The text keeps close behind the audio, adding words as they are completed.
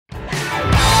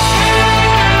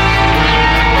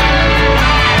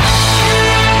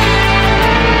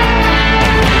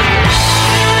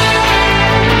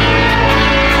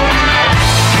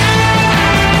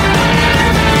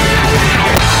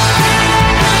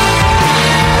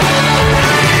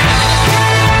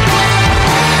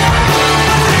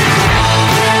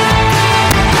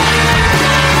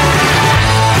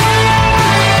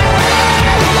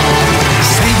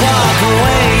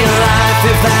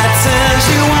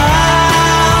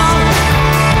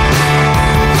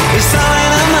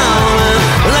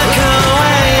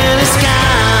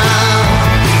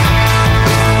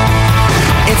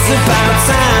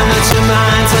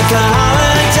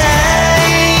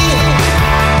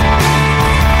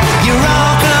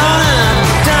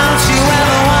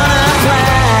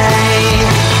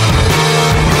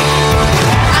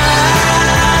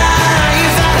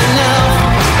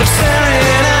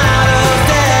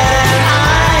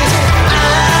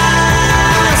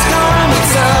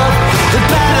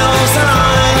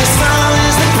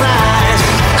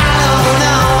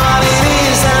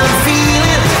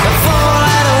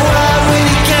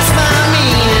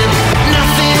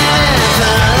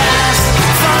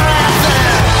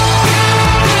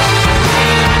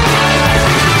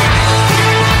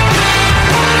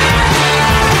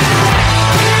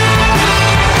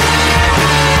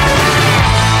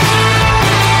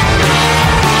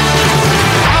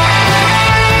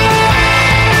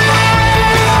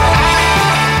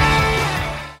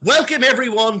Welcome,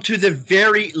 everyone, to the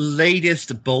very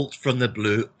latest Bolt from the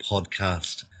Blue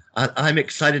podcast. And I'm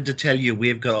excited to tell you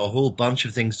we've got a whole bunch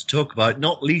of things to talk about,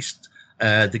 not least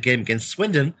the game against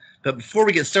Swindon. But before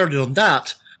we get started on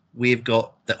that, we've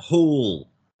got the whole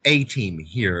A-team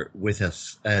here with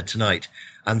us tonight.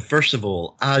 And first of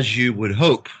all, as you would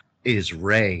hope, is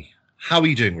Ray. How are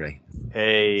you doing, Ray?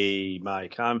 Hey,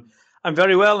 Mike. I'm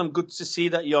very well. I'm good to see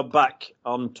that you're back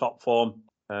on top form.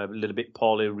 A little bit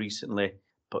poorly recently.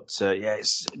 But, yeah,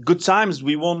 it's good times.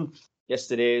 We won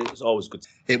yesterday. It was always good.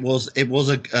 It was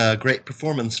a great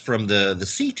performance from the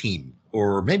C team,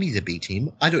 or maybe the B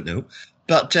team. I don't know.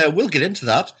 But we'll get into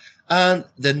that. And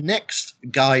the next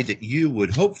guy that you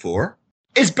would hope for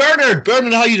is Bernard.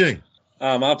 Bernard, how are you doing?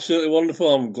 I'm absolutely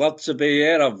wonderful. I'm glad to be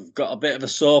here. I've got a bit of a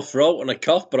sore throat and a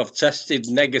cough, but I've tested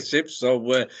negative.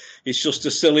 So it's just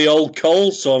a silly old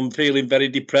cold. So I'm feeling very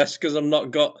depressed because I've not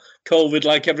got COVID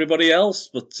like everybody else.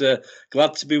 But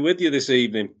glad to be with you this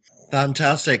evening.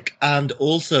 Fantastic. And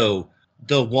also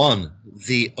the one,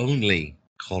 the only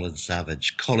Colin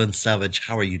Savage. Colin Savage,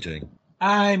 how are you doing?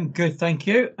 I'm good, thank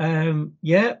you.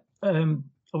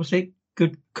 Obviously,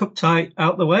 good cup tie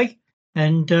out the way.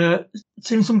 And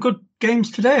seen some good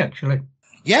games today, actually.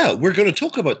 Yeah, we're going to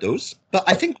talk about those. But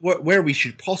I think where we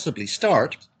should possibly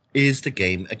start is the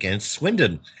game against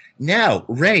Swindon. Now,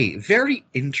 Ray, very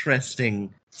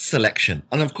interesting selection.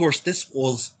 And of course, this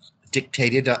was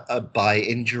dictated by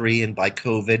injury and by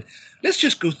COVID. Let's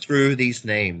just go through these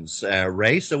names,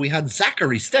 Ray. So we had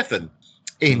Zachary Steffen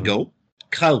in goal,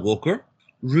 Kyle Walker,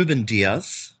 Ruben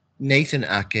Diaz, Nathan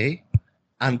Ake,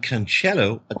 and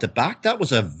Cancelo at the back. That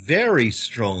was a very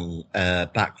strong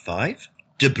back five.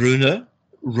 De Bruyne,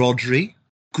 Rodri,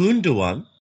 Gundogan,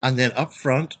 and then up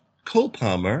front, Cole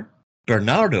Palmer,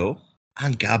 Bernardo,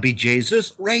 and Gabby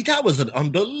Jesus. Ray, that was an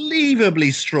unbelievably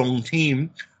strong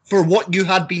team for what you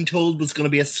had been told was going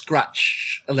to be a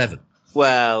scratch 11.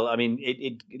 Well, I mean,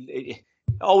 it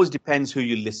always depends who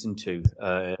you listen to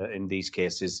in these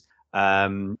cases.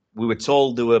 We were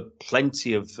told there were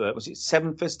plenty of, was it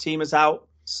 7 first-teamers out?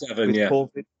 7, with yeah.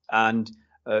 COVID, and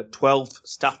 12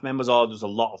 staff members. There's a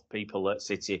lot of people at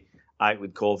City out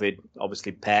with COVID.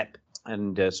 Obviously, Pep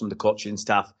and some of the coaching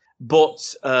staff. But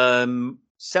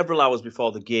several hours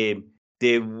before the game,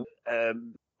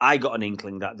 I got an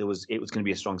inkling that it was going to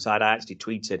be a strong side. I actually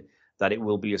tweeted that it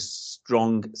will be a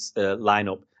strong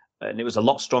lineup, and it was a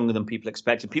lot stronger than people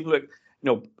expected.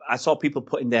 I saw people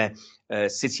putting their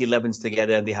City 11s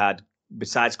together, and they had,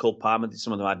 besides Cole Palmer,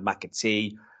 some of them had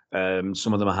McAtee.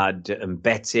 Some of them had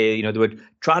Betty. They were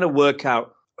trying to work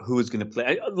out who was going to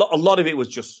play. A lot of it was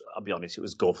just, I'll be honest, it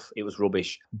was guff. It was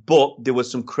rubbish. But there was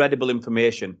some credible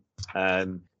information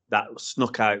that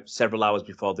snuck out several hours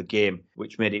before the game,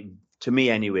 which made it, to me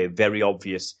anyway, very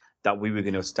obvious that we were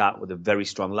going to start with a very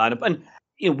strong lineup. And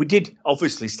we did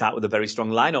obviously start with a very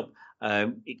strong lineup.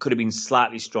 It could have been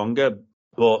slightly stronger,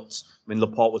 but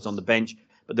Laporte was on the bench.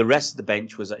 But the rest of the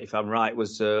bench was, if I'm right,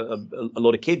 was a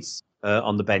lot of kids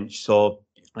on the bench. So,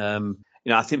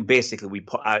 I think basically we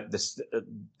put out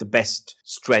the best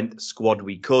strength squad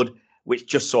we could, which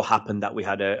just so happened that we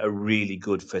had a really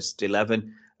good first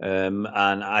 11. And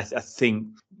I think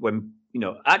when,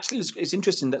 actually it's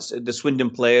interesting that the Swindon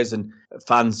players and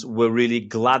fans were really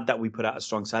glad that we put out a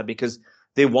strong side, because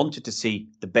they wanted to see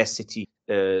the best City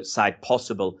side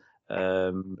possible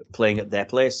playing at their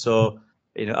place. So,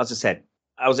 as I said,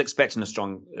 I was expecting a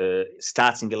strong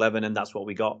starting 11, and that's what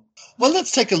we got. Well,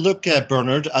 let's take a look,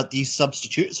 Bernard, at these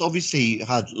substitutes. Obviously, you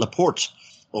had Laporte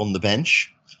on the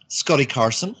bench, Scotty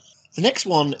Carson. The next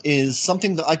one is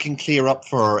something that I can clear up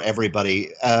for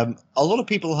everybody. A lot of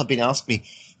people have been asking me,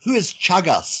 who is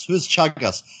Chagas? Who is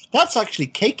Chagas? That's actually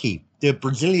Keiki, the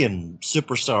Brazilian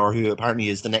superstar who apparently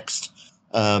is the next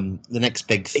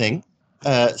big thing.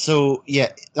 So,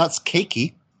 yeah, that's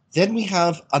Keiki. Then we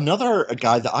have another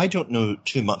guy that I don't know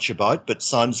too much about, but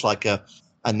sounds like a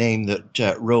name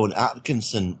that Rowan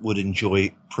Atkinson would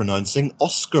enjoy pronouncing,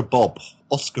 Oscar Bob.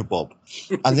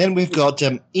 And then we've got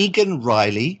Egan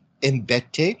Riley,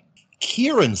 Mbete,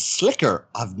 Kieran Slicker.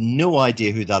 I've no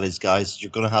idea who that is, guys.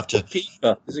 You're going to have to...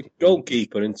 Keeper. He's a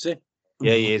goalkeeper, isn't he?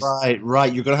 Yeah, he is.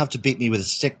 Right. You're going to have to beat me with a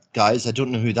stick, guys. I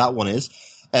don't know who that one is.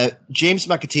 James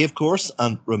McAtee, of course,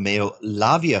 and Romeo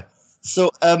Lavia.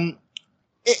 So,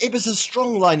 it was a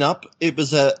strong lineup. It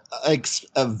was a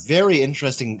very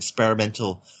interesting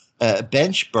experimental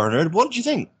bench, Bernard. What did you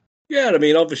think? Yeah, I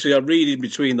mean, obviously, I'm reading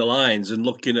between the lines and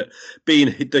looking at being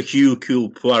the Hercule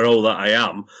Poirot that I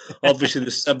am. Obviously,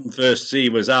 the 7 first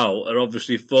teamers out are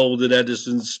obviously Foden,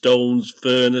 Ederson, Stones,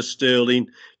 Furner, Sterling,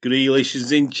 Grealish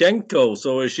and Zinchenko.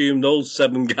 So I assume those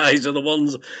 7 guys are the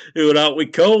ones who are out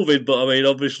with COVID. But I mean,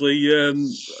 obviously,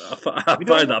 I find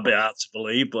that a bit hard to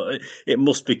believe, but it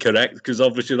must be correct because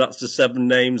obviously that's the 7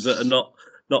 names that are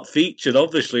not featured,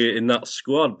 obviously, in that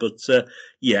squad. But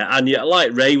and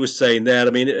like Ray was saying there, I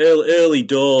mean, early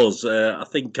doors, I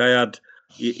think I had.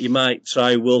 You might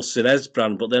try Wilson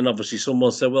Esbrand, but then obviously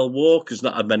someone said, well, Walker's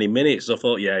not had many minutes. I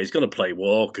thought, yeah, he's going to play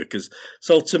Walker.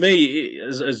 So to me,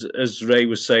 as Ray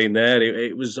was saying there,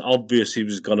 it was obvious he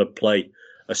was going to play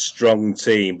a strong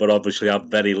team, but obviously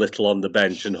had very little on the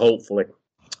bench. And hopefully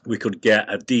we could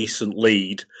get a decent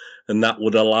lead. And that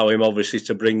would allow him, obviously,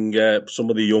 to bring some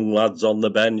of the young lads on the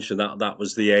bench. And that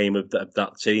was the aim of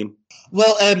that team.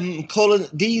 Well, Colin,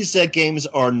 these games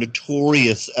are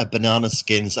notorious banana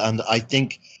skins, and I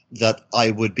think that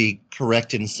I would be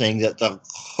correct in saying that the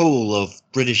whole of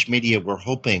British media were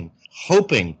hoping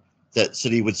that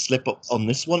City would slip up on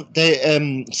this one.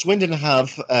 They Swindon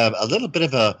have a little bit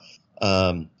of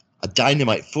a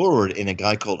dynamite forward in a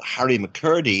guy called Harry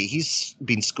McCurdy. He's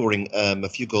been scoring a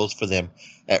few goals for them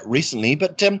recently.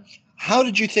 But how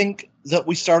did you think that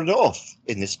we started off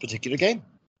in this particular game?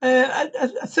 I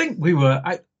think we were.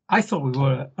 I thought we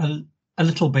were a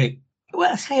little bit.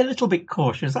 Well, I say a little bit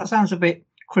cautious. That sounds a bit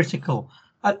critical.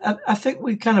 I think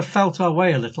we kind of felt our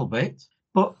way a little bit,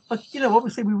 but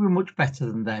obviously we were much better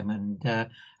than them, and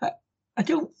I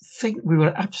don't think we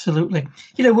were absolutely.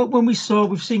 When we've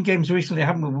seen games recently,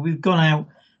 haven't we? Where we've gone out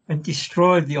and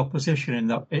destroyed the opposition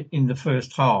in the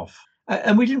first half,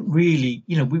 and we didn't really.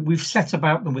 We've set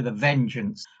about them with a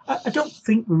vengeance. I don't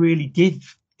think we really did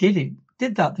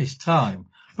that this time,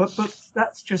 but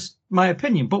that's just my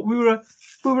opinion. But we were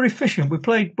efficient. We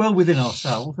played well within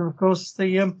ourselves, and of course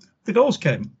the goals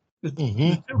came. The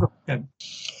 2 goals came.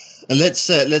 And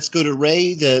let's go to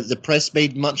Ray. The press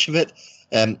made much of it.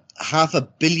 £500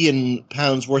 million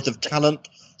worth of talent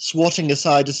swatting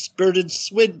aside a spirited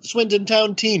Swindon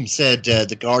Town team, said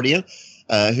the Guardian,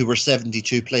 who were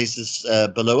 72 places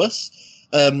below us.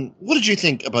 What did you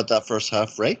think about that first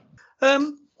half, Ray?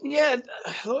 Yeah,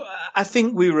 I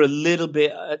think we were a little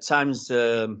bit at times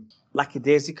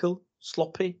lackadaisical,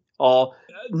 sloppy, or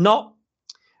not.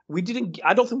 We didn't.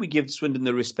 I don't think we give Swindon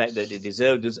the respect that it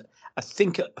deserved. There's, I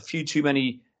think, a few too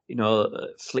many,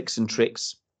 flicks and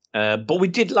tricks. But we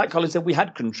did, like Colin said, we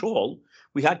had control.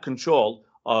 We had control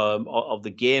of the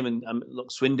game, and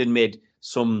look, Swindon made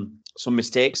some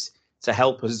mistakes to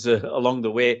help us along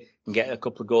the way and get a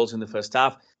couple of goals in the first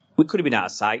half. We could have been out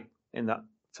of sight in that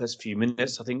first few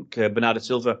minutes. I think Bernardo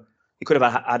Silva, he could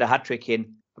have had a hat-trick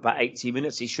in about 18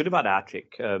 minutes. He should have had a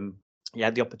hat-trick. He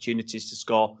had the opportunities to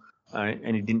score,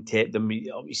 and he didn't take them.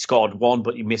 He scored one,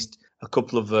 but he missed a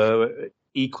couple of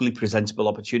equally presentable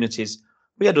opportunities.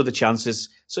 We had other chances.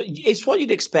 So it's what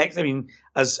you'd expect. I mean,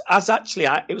 as actually,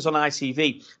 it was on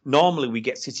ITV. Normally, we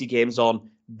get City games on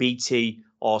BT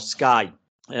or Sky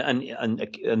and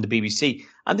the BBC,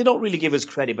 and they don't really give us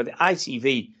credit. But the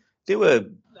ITV, they were,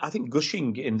 I think,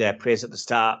 gushing in their praise at the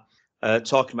start,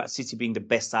 talking about City being the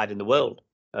best side in the world.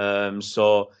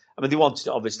 So, I mean, they wanted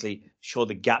to obviously show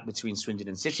the gap between Swindon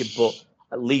and City, but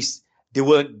at least they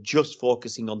weren't just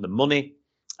focusing on the money,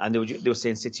 and they were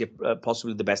saying City are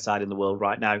possibly the best side in the world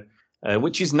right now,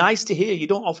 which is nice to hear. You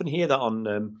don't often hear that on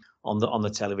the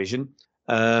television.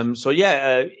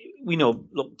 We know.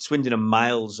 Look, Swindon are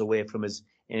miles away from us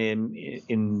in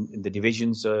the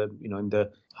divisions, in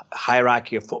the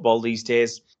hierarchy of football these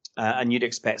days. And you'd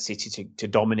expect City to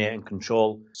dominate and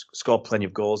control, score plenty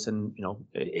of goals, and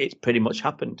it's pretty much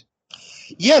happened.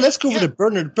 Yeah, let's go over to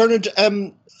Bernard. Bernard,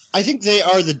 I think they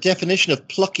are the definition of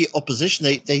plucky opposition.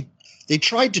 They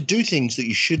tried to do things that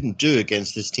you shouldn't do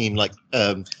against this team, like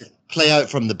play out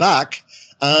from the back,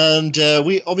 and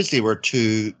we obviously were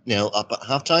 2-0 up at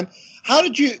halftime.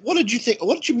 What did you think?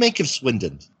 What did you make of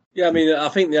Swindon? Yeah, I mean, I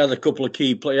think they had a couple of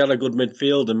key players. They had a good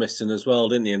midfielder missing as well,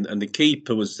 didn't they? And the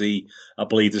keeper was I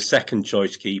believe, the second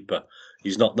choice keeper.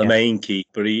 He's not the main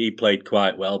keeper. He played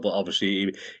quite well, but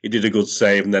obviously he did a good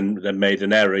save and then made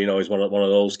an error. He's one of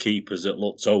those keepers that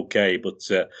looks okay, but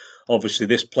obviously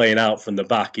this playing out from the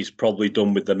back is probably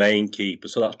done with the main keeper.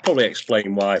 So that's probably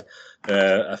explained why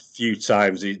a few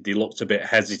times he looked a bit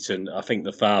hesitant. I think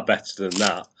they're far better than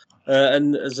that.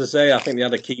 And as I say, I think they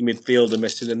had a key midfielder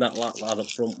missing, and that lad up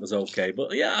front was okay.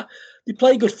 But yeah, they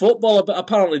play good football. But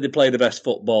apparently, they play the best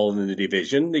football in the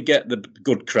division. They get the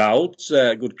good crowds for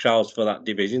that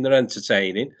division. They're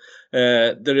entertaining.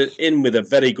 They're in with a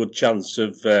very good chance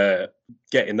of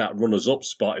getting that runners-up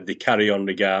spot if they carry on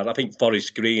regard. I think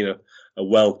Forest Green are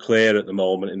well clear at the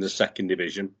moment in the second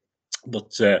division.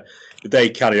 But if they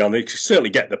carry on, they can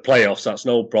certainly get the playoffs. That's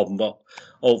no problem. But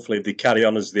hopefully if they carry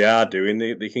on as they are doing,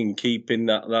 they can keep in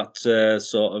that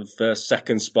sort of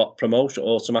second spot promotion,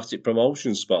 automatic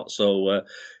promotion spot. So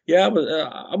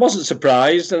I wasn't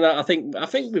surprised, and I think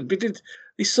we did.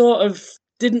 They sort of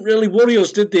didn't really worry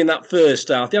us, did they, in that first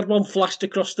half? They had one flashed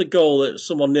across the goal that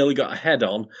someone nearly got a head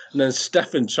on, and then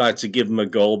Stefan tried to give him a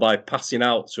goal by passing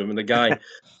out to him, and the guy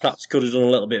perhaps could have done a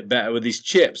little bit better with his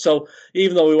chip. So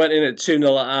even though we went in at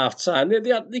 2-0 at half-time,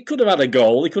 they could have had a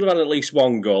goal. They could have had at least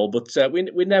one goal, but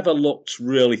we never looked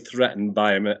really threatened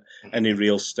by him at any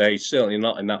real stage, certainly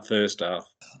not in that first half.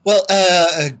 Well,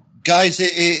 guys,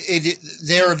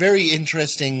 they're a very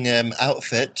interesting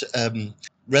outfit,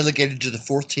 relegated to the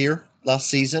fourth tier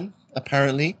last season,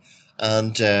 apparently,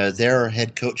 and their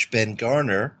head coach, Ben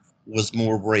Garner, was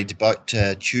more worried about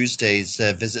Tuesday's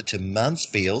visit to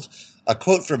Mansfield. A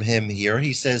quote from him here,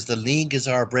 he says, "The league is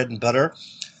our bread and butter,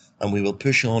 and we will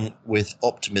push on with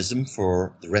optimism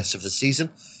for the rest of the season.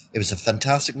 It was a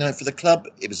fantastic night for the club.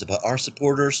 It was about our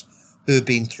supporters who have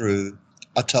been through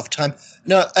a tough time."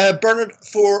 Now, Bernard,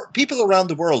 for people around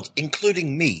the world,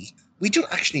 including me, we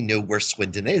don't actually know where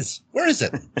Swindon is. Where is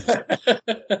it?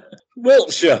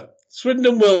 Wiltshire.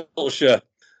 Swindon, Wiltshire.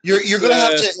 You're going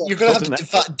to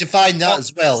have to define that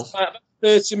as well.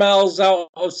 30 miles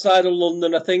outside of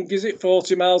London, I think. Is it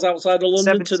 40 miles outside of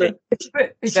London? 70.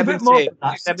 It's a bit more than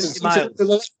that. 70 miles.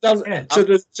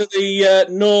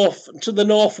 To the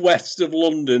northwest of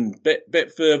London,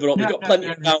 bit further up. We've got plenty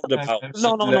of roundabouts.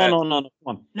 No. Come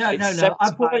on. No.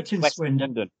 I've worked in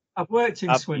Swindon. I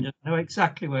know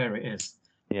exactly where it is.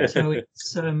 Yeah. So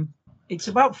it's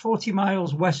about 40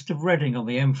 miles west of Reading on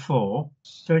the M4.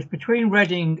 So it's between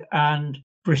Reading and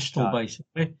Bristol,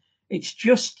 basically. It's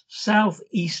just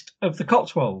southeast of the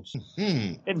Cotswolds.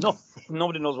 Mm-hmm.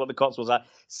 Nobody knows what the Cotswolds are.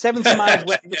 70 miles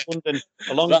west of London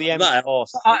along the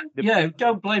M4.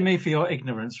 Don't blame me for your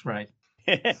ignorance, Ray.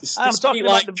 I'm talking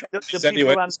about the people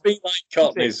anyway. Speak like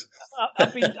Cockneys.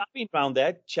 I've been around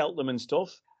there, Cheltenham and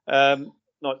stuff.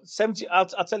 70. I'll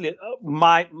tell you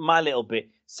my little bit.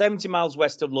 70 miles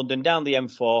west of London, down the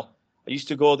M4. I used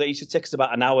to go there. It used to take us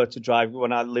about an hour to drive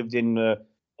when I lived in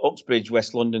Uxbridge,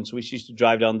 West London. So we used to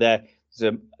drive down there.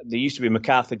 There used to be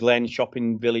MacArthur Glen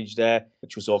shopping village there,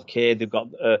 which was okay. They've got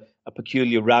a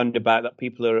peculiar roundabout that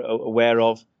people are aware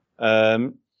of.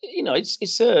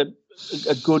 It's a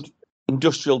good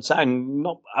industrial town.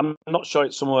 I'm not sure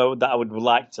it's somewhere that I would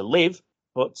like to live,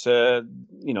 but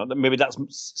maybe that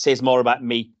says more about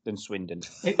me than Swindon.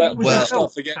 Let's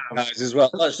not forget, guys, as well.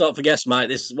 Let's not forget, Mike.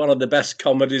 This is one of the best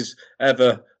comedies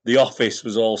ever. The Office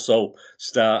was also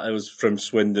it was from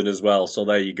Swindon as well. So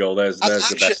there you go. There's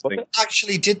the best thing.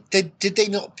 Actually, did they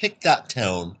not pick that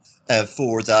town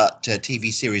for that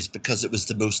TV series because it was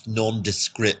the most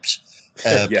nondescript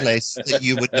place that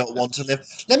you would not want to live?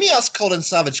 Let me ask Colin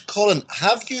Savage. Colin,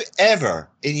 have you ever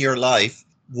in your life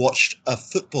watched a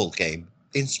football game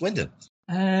in Swindon?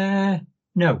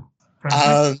 No.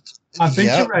 I've been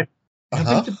to Reading. I've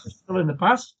been to Bristol in the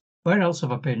past. Where else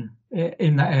have I been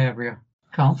in that area?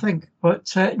 Can't think. But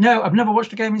no, I've never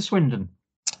watched a game in Swindon.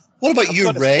 What about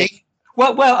you, Ray?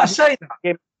 Well, I say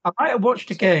that. I might have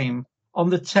watched a game on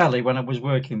the telly when I was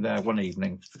working there one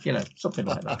evening. Something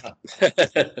like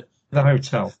that. The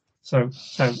hotel. So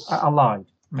I lied,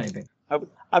 maybe.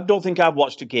 I don't think I've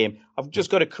watched a game. I've just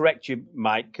got to correct you,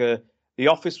 Mike. The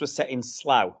Office was set in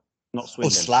Slough, not Swindon. Oh,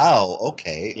 Slough.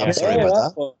 Okay. Yeah. I'm sorry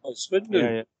about that.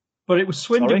 Swindon. Yeah. But it was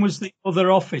Swindon was the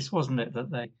other office, wasn't it?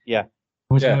 That they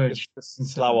was merged.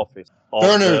 Slough office.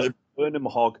 Bernard. Burnham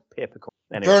Hog Paper Company.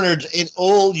 Anyway. Bernard, in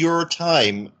all your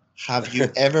time, have you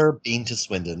ever been to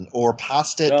Swindon or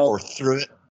past it or through it?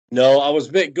 No, I was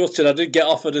a bit gutted. I did get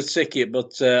offered a ticket,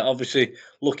 but obviously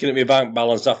looking at my bank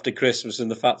balance after Christmas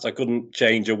and the fact I couldn't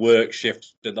change a work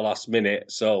shift at the last minute,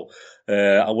 so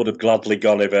I would have gladly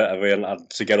gone if I hadn't had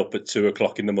to get up at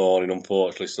 2:00 in the morning,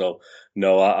 unfortunately. So,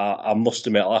 no, I must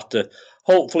admit I'll have to.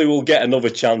 Hopefully we'll get another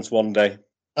chance one day.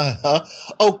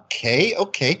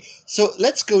 Okay. So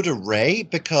let's go to Ray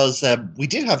because we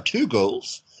did have 2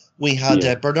 goals. We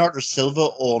had Bernardo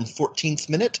Silva on 14th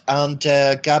minute and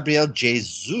Gabriel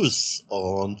Jesus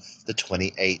on the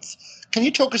 28th. Can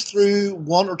you talk us through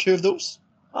one or two of those?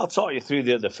 I'll talk you through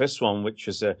the first one, which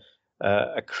was a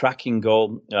cracking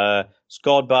goal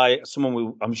scored by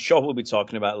someone I'm sure we'll be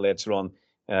talking about later on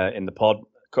in the pod.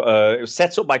 It was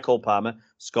set up by Cole Palmer,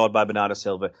 scored by Bernardo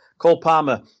Silva. Cole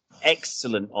Palmer,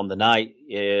 excellent on the night.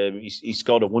 He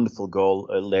scored a wonderful goal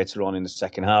later on in the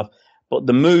second half. But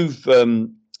the move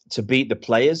to beat the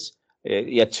players,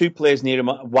 he had 2 players near him,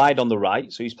 wide on the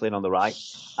right, so he's playing on the right,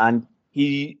 and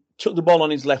he took the ball on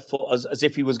his left foot as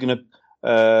if he was going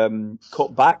to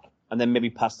cut back and then maybe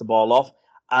pass the ball off.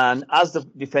 And as the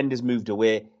defenders moved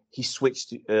away, he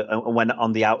switched and went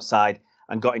on the outside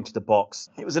and got into the box.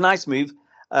 It was a nice move.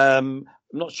 I'm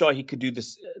not sure he could do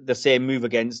the same move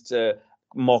against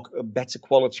better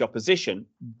quality opposition.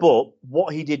 But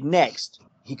what he did next,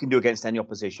 he can do against any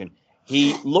opposition.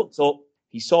 He looked up.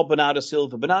 He saw Bernardo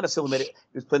Silva. Bernardo Silva he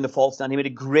was playing the false nine. He made a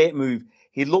great move.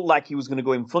 He looked like he was going to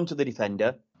go in front of the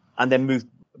defender and then move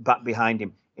back behind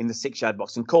him in the 6-yard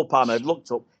box. And Cole Palmer had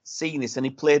looked up, seen this, and he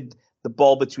played the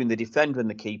ball between the defender and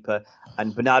the keeper.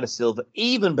 And Bernardo Silva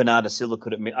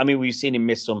couldn't miss. I mean, we've seen him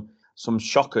miss some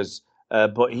shockers,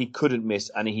 but he couldn't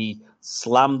miss, and he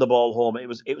slammed the ball home.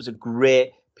 It was a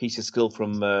great piece of skill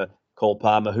from Cole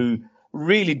Palmer, who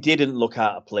really didn't look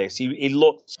out of place. He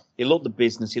looked the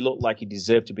business. He looked like he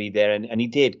deserved to be there, and he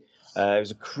did. It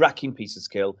was a cracking piece of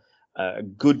skill, a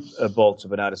good ball to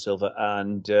Bernardo Silva,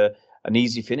 and an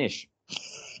easy finish.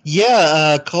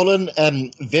 Yeah, Colin,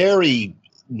 very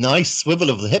nice swivel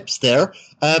of the hips there.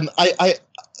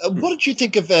 What did you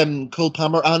think of Cole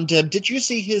Palmer? And did you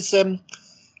see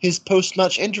his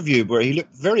post-match interview where he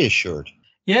looked very assured?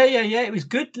 Yeah. It was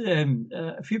good.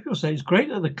 A few people say it's great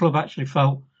that the club actually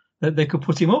felt that they could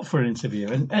put him up for an interview,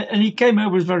 and he came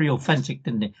over as very authentic,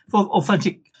 didn't he?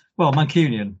 Authentic, well,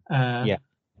 Mancunian,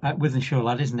 Wythenshawe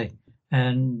lad, isn't he?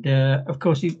 And of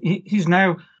course, he's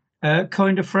now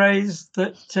coined a phrase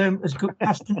that has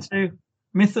passed into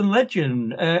myth and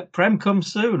legend. Prem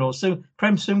comes soon, or soon.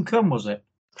 Prem soon come, was it?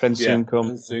 Prem soon come.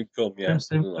 Prem soon come. Yeah. Prem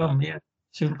soon come. Yeah.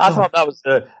 I thought that was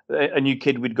a new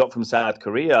kid we'd got from South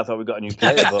Korea. I thought we got a new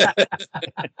player. But...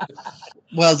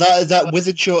 Well, that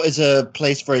Wythenshawe is a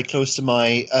place very close to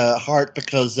my heart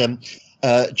because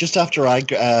just after I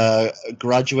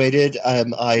graduated,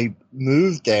 I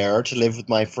moved there to live with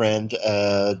my friend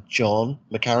John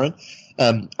McCarran,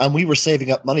 and we were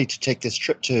saving up money to take this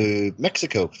trip to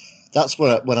Mexico. That's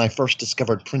when I first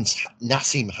discovered Prince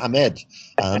Nassim Hamed,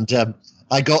 and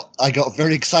I got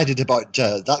very excited about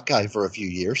that guy for a few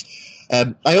years.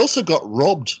 I also got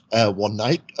robbed one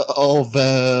night of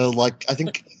I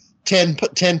think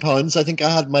 £10. I think I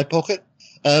had in my pocket,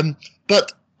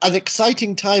 but an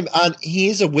exciting time, and he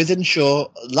is a Wythenshawe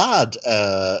lad,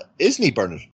 isn't he,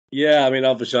 Bernard? Yeah, I mean,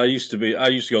 obviously, I used to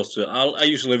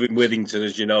live in Withington,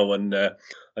 as you know, and I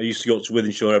used to go to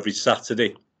Wythenshawe every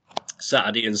Saturday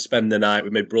and spend the night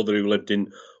with my brother who lived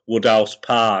in Woodhouse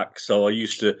Park. So I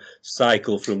used to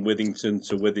cycle from Withington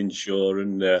to Wythenshawe,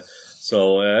 and it's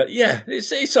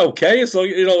okay. As long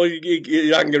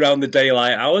you hang around the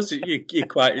daylight hours,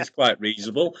 it's quite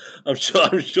reasonable. I'm sure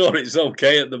it's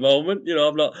okay at the moment.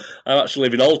 I'm actually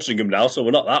living in Altrincham now, so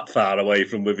we're not that far away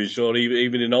from Wythenshawe,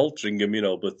 even in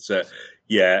Altrincham. But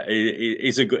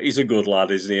he's a good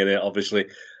lad, isn't he? And obviously.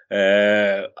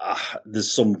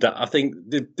 There's some. I think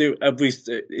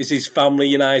is his family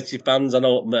United fans. I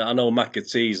know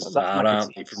McAtee's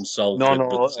aren't they, from Salford?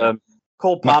 No.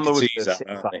 Cole Palmer was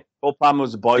Cole Palmer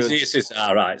was a boy.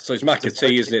 Right. So it's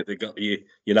McAtee, isn't it? They got the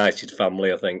United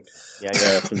family, I think.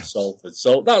 Yeah, from Salford.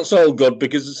 So that's all good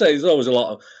because I say there's always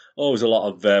a lot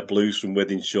of blues from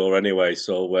Wythenshawe anyway.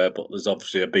 So, but there's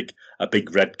obviously a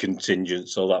big red contingent.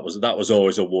 So that was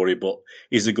always a worry. But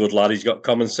he's a good lad. He's got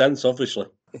common sense, obviously.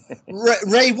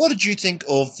 Ray, what did you think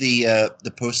of the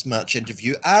post-match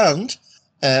interview? And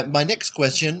my next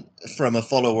question from a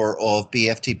follower of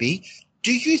BFTB: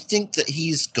 do you think that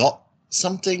he's got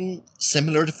something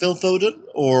similar to Phil Foden,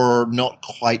 or not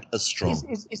quite as strong?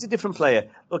 He's a different player.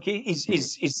 Look,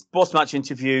 his post-match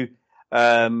interview.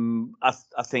 I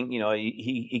think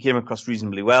he came across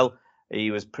reasonably well.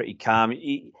 He was pretty calm.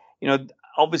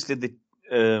 Obviously the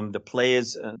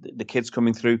players, the kids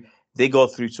coming through, they go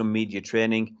through some media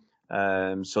training,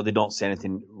 so they don't say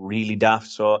anything really daft.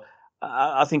 So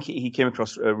I think he came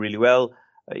across really well.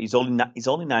 He's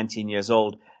only 19 years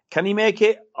old. Can he make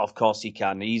it? Of course he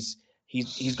can. He's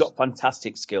got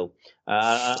fantastic skill.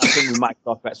 I think we might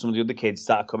talk about some of the other kids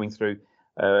that are coming through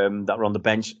that are on the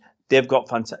bench. They've got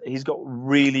he's got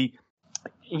really.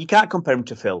 You can't compare him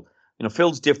to Phil.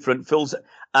 Phil's different.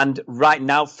 And right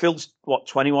now Phil's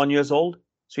 21 years old,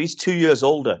 so he's 2 years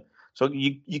older. So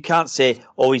you can't say,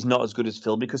 oh, he's not as good as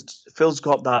Phil, because Phil's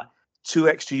got that 2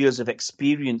 extra years of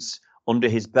experience under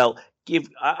his belt.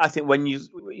 I think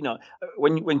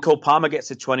when Cole Palmer gets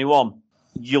to 21,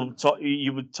 you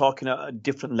were talking at a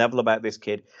different level about this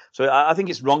kid. So I think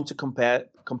it's wrong to compare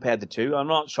the two. I'm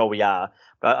not sure we are,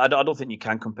 but I don't think you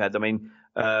can compare them. I mean,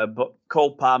 but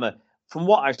Cole Palmer, from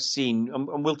what I've seen,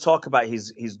 and we'll talk about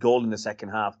his goal in the second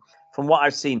half. From what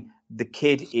I've seen, the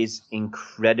kid is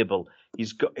incredible.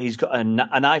 He's got an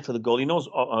eye for the goal. He knows,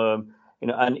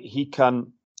 and he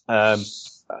can,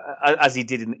 as he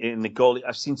did in the goal.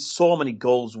 I've seen so many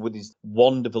goals with his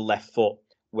wonderful left foot.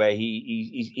 where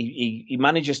he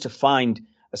manages to find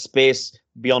a space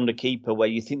beyond a keeper where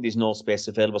you think there's no space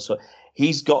available. So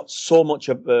he's got so much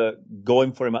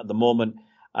going for him at the moment.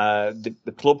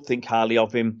 The club think highly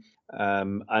of him,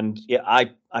 and yeah,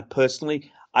 I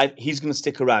personally, he's going to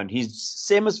stick around. He's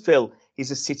same as Phil.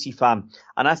 He's a City fan,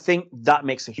 and I think that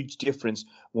makes a huge difference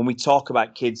when we talk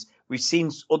about kids. We've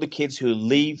seen other kids who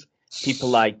leave. People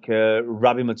like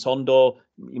Rabbi Matondo,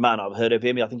 you might not have heard of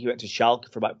him. I think he went to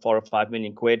Schalke for about 4 or 5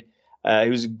 million quid. He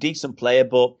was a decent player,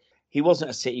 but he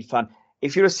wasn't a City fan.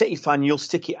 If you're a City fan, you'll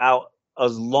stick it out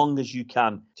as long as you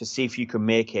can to see if you can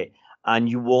make it, and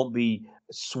you won't be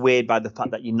swayed by the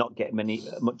fact that you're not getting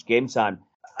much game time.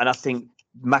 And I think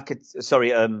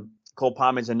Cole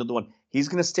Palmer is another one. He's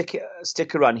going to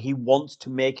stick around. He wants to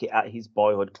make it at his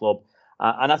boyhood club.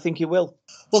 And I think he will.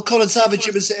 Well, Colin Savage,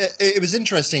 it was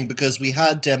interesting because we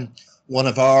had one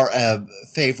of our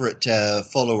favourite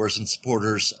followers and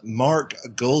supporters, Mark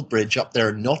Goldbridge, up there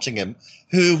in Nottingham,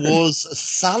 who was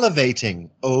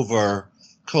salivating over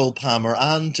Cole Palmer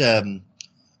and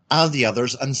the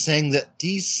others, and saying that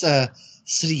these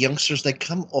City youngsters, they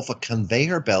come off a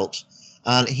conveyor belt,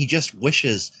 and he just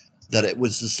wishes that it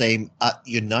was the same at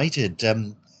United.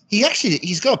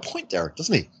 He's got a point there,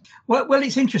 doesn't he? Well,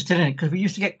 it's interesting, isn't it? Because we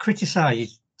used to get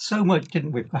criticised so much,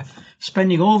 didn't we, for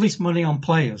spending all this money on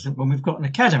players when we've got an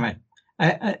academy.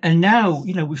 And now,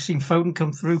 we've seen Foden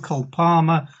come through, Cole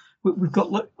Palmer. We've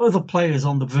got other players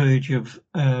on the verge of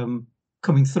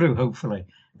coming through, hopefully.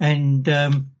 And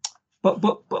but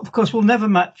of course, we'll never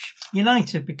match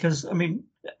United because, I mean,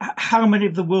 how many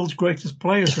of the world's greatest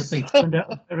players have they turned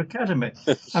out of their academy?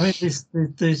 I mean,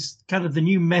 there's kind of the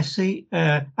new Messi,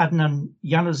 Adnan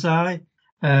Januzaj.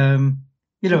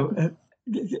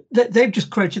 They've just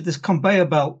created this conveyor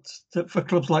belt for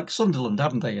clubs like Sunderland,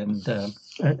 haven't they? And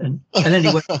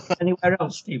anywhere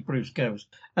else Steve Bruce goes.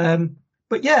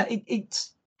 But yeah,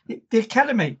 it's the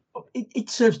academy. It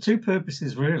serves two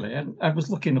purposes really. And I was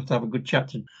lucky enough to have a good chat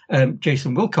to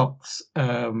Jason Wilcox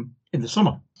in the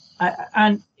summer,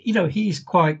 and he's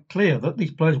quite clear that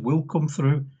these players will come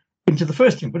through into the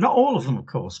first team, but not all of them, of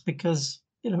course, because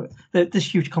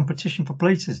there's huge competition for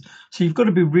places. So you've got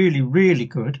to be really, really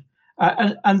good.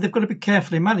 And they've got to be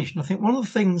carefully managed. And I think one of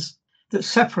the things that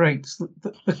separates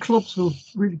the clubs who've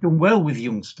really done well with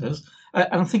youngsters, and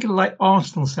I'm thinking like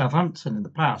Arsenal, Southampton in the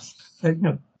past,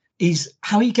 is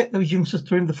how you get those youngsters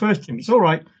through in the first team. It's all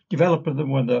right developing them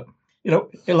when they're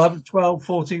 11, 12,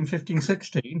 14, 15,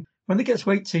 16. When they get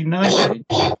to 18, 19,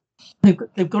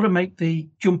 they've got to make the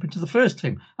jump into the first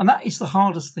team. And that is the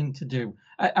hardest thing to do.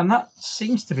 And that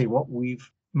seems to be what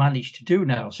we've managed to do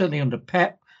now, certainly under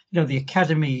Pep. The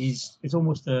academy is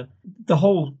almost the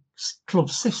whole club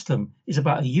system is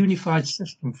about a unified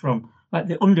system from like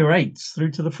the under eights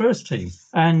through to the first team.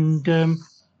 And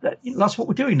that's what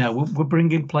we're doing now. We're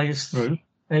bringing players through,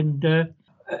 and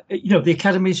the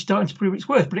academy is starting to prove its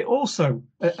worth. But it also,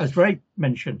 as Ray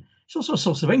mentioned, it's also a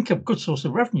source of income, good source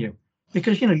of revenue.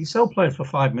 Because, you sell players for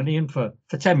 5 million, for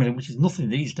 10 million, which is nothing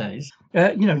these days.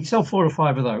 You sell 4 or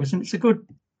 5 of those, and it's a good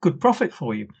profit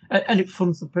for you. And it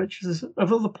funds the purchases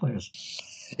of other players.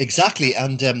 Exactly.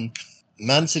 And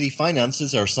Man City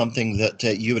finances are something that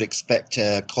you would expect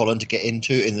Colin to get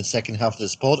into in the second half of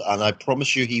this pod, and I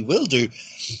promise you he will do.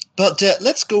 But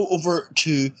let's go over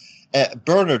to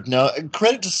Bernard. Now,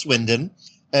 credit to Swindon.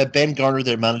 Ben Garner,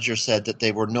 their manager, said that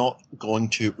they were not going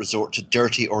to resort to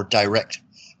dirty or direct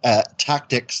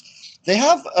tactics. They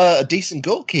have a decent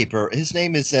goalkeeper. His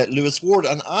name is Lewis Ward,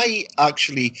 and I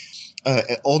actually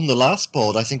on the last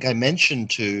pod I think I mentioned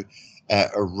to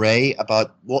Ray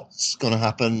about what's going to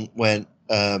happen when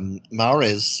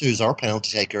Mahrez, who's our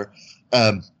penalty taker,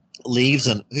 leaves,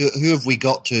 and who have we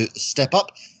got to step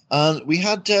up. And we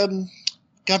had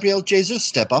Gabriel Jesus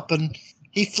step up, and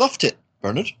he fluffed it.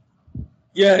 Bernard?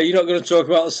 Yeah, you're not going to talk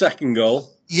about the second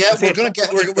goal? Yeah, we're going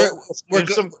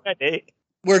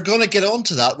to get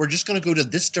onto that. We're just going to go to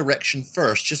this direction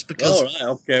first, just because. All right,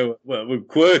 okay. Well, we're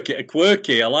quirky.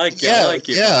 I like it. Yeah, I like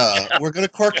it. Yeah, we're going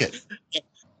to quirk it.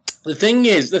 The thing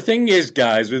is,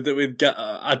 guys,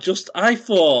 I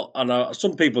thought, and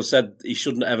some people said he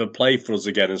shouldn't ever play for us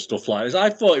again and stuff like this. I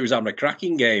thought he was having a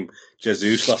cracking game,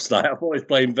 Jesus, last night. I thought he was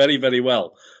playing very, very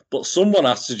well. But someone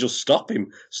has to just stop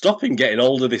him getting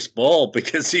hold of this ball,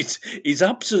 because he's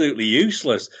absolutely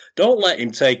useless. Don't let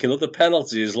him take another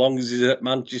penalty as long as he's at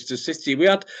Manchester City. We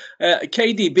had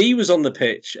KDB was on the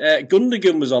pitch,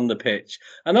 Gundogan was on the pitch.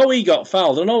 I know he got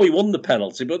fouled, I know he won the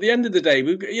penalty, but at the end of the day,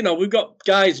 we've got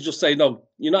guys just saying, no,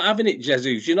 you're not having it,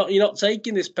 Jesus. You're not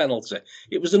taking this penalty.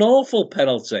 It was an awful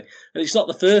penalty, and it's not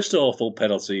the first awful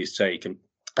penalty he's taken.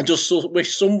 I just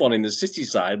wish someone in the City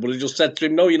side would have just said to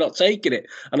him, no, you're not taking it.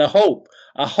 And I hope,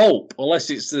 unless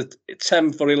it's the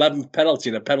 10 for 11 penalty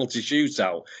in a penalty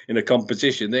shootout in a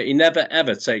competition, that he never,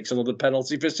 ever takes another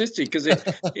penalty for City, because it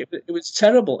was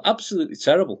terrible, absolutely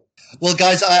terrible. Well,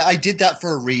 guys, I did that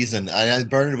for a reason.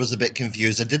 Bernard was a bit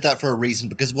confused. I did that for a reason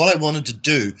because what I wanted to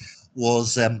do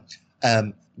was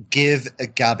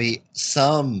give Gabby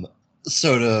some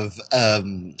sort of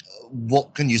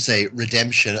what can you say,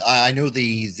 redemption. I know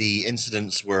the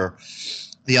incidents were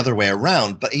the other way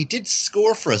around, but he did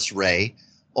score for us, Ray,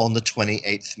 on the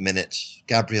 28th minute.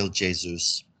 Gabriel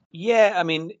Jesus. Yeah, I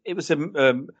mean, it was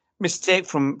a mistake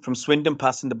from Swindon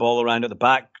passing the ball around at the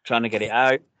back, trying to get it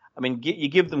out. I mean, you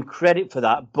give them credit for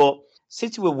that, but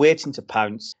City were waiting to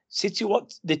pounce. City,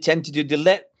 what they tend to do, they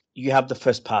let you have the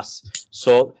first pass.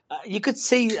 So you could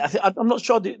see, I'm not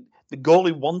sure the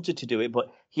goalie wanted to do it,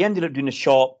 but he ended up doing a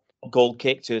short goal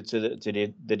kick to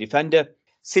the defender.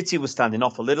 City was standing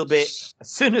off a little bit. As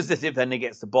soon as the defender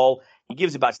gets the ball, he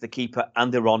gives it back to the keeper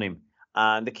and they're on him.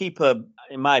 And the keeper,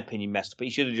 in my opinion, messed up. He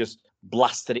should have just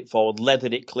blasted it forward,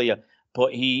 leathered it clear.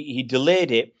 But he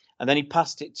delayed it, and then he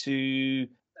passed it to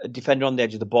a defender on the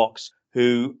edge of the box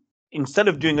who, instead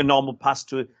of doing a normal pass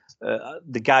to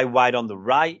the guy wide on the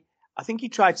right, I think he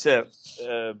tried to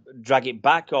drag it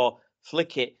back or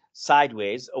flick it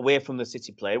sideways away from the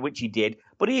City player, which he did.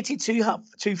 But he hit it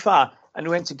too far and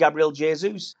went to Gabriel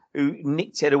Jesus, who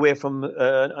nicked it away from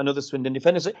another Swindon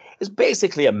defender. So it's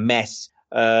basically a mess.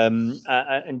 And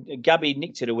Gabby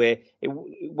nicked it away. It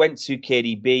went to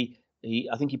KDB.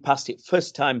 I think he passed it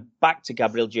first time back to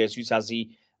Gabriel Jesus as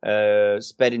he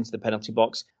sped into the penalty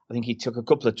box. I think he took a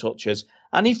couple of touches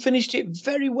and he finished it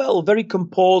very well, very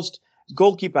composed.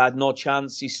 Goalkeeper had no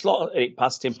chance. He slotted it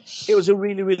past him. It was a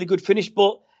really, really good finish.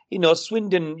 But, you know,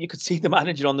 Swindon, you could see the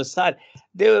manager on the side.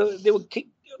 They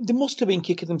must have been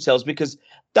kicking themselves because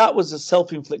that was a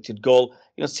self-inflicted goal.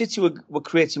 You know, City were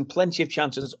creating plenty of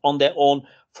chances on their own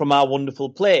from our wonderful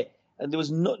play. And there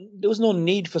was no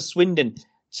need for Swindon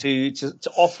to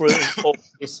offer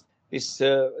this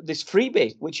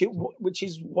freebie, which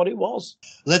is what it was.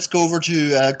 Let's go over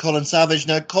to Colin Savage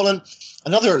now. Colin,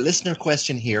 another listener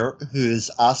question here who is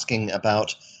asking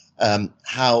about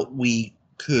how we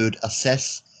could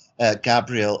assess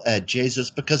Gabriel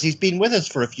Jesus, because he's been with us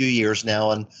for a few years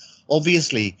now, and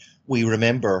obviously we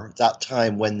remember that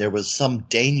time when there was some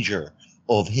danger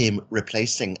of him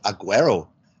replacing Aguero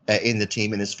in the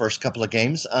team in his first couple of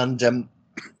games, and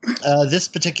this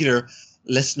particular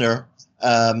listener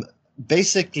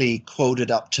basically quoted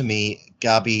up to me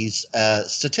Gabby's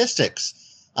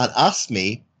statistics and asked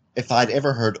me if I'd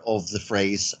ever heard of the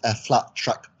phrase flat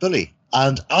track bully.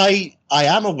 And I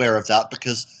am aware of that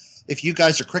because if you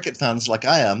guys are cricket fans like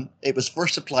I am, it was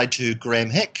first applied to Graham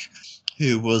Hick,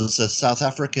 who was a South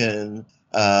African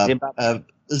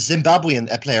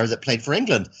Zimbabwean player that played for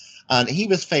England. And he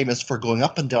was famous for going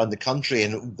up and down the country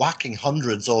and whacking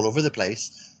hundreds all over the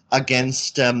place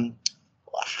against, I'm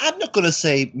not going to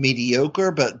say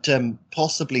mediocre, but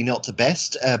possibly not the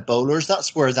best bowlers.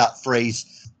 That's where that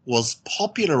phrase was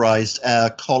popularized,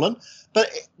 Colin. But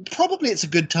probably it's a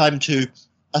good time to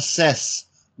assess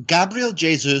Gabriel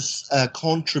Jesus'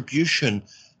 contribution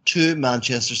to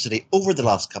Manchester City over the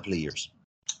last couple of years.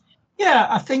 Yeah,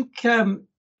 I think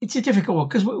it's a difficult one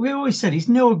because we always said he's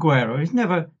no Aguero. He's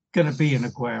never going to be an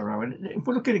Aguero. And if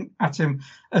we're looking at him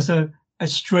as a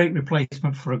straight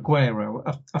replacement for Aguero,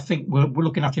 I think we're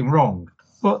looking at him wrong.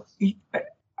 But he's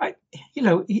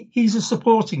a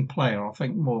supporting player, I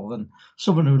think, more than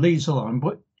someone who leads the line.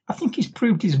 But I think he's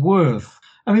proved his worth.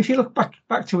 I mean, if you look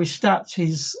back to his stats,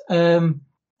 his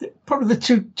probably the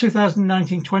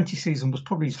 2019-20 season was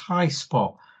probably his high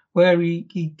spot, where he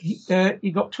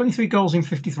got 23 goals in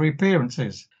 53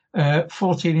 appearances,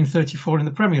 14 in 34 in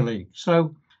the Premier League.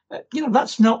 So,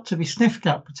 that's not to be sniffed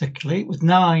at particularly. It was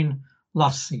 9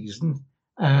 last season.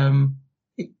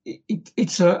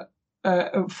 It's a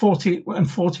 40 and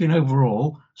 14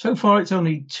 overall. So far, it's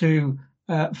only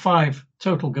 5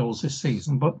 total goals this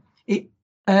season, but he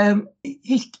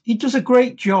does a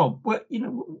great job. Well,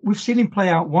 we've seen him play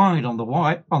out wide on the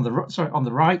right and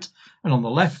on the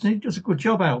left, and he does a good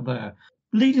job out there.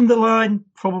 Leading the line,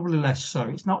 probably less so.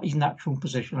 It's not his natural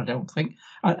position, I don't think.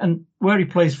 And where he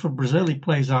plays for Brazil, he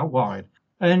plays out wide.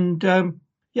 And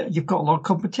you've got a lot of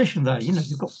competition there.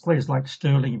 You've got players like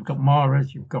Sterling, you've got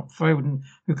Mahrez, you've got Foden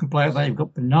who can play out there, you've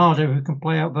got Bernardo who can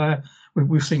play out there.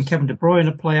 We've seen Kevin De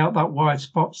Bruyne play out that wide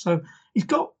spot. So he's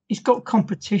got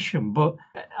competition, but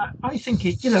I think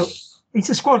he's a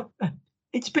squad.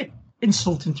 It's a bit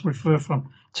insulting to refer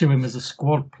to him as a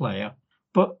squad player,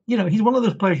 but he's one of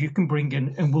those players you can bring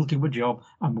in and will do a job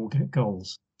and will get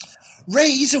goals.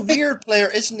 Ray, he's a weird player,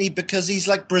 isn't he? Because he's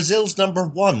like Brazil's number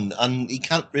one, and he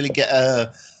can't really get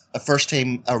a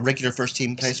regular first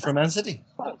team place for Man City.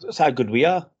 That's how good we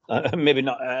are. Maybe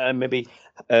not. Maybe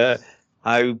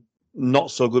how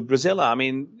not so good Brazil are. I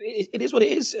mean, it is what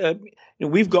it is.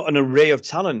 We've got an array of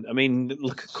talent. I mean,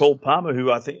 look at Cole Palmer,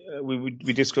 who I think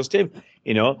we discussed him.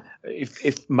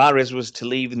 If Mahrez was to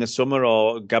leave in the summer,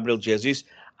 or Gabriel Jesus,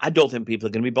 I don't think people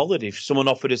are going to be bothered. If someone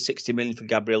offered us 60 million for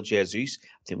Gabriel Jesus,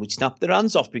 I think we'd snap their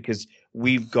hands off, because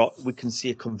we can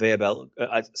see a conveyor belt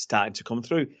starting to come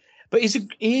through. But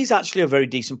he's actually a very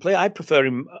decent player. I prefer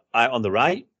him on the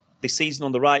right. This season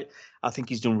on the right, I think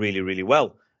he's done really, really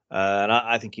well. And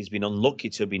I think he's been unlucky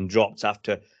to have been dropped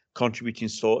after contributing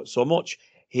so much.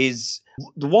 The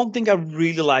one thing I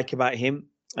really like about him,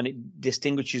 and it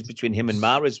distinguishes between him and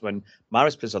Mahrez when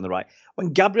Mahrez plays on the right, when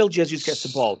Gabriel Jesus gets the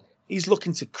ball, he's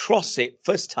looking to cross it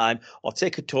first time or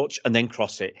take a touch and then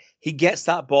cross it. He gets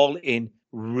that ball in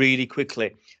really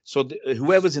quickly. So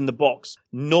whoever's in the box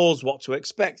knows what to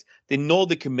expect. They know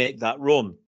they can make that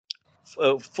run,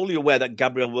 fully aware that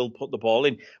Gabriel will put the ball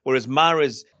in. Whereas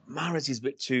Mahrez is a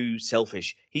bit too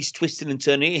selfish. He's twisting and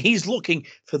turning. He's looking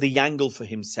for the angle for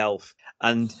himself.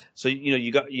 And so,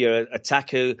 you got your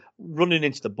attacker running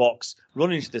into the box,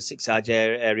 running into the six-side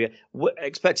area,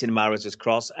 expecting Mahrez's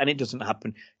cross, and it doesn't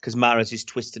happen because Mahrez is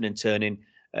twisting and turning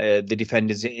the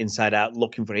defenders inside out,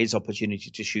 looking for his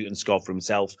opportunity to shoot and score for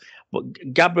himself.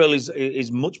 But Gabriel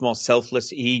is much more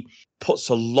selfless. He puts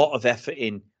a lot of effort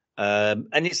in. And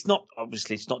it's not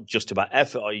just about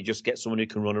effort, or you just get someone who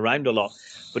can run around a lot,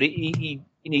 but he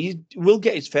will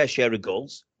get his fair share of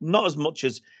goals, not as much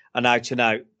as an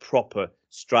out-and-out proper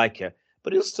striker,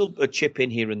 but he'll still chip in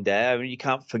here and there. I mean, you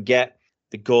can't forget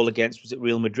the goal against, was it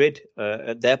Real Madrid,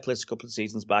 at their place a couple of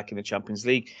seasons back in the Champions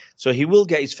League. So he will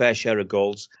get his fair share of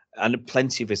goals and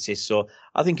plenty of assists. So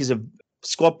I think he's a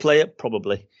squad player,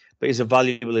 probably, but he's a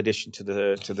valuable addition to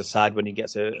the side when he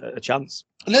gets a chance.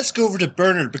 Let's go over to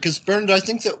Bernard, because Bernard, I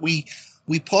think that we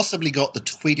possibly got the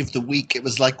tweet of the week. It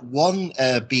was like one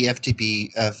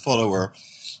BFTB follower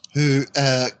who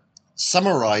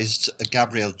summarized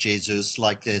Gabriel Jesus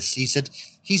like this. He said,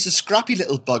 he's a scrappy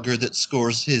little bugger that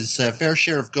scores his fair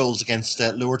share of goals against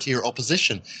lower tier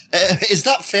opposition. Is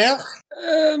that fair?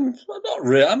 Not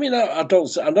really. I mean, I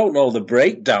don't know the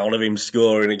breakdown of him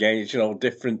scoring against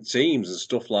different teams and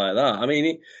stuff like that. I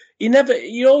mean,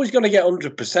 you're always going to get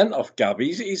 100% off Gab.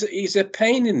 He's a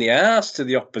pain in the arse to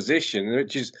the opposition,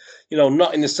 which is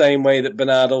not in the same way that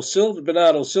Bernardo Silva.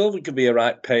 Bernardo Silva could be a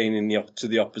right pain to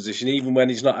the opposition, even when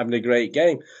he's not having a great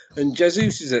game. And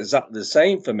Jesus is exactly the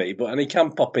same for me. And he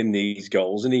can pop in these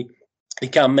goals, and he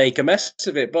can make a mess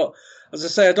of it. But as I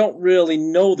say, I don't really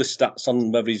know the stats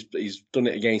on whether he's done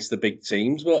it against the big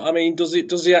teams. But I mean, does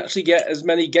he actually get as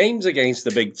many games against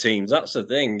the big teams? That's the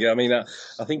thing. I mean,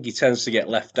 I think he tends to get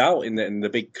left out in the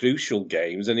big crucial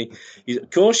games. And he of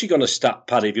course, you're going to stat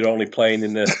pad if you're only playing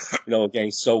in the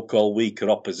against so-called weaker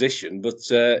opposition. But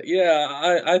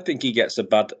I think he gets a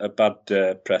bad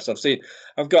press.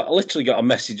 I've literally got a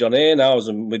message on here now as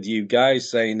I'm with you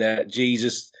guys saying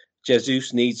Jesus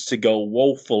needs to go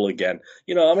woeful again.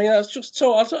 I mean, that's just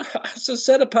so. As I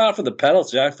said, apart from the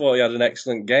penalty, I thought he had an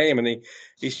excellent game, and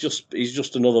he's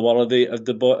just another one of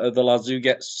the lads who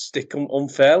gets stick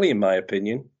unfairly, in my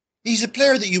opinion. He's a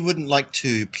player that you wouldn't like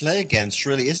to play against,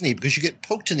 really, isn't he? Because you get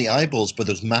poked in the eyeballs by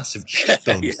those massive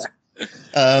cheekbones.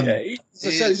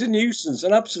 He's a nuisance,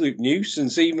 an absolute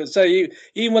nuisance. Even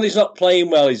when he's not playing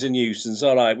well, he's a nuisance.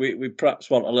 All right, we perhaps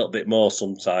want a little bit more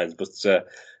sometimes, but.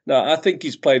 No, I think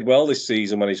he's played well this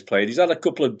season when he's played. He's had a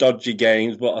couple of dodgy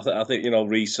games, but I think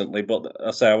recently. But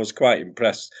I was quite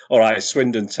impressed. All right,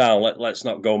 Swindon Town. Let's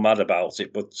not go mad about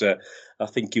it. But I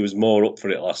think he was more up for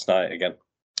it last night again.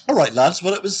 All right, lads.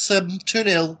 Well, it was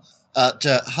 2-0 at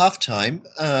half-time,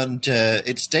 and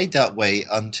it stayed that way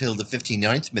until the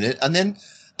 59th minute. And then,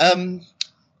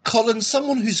 Colin,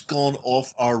 someone who's gone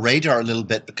off our radar a little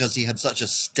bit because he had such a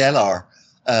stellar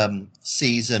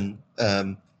season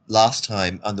last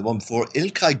time and the one before,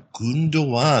 İlkay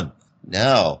Gündoğan.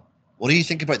 Now, what do you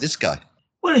think about this guy?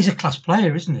 Well, he's a class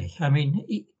player, isn't he? I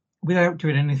mean, without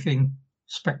doing anything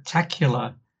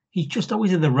spectacular, he's just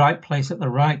always in the right place at the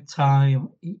right time.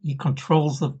 He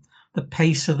controls the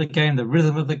pace of the game, the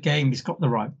rhythm of the game. He's got the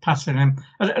right pass in him.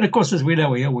 And of course, as we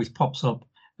know, he always pops up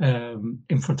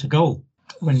in front of goal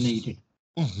when needed.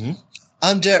 Mm-hmm.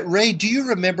 And Ray, do you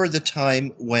remember the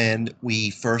time when we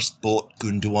first bought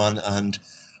Gündoğan, and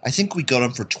I think we got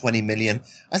him for 20 million.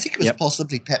 I think it was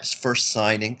possibly Pep's first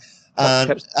signing.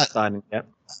 Pep's signing, yeah.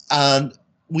 And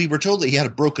we were told that he had a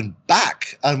broken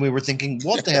back, and we were thinking,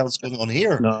 what the hell is going on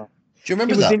here? No. Do you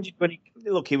remember he was that? Injured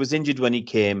look, he was injured when he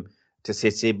came to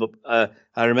City, but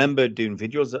I remember doing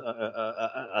videos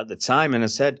at the time, and I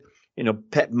said,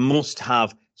 Pep must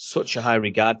have such a high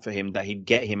regard for him that he'd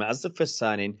get him as the first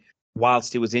signing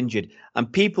whilst he was injured. And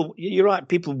you're right,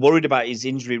 people worried about his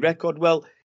injury record. Well,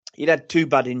 he'd had 2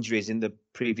 bad injuries in the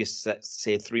previous, let's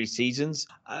say, 3 seasons.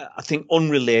 I think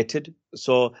unrelated.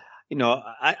 So,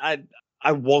 I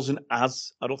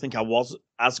don't think I was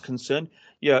as concerned.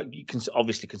 Yeah, you can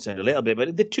obviously concerned a little bit,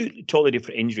 but they're 2 totally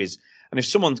different injuries. And if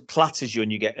someone clatters you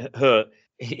and you get hurt,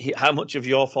 how much of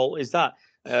your fault is that?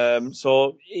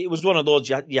 So it was one of those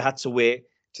you had to wait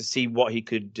to see what he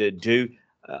could do.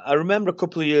 I remember about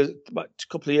a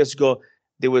couple of years ago,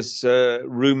 there was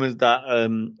rumours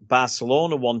that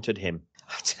Barcelona wanted him.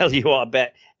 I tell you what,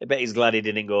 I bet he's glad he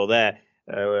didn't go there.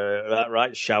 That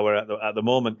right shower at the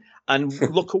moment. And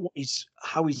look at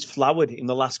how he's flowered in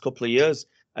the last couple of years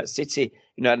at City.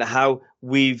 And how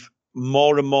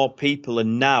more and more people are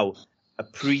now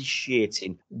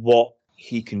appreciating what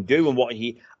he can do and what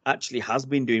he actually has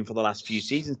been doing for the last few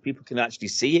seasons. People can actually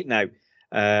see it now.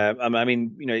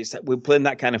 We're playing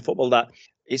that kind of football that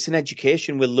it's an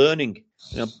education. We're learning.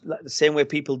 Like the same way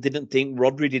people didn't think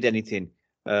Rodri did anything.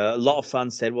 A lot of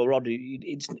fans said, "Well, Rodri,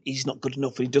 he's not good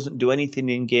enough. He doesn't do anything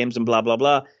in games and blah blah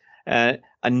blah."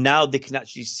 And now they can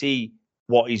actually see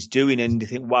what he's doing, and they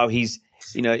think, "Wow, he's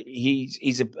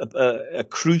a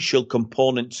crucial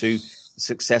component to the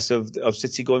success of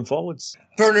City going forwards."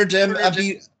 Bernard,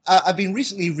 I've been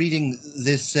recently reading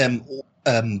this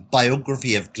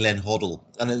biography of Glenn Hoddle,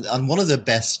 and one of the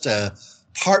best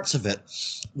parts of it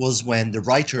was when the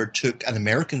writer took an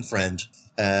American friend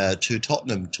to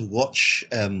Tottenham to watch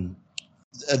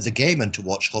the game and to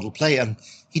watch Hoddle play, and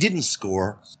he didn't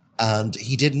score and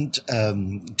he didn't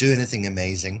do anything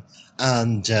amazing.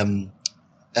 And in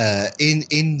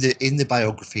the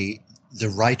biography, the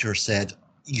writer said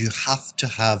you have to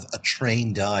have a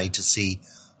trained eye to see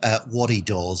what he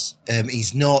does.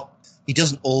 He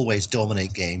doesn't always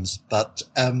dominate games, but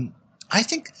I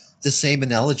think the same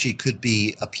analogy could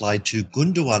be applied to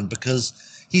Gundogan, because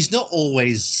he's not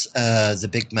always the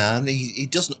big man. He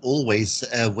doesn't always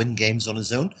win games on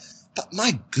his own. But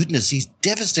my goodness, he's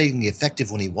devastatingly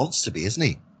effective when he wants to be, isn't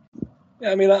he?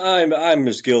 Yeah, I mean, I'm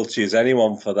as guilty as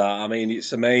anyone for that. I mean,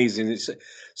 it's amazing.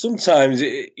 Sometimes,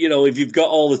 if you've got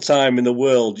all the time in the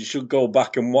world, you should go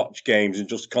back and watch games and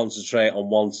just concentrate on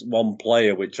one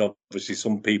player, which obviously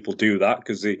some people do that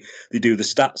because they do the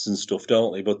stats and stuff,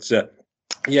 don't they? But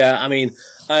yeah, I mean,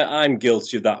 I'm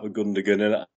guilty of that with Gundogan,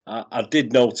 and I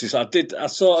did notice. I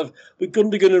sort of, with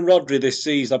Gundogan and Rodri this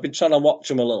season, I've been trying to watch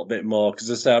them a little bit more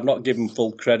because I say I've not given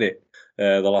full credit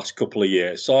the last couple of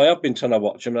years. So I have been trying to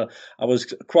watch him. I was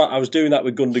doing that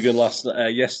with Gundogan last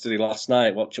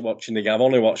night, watching the game. I've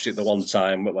only watched it the one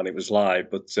time when it was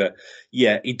live, but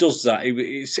yeah, he does that.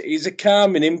 He's a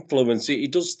calming influence. He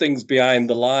does things behind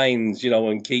the lines,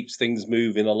 and keeps things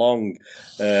moving along.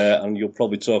 And you'll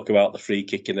probably talk about the free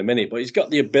kick in a minute, but he's got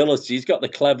the ability, he's got the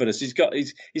cleverness, he's got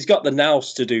the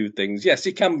nous to do things. Yes,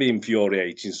 he can be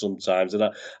infuriating sometimes, and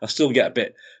I still get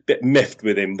a bit miffed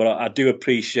with him, but I do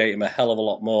appreciate him a hell of a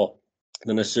lot more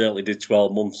than I certainly did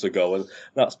 12 months ago, and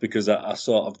that's because I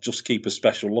sort of just keep a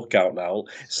special lookout now.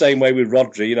 Same way with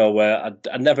Rodri, where I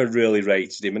never really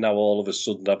rated him, and now all of a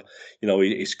sudden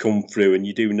he's come through, and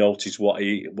you do notice what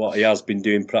he has been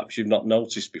doing. Perhaps you've not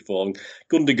noticed before. And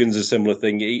Gundogan's a similar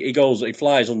thing. He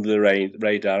flies under the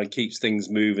radar and keeps things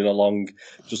moving along,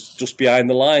 just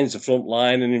behind the lines, the front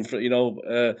line, and in front,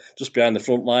 just behind the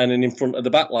front line and in front of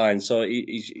the back line. So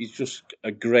he's just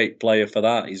a great player for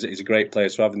that. He's a great player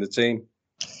to have in the team.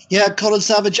 Yeah, Colin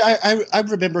Savage, I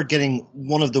remember getting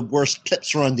one of the worst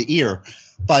clips around the ear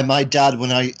by my dad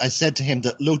when I said to him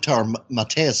that Lothar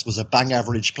Matthäus was a bang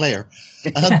average player.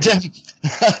 And,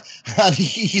 and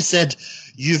he said,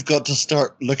 you've got to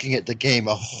start looking at the game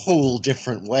a whole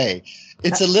different way.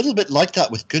 It's a little bit like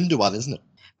that with Gundogan, isn't it?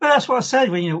 Well, that's what I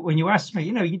said when you asked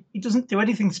me. He doesn't do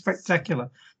anything spectacular.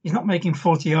 He's not making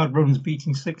 40-yard runs,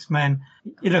 beating 6 men.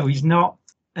 He's not.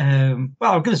 I'm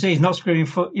going to say he's not screaming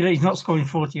he's not scoring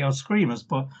 40-yard screamers,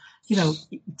 but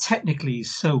technically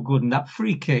he's so good, and that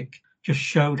free kick just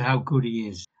showed how good he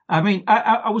is. I mean,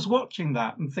 I was watching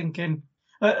that and thinking,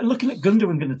 looking at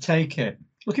Gundogan going to take it,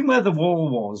 looking where the wall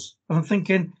was, and I'm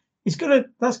thinking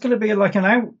that's going to be like an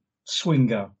out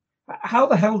swinger. How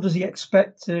the hell does he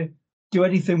expect to do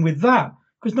anything with that?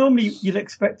 Because normally you'd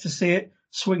expect to see it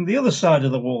swing the other side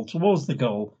of the wall towards the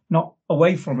goal, not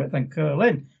away from it, then curl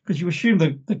in, because you assume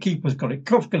the keeper's got it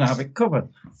going to have it covered.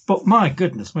 But my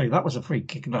goodness me, that was a free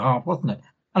kick and a half, wasn't it?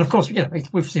 And of course,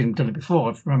 we've seen him done it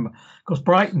before. I remember, of course,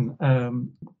 Brighton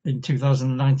in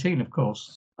 2019, of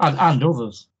course, and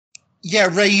others. Yeah,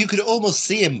 Ray, you could almost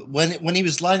see him when he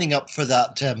was lining up for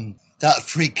that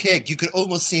free kick. You could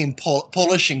almost see him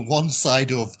polishing one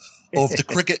side of the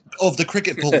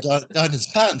cricket ball down his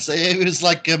pants. It was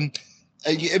like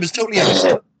it was totally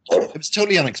unexpected. It was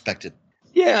totally unexpected.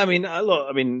 Yeah, I mean, look,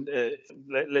 I mean,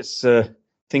 let's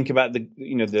think about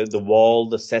the wall,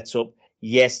 the setup.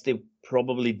 Yes, they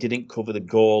probably didn't cover the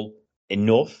goal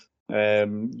enough.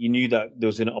 You knew that there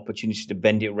was an opportunity to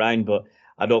bend it around, but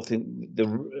I don't think the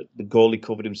goalie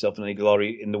covered himself in any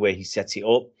glory in the way he set it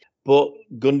up. But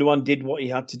Gundogan did what he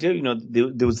had to do. You know,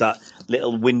 there was that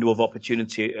little window of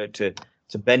opportunity to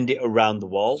bend it around the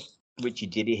wall, which he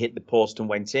did. He hit the post and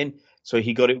went in. So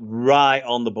he got it right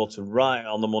on the button, right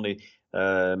on the money.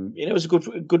 It was a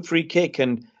good free kick.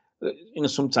 And,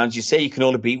 sometimes you say you can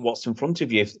only beat what's in front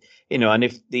of you. And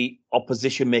if the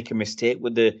opposition make a mistake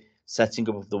with the setting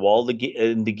up of the wall, they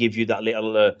give you that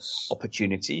little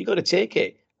opportunity, you got to take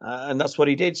it. And that's what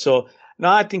he did. So, no,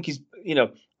 I think he's,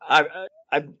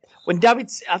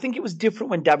 I think it was different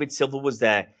when David Silva was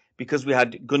there because we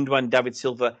had Gundogan, David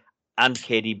Silva, and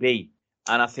KDB.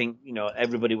 And I think,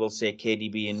 everybody will say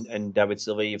KDB and David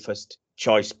Silva are your first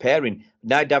choice pairing.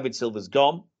 Now David Silva's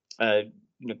gone.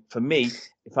 For me,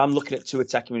 if I'm looking at two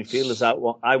attacking midfielders,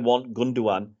 I want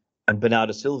Gundogan and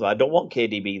Bernardo Silva. I don't want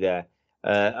KDB there.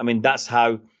 That's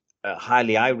how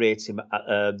highly I rate him,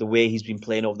 the way he's been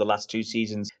playing over the last 2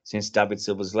 seasons since David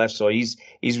Silva's left. So he's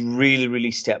really, really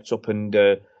stepped up and,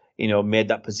 made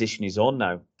that position his own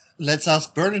now. Let's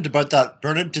ask Bernard about that.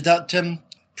 Bernard, did that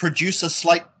produce a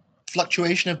slight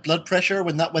fluctuation of blood pressure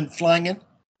when that went flying in?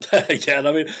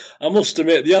 Yeah, I must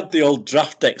admit, they had the old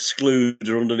draft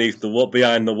excluder underneath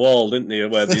behind the wall, didn't they,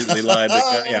 where they lined the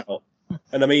guy out.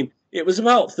 And it was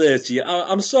about 30.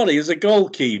 I'm sorry, as a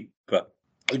goalkeeper,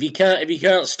 if you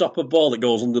can't stop a ball that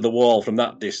goes under the wall from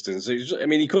that distance,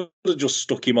 he could have just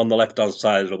stuck him on the left-hand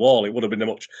side of the wall. It would have been a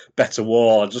much better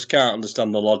wall. I just can't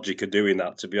understand the logic of doing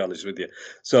that, to be honest with you.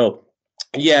 So,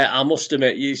 yeah, I must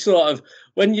admit, you sort of,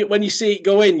 when you see it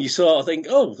go in, you sort of think,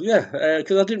 oh, yeah,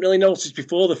 because I didn't really notice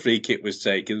before the free kick was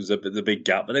taken, there was the big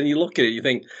gap. But then you look at it, you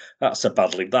think, that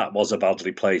was a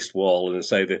badly placed wall. And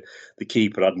say the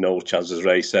keeper had no chance, as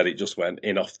Ray said, it just went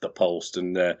in off the post.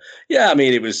 And, it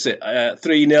was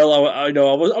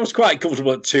 3-0. I was quite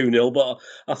comfortable at 2-0, but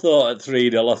I thought at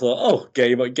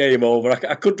 3-0, game over.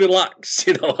 I could relax,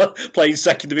 playing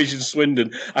second division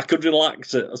Swindon. I could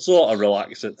relax at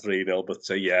 3-0, but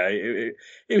it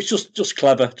was just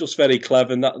clever, just very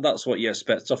clever, and that's what you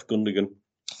expect off Gundogan.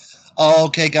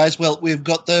 Okay, guys. Well, we've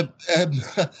got the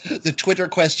Twitter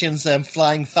questions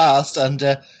flying fast, and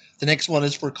the next one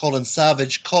is for Colin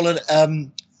Savage. Colin,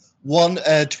 one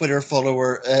Twitter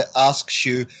follower asks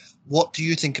you, what do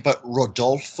you think about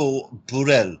Rodolfo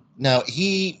Burrell? Now,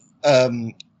 he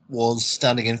was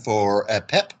standing in for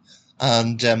Pep,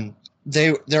 and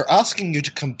they're asking you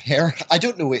to compare. I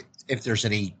don't know if there's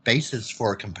any basis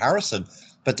for a comparison,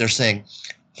 but they're saying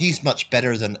he's much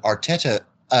better than Arteta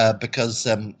because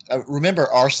remember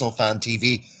Arsenal Fan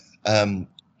TV,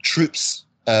 Troops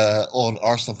on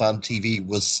Arsenal Fan TV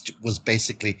was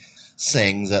basically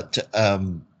saying that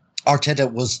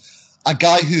Arteta was a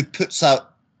guy who puts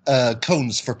out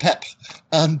cones for Pep,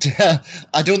 and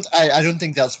I don't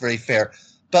think that's very fair.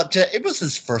 But it was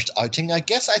his first outing, I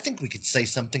guess. I think we could say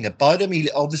something about him. He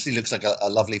obviously looks like a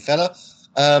lovely fella.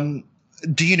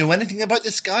 Do you know anything about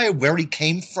this guy, where he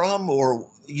came from, or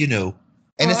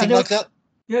anything like that?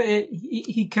 Yeah,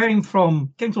 he came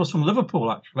to us from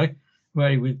Liverpool, actually,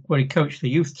 where he coached the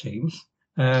youth teams,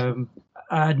 and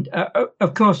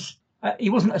of course he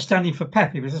wasn't a stand-in for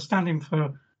Pep. He was a stand-in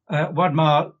for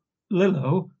Wadmar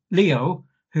Leo,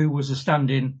 who was a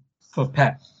stand-in for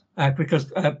Pep, because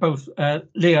both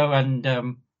Leo and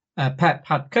Pep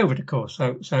had COVID, of course.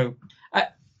 So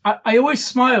I always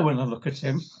smile when I look at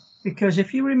him. Because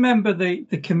if you remember the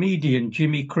comedian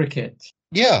Jimmy Cricket,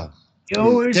 yeah, he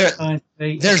always there's more. And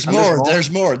there's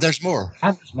more.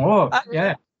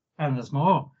 Yeah, and there's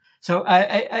more. So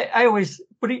I always,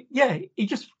 but he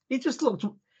just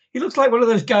looks like one of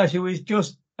those guys who is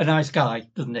just a nice guy,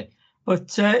 doesn't he?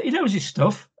 But he knows his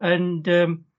stuff, and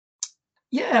and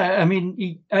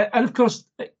of course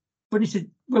when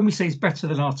we say he's better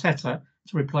than Arteta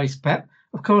to replace Pep,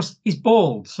 of course he's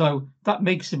bald, so that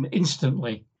makes him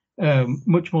instantly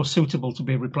much more suitable to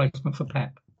be a replacement for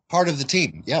Pep. Part of the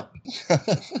team, yep.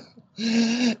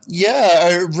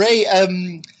 Yeah, Ray.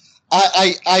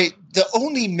 I the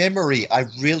only memory I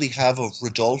really have of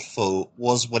Rodolfo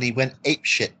was when he went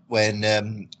apeshit when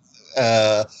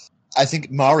I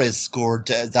think Mahrez scored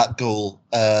that goal,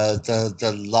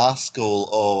 the last goal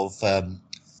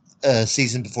of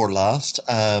season before last,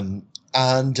 and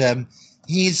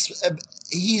he's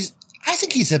I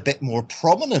think he's a bit more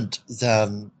prominent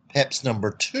than Pep's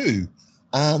number 2,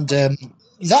 and that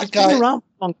he's guy been around for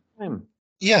a long time.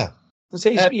 Yeah,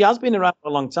 He has been around for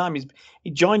a long time.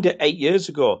 He joined it 8 years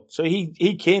ago, so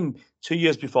he came 2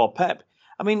 years before Pep.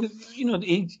 I mean,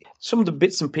 some of the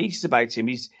bits and pieces about him.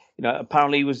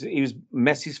 Apparently he was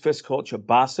Messi's first coach at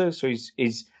Barca, so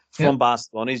he's from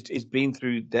Barcelona. He's been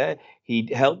through there. He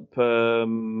helped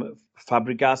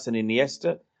Fabregas and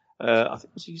Iniesta. I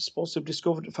think was he supposed to have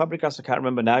discovered Fabregas? I can't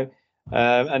remember now.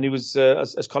 And he was,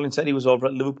 as Colin said, he was over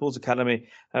at Liverpool's academy.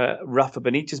 Rafa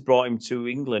Benitez brought him to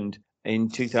England in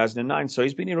 2009. So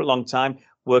he's been here a long time,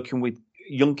 working with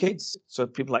young kids. So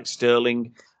people like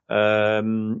Sterling at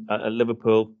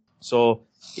Liverpool. So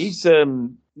he's, I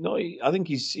think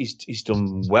he's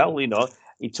done well.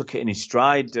 He took it in his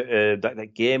stride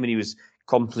that game, and he was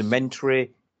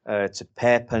complimentary to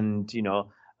Pep, and he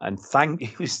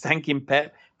was thanking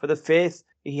Pep for the faith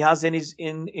he has in his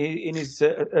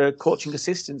coaching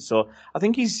assistant. So I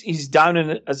think he's down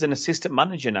as an assistant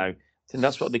manager now. I think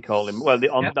that's what they call him. Well,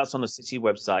 that's on the City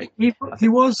website. He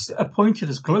was appointed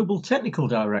as global technical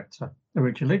director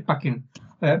originally back in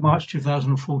March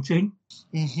 2014.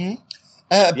 Mm-hmm.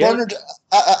 Bernard,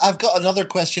 I've got another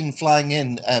question flying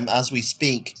in as we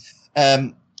speak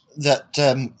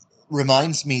that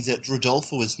reminds me that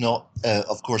Rodolfo is not,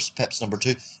 of course, Pep's number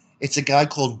 2. It's a guy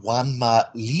called Juanma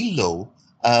Lillo.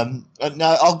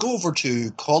 Now, I'll go over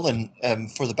to Colin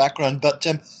for the background, but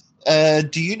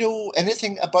do you know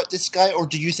anything about this guy, or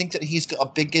do you think that he's got a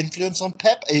big influence on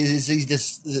Pep? Is he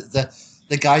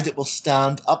the guy that will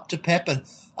stand up to Pep and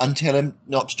tell him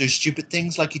not to do stupid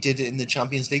things like he did in the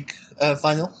Champions League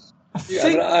final?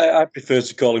 I prefer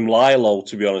to call him Lilo,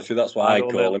 to be honest with you. That's what I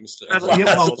call him.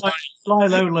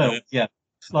 Lilo. Yeah,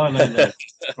 Lilo.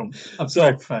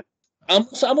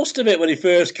 I must admit, when he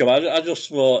first came, I just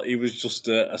thought he was just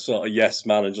a sort of yes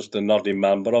man and just a nodding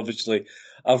man. But obviously,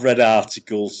 I've read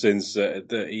articles since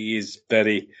that he is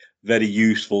very, very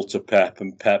useful to Pep.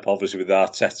 And Pep, obviously, with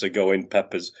Arteta going,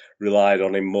 Pep has relied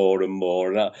on him more and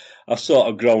more. And I've sort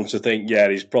of grown to think,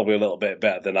 he's probably a little bit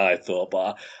better than I thought.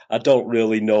 But I don't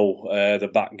really know the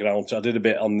background. I did a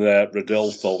bit on the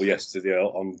Rodolfo yesterday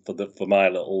for my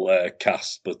little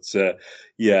cast. But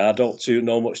I don't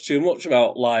know too much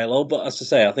about Lilo. But as I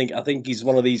say, I think he's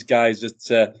one of these guys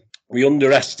that we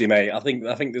underestimate. I think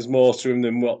there's more to him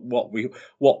than what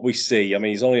we see. I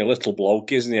mean, he's only a little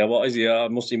bloke, isn't he? What is he?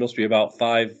 He must be about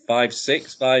 5'6",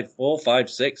 5'4",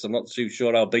 5'6". I'm not too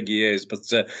sure how big he is, but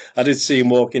I did see him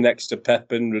walking next to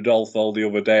Pep and Rodolfo the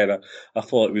other day, and I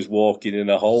thought he was walking in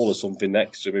a hole or something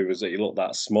next to him. He looked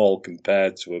that small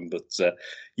compared to him, but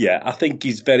I think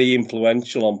he's very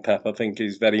influential on Pep. I think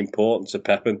he's very important to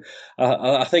Pep, and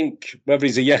I think whether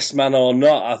he's a yes man or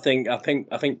not, I think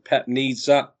Pep needs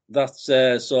that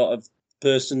sort of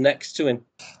person next to him.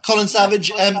 Colin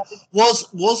Savage,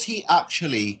 was he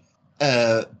actually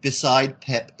beside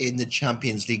Pep in the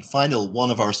Champions League final?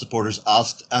 One of our supporters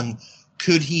asked, and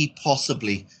could he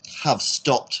possibly have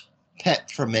stopped Pep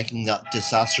from making that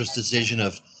disastrous decision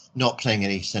of not playing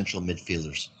any central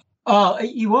midfielders? Oh,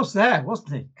 he was there,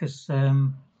 wasn't he? Because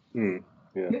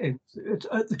it's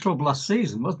at the club last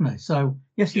season, wasn't he? So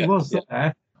yes, he was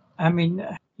there. I mean,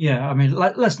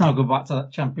 let's now go back to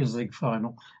that Champions League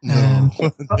final. No.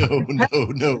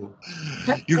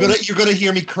 You're gonna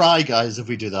hear me cry, guys, if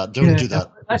we do that. Don't do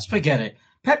that. Let's forget it.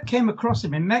 Pep came across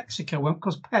him in Mexico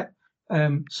because Pep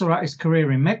saw out his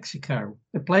career in Mexico,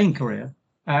 the playing career,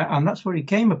 and that's where he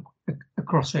came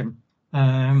across him.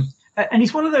 And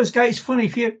he's one of those guys. It's funny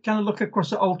if you kind of look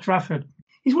across at Old Trafford.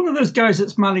 He's one of those guys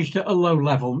that's managed at a low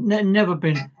level, never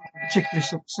been particularly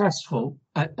successful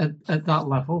at that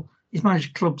level. He's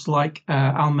managed clubs like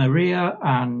Almeria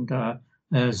and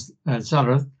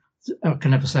Zaragoza. I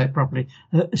can never say it properly.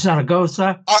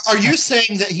 Zaragoza. Are you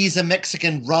saying that he's a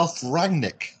Mexican Ralph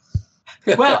Rangnick?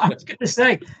 Well, I was going to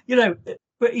say,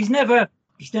 but he's never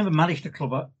managed a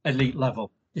club at elite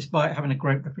level, despite having a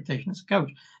great reputation as a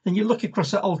coach. Then you look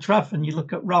across at Old Trafford and you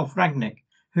look at Ralph Rangnick,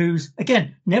 who's,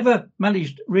 again, never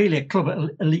managed really a club at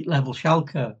elite level,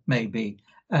 Schalke, maybe.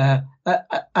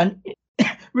 And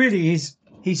really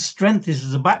his strength is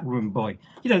as a backroom boy.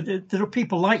 There are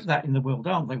people like that in the world,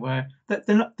 aren't they, where they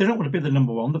don't want to be the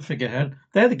number one, the figurehead.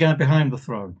 They're the guy behind the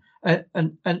throne.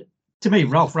 And to me,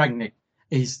 Ralph Rangnick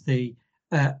is the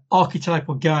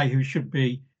archetypal guy who should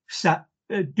be sat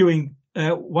doing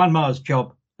Juanma's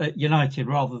job at United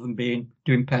rather than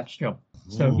doing Pep's job.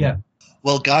 So, yeah.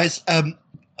 Well, guys,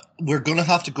 we're going to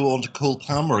have to go on to Cole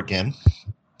Palmer again.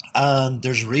 And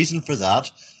there's a reason for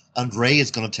that. And Ray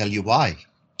is going to tell you why.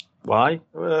 Why?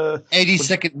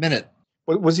 82nd minute.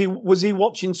 Was he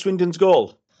watching Swindon's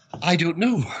goal? I don't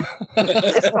know.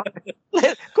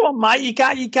 Come on, Mike. You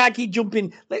can't keep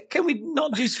jumping. Can we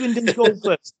not do Swindon's goal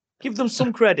first? Give them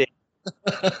some credit.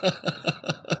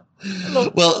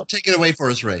 Well, take it away for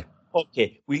us, Ray.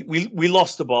 Okay, we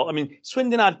lost the ball. I mean,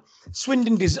 Swindon, I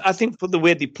think, for the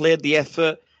way they played, the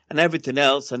effort and everything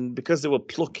else, and because they were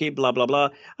plucky, blah blah blah,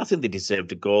 I think they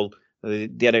deserved a goal. They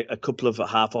had a couple of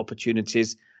half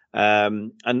opportunities,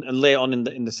 and later on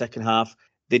in the second half,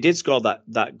 they did score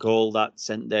that goal that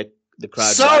sent the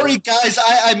crowd. Sorry, guys,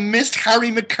 I missed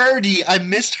Harry McCurdy.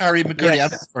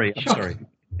 Yes. I'm sorry.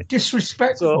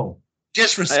 Disrespectful.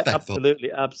 Disrespectful.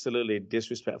 Absolutely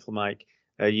disrespectful, Mike.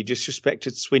 You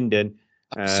disrespected Swindon,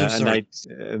 I'm so sorry.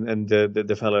 and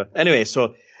the fellow. Anyway,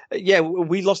 so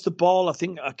we lost the ball. I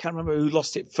can't remember who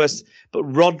lost it first, but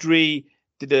Rodri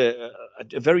did a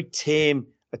very tame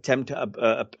attempt at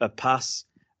a pass.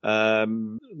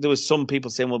 There was some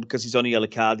people saying, well, because he's on a yellow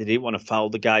card, he didn't want to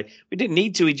foul the guy. We didn't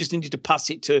need to. He just needed to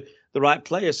pass it to the right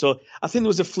player. So I think there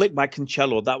was a flick by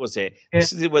Cancelo. That was it. Yeah.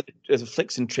 This is where the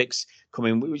flicks and tricks come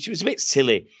in, which was a bit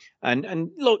silly.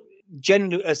 And look,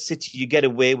 generally as City, you get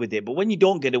away with it. But when you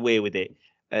don't get away with it,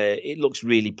 it looks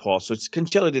really poor. So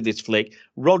Cancelo did this flick.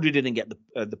 Rodri didn't get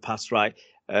the pass right.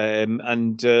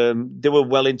 And they were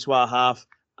well into our half.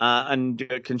 And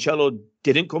Cancelo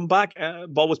didn't come back.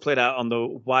 Ball was played out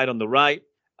wide on the right.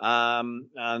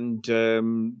 The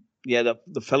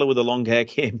fellow with the long hair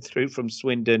came through from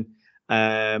Swindon.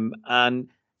 And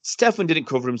Stefan didn't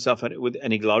cover himself with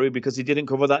any glory because he didn't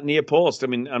cover that near post. I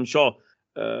mean, I'm sure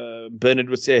Bernard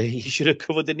would say he should have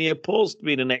covered the near post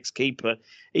being an ex-keeper.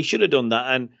 He should have done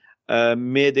that and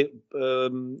made the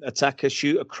attacker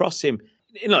shoot across him.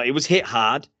 It was hit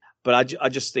hard, but I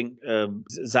just think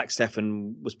Zach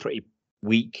Stefan was pretty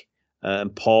weak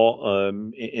and poor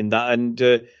in that.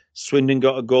 And Swindon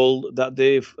got a goal that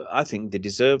I think they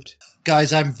deserved.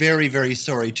 Guys, I'm very, very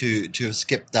sorry to have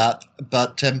skipped that,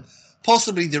 but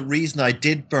possibly the reason I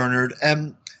did, Bernard,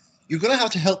 you're going to have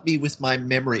to help me with my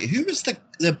memory. Who was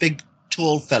the big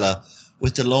tall fella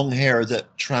with the long hair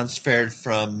that transferred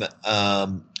from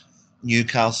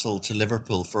Newcastle to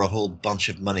Liverpool for a whole bunch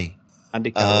of money?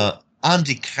 Andy Carroll.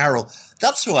 Andy Carroll.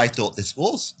 That's who I thought this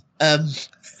was.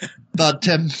 But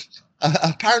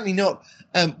apparently not.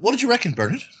 What did you reckon,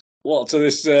 Bernard? What, to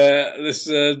this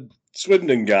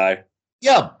Swindon guy?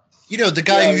 Yeah. The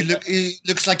guy who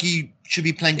looks like he should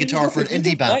be playing guitar for an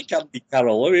indie band. Like Andy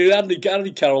Carroll. I mean,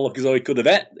 Andy Carroll looked as though he could have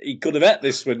ate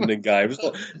this Swindon guy. There was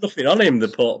nothing on him, the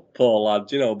poor lad,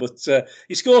 But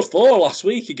he scored 4 last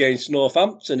week against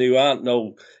Northampton, who aren't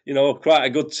quite a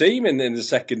good team in the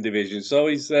second division. So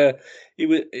I thought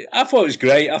it was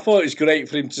great. I thought it was great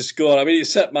for him to score. I mean, it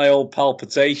set my old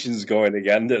palpitations going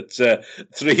again at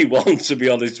 3-1, to be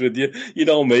honest with you. You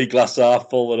know me, glass half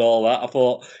full and all that. I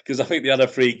thought, because I think they had a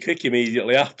free kick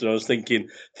immediately after, I was thinking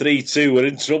 3-2, we're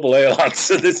in trouble here, lads.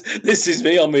 So this is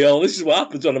me on my own. This is what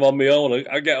happens when I'm on my own.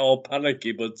 I get all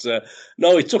panicky. But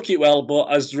no, he took it well. But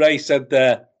as Ray said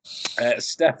there,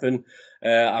 Stefan,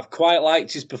 I've quite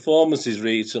liked his performances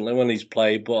recently when he's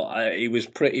played, but he was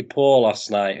pretty poor last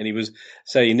night, and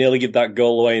he nearly gave that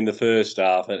goal away in the first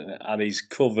half, and his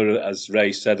cover, as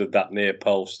Ray said, of that near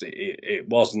post, it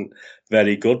wasn't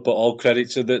very good. But all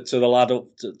credit to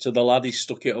the lad, he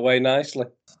stuck it away nicely.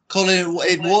 Colin,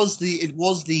 it was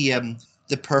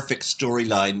the perfect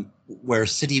storyline where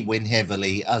City win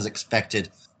heavily as expected,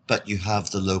 but you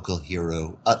have the local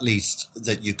hero at least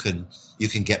that you can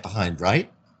get behind,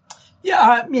 right? Yeah,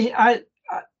 I mean, I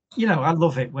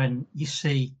love it when you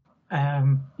see,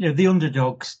 the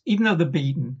underdogs, even though they're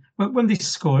beaten, when they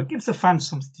score, it gives the fans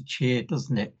something to cheer,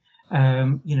 doesn't it?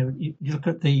 You look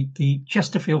at the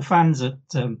Chesterfield fans at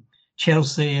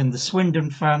Chelsea and the Swindon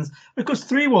fans, because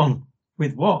 3-1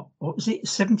 with what was it,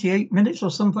 78 minutes or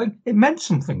something? It meant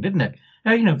something, didn't it?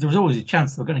 There was always a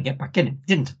chance they were going to get back in. It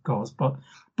didn't, of course, but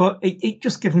it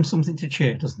just gives them something to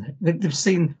cheer, doesn't it? They've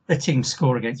seen their team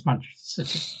score against Manchester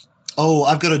City. Oh,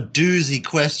 I've got a doozy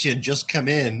question just come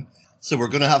in, so we're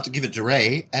going to have to give it to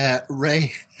Ray.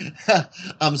 Ray,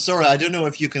 I'm sorry, I don't know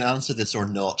if you can answer this or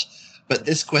not, but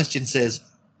this question says,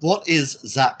 what is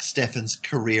Zach Stefan's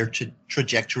career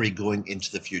trajectory going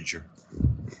into the future?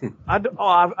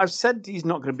 I've said he's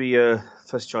not going to be a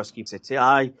first-choice keeper City.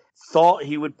 I thought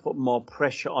he would put more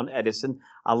pressure on Edison.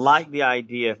 I like the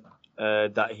idea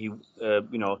that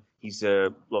he's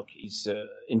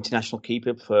international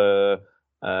keeper for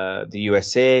the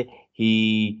USA.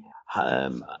 He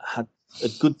had a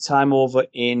good time over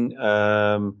in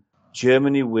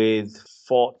Germany with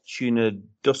Fortuna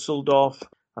Dusseldorf,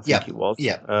 I think it was.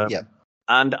 Yeah.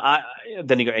 And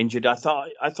then he got injured. I thought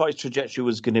his trajectory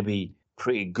was going to be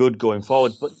pretty good going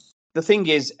forward. But the thing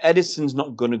is, Edison's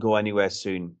not going to go anywhere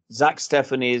soon. Zach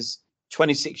Steffen is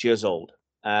 26 years old.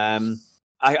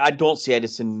 I don't see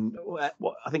Edison.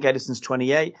 I think Edison's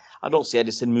 28. I don't see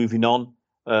Edison moving on.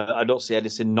 I don't see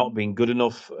Edison not being good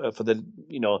enough for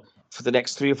the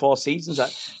next 3 or 4 seasons.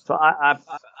 So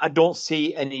I don't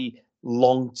see any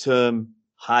long-term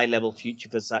high-level future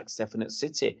for Zach Steffen at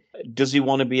City. Does he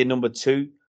want to be a number 2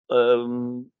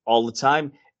 all the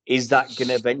time? Is that going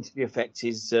to eventually affect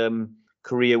his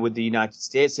career with the United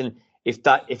States? And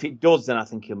if it does, then I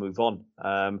think he'll move on.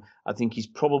 I think he's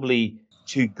probably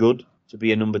too good to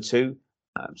be a number 2.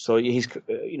 So he's,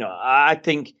 I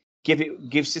think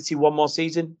give City 1 more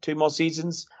season, 2 more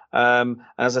seasons. And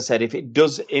as I said, if it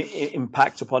does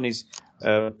impact upon his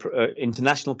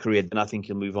international career, then I think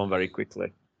he'll move on very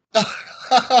quickly.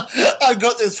 I've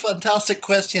got this fantastic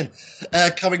question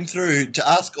coming through to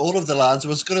ask all of the lads. I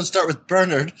was going to start with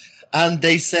Bernard, and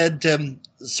they said,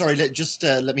 sorry,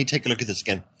 let me take a look at this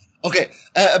again. Okay,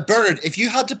 Bernard, if you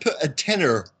had to put a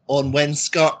tenner on when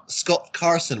Scott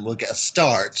Carson will get a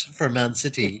start for Man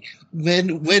City, where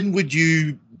would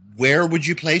you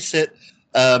place it?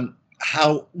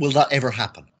 How will that ever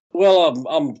happen? Well,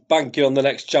 I'm banking on the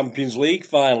next Champions League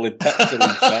finally.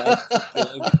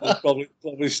 Probably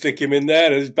stick him in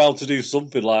there. He's bound to do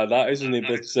something like that, isn't he?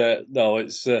 But no,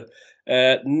 it's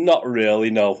not really.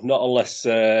 No, not unless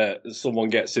someone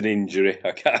gets an injury.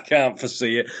 I can't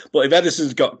foresee it. But if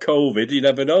Edison's got COVID, you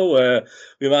never know.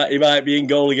 He might be in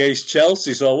goal against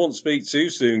Chelsea. So I won't speak too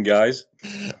soon, guys.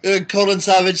 Colin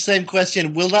Savage, same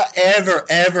question. Will that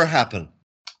ever happen?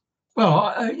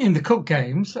 Well, in the cup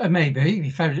games, maybe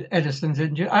if Edison's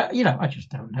injured, I just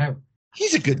don't know.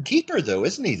 He's a good keeper, though,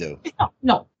 isn't he? Though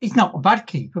he's not a bad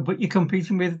keeper, but you're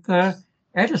competing with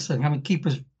Edison. I mean,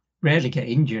 keepers rarely get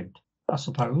injured, I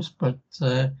suppose. But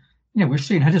we've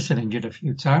seen Edison injured a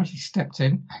few times. He's stepped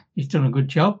in. He's done a good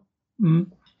job. You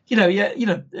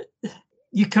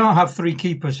can't have 3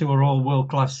 keepers who are all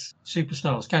world-class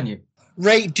superstars, can you?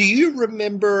 Ray, do you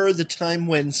remember the time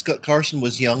when Scott Carson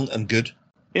was young and good?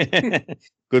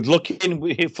 Good looking,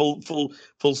 full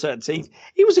set of teeth.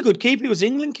 He was a good keeper. He was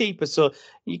England keeper, so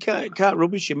you can't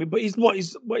rubbish him. But he's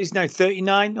now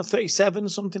 39 or 37,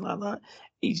 something like that.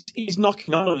 He's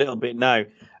knocking on a little bit now.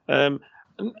 To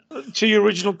your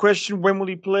original question, when will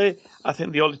he play? I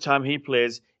think the only time he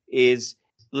plays is,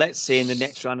 let's say, in the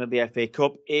next round of the FA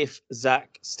Cup. If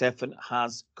Zach Steffen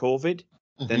has COVID,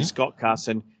 then Scott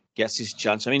Carson gets his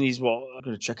chance. I mean, I'm going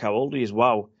to check how old he is.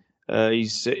 Wow.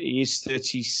 He's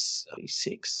 36.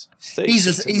 He's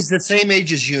the same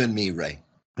age as you and me, Ray.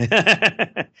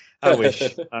 I wish.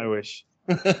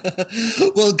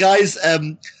 Well, guys,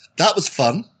 that was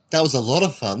fun. That was a lot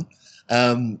of fun.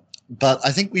 But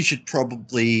I think we should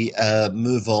probably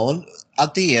move on.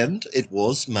 At the end, it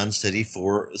was Man City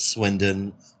 4,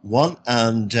 Swindon 1,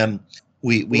 and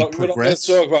we progressed. We're not going to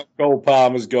talk about Cole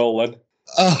Palmer's goal then.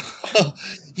 Oh,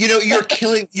 you're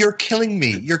killing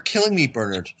me. You're killing me,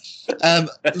 Bernard.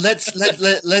 Let's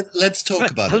talk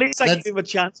about it. At least I give him a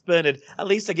chance, Bernard. At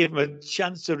least I give him a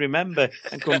chance to remember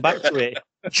and come back to it.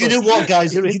 Do you know what,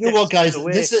 guys?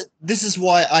 This is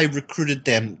why I recruited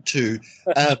them to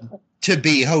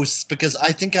be hosts, because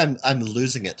I think I'm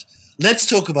losing it. Let's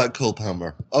talk about Cole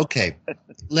Palmer. Okay,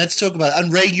 let's talk about it.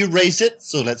 And Ray, you raised it,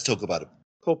 so let's talk about it.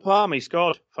 Cole Palmer, he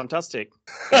scored. Fantastic.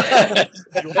 No.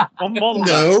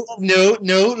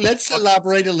 Let's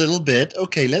elaborate a little bit.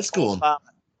 Okay, let's go on.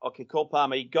 Okay, Cole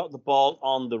Palmer, he got the ball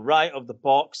on the right of the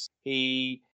box.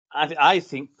 I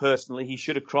think personally, he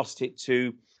should have crossed it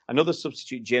to another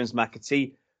substitute, James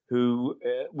McAtee, who,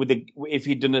 if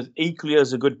he'd done equally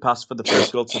as a good pass for the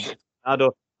first goal to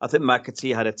Bernardo, I think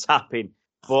McAtee had a tap in.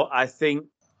 But I think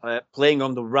playing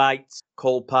on the right,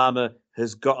 Cole Palmer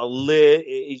has got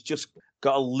he's just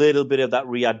got a little bit of that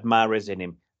Riyad Mahrez in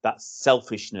him, that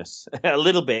selfishness, a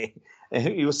little bit.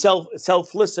 He was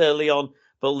selfless early on,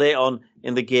 but late on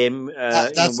in the game,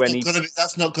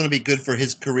 that's not going to be good for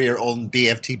his career on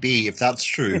BFTB, if that's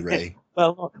true, Ray.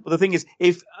 Well, the thing is,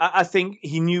 I think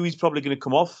he knew he's probably going to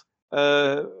come off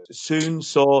soon,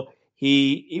 so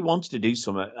he wanted to do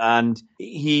something, and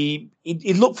he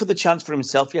looked for the chance for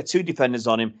himself. He had 2 defenders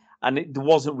on him, and there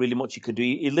wasn't really much he could do.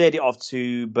 He laid it off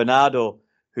to Bernardo,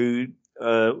 who's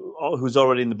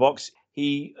already in the box.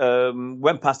 He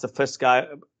went past the first guy,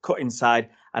 cut inside,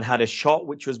 and had a shot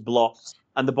which was blocked,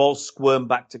 and the ball squirmed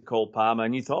back to Cole Palmer.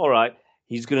 And you thought, all right,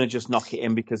 he's going to just knock it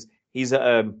in because he's at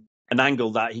an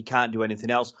angle that he can't do anything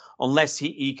else unless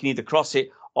he can either cross it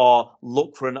or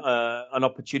look for an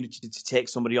opportunity to take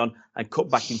somebody on and cut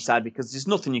back inside, because there's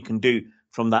nothing you can do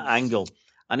from that angle.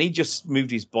 And he just moved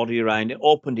his body around, it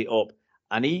opened it up,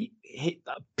 and he hit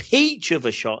a peach of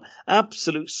a shot,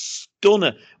 absolute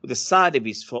stunner with the side of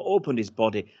his foot, opened his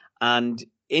body and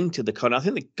into the corner. I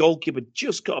think the goalkeeper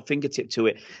just got a fingertip to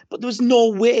it, but there was no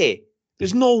way.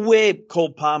 There's no way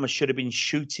Cole Palmer should have been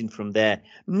shooting from there.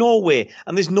 No way.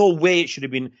 And there's no way it should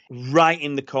have been right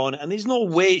in the corner. And there's no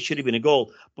way it should have been a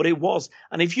goal. But it was.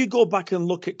 And if you go back and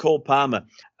look at Cole Palmer,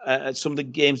 at some of the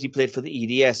games he played for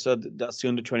the EDS, so that's the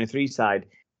under-23 side,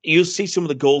 you'll see some of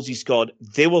the goals he scored.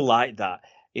 They were like that.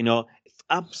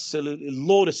 Absolutely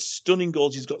load of stunning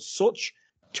goals. He's got such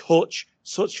touch,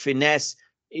 such finesse.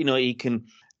 He can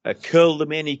curl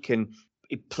them in.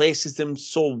 He places them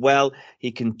so well.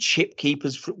 He can chip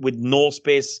keepers with no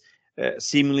space,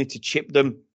 seemingly to chip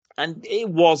them. And it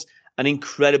was an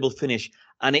incredible finish.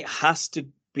 And it has to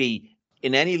be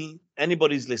in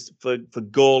anybody's list for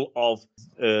goal of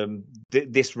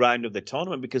this round of the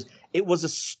tournament, because it was a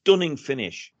stunning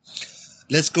finish.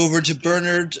 Let's go over to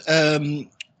Bernard.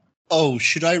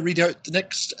 Should I read out the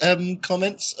next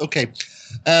comments? Okay.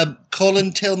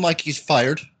 Colin, tell Mike he's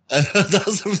fired.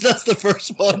 That's the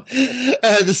first one.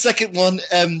 The second one,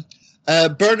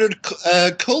 Bernard,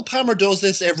 Cole Palmer does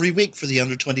this every week for the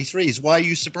under-23s. Why are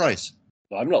you surprised?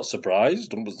 I'm not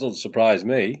surprised. It doesn't surprise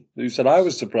me. Who said I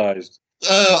was surprised?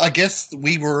 I guess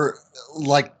we were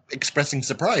expressing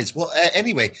surprise. Well,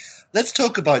 anyway, let's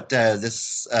talk about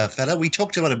this fella. We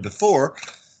talked about him before,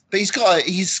 but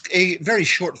he's a very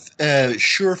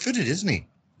sure-footed, isn't he?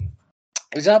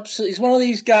 He's one of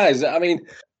these guys. I mean,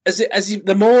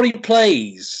 the more he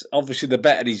plays, obviously, the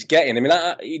better he's getting. I mean,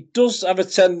 he does have a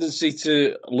tendency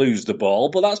to lose the ball,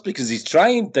 but that's because he's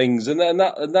trying things, and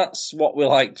that's what we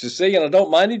like to see. And I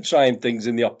don't mind him trying things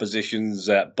in the opposition's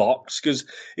box, because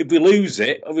if we lose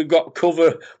it, we've got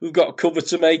cover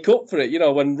to make up for it.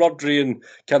 When Rodri and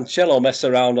Cancelo mess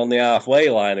around on the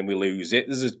halfway line and we lose it,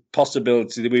 there's a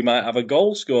possibility that we might have a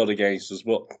goal scored against us,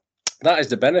 but that is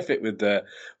the benefit with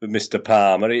Mr.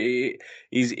 Palmer.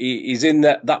 He's in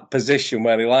that position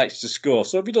where he likes to score.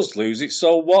 So if he does lose it,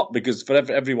 so what? Because for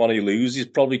everyone he loses,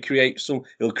 he'll create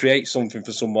something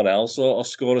for someone else or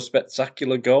score a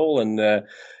spectacular goal. And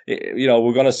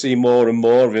we're going to see more and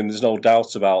more of him. There's no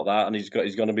doubt about that. And he's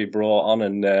going to be brought on.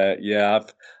 And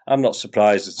I'm not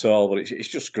surprised at all. But it's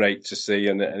just great to see.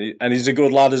 And he's a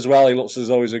good lad as well. He looks as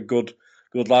though he's a good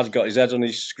lad, got his head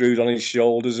screwed on his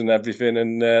shoulders and everything,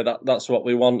 and that's what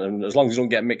we want. And as long as he don't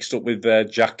get mixed up with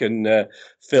Jack and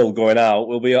Phil going out,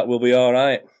 we'll be all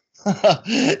right.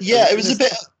 Yeah, it was a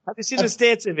bit. Have you seen the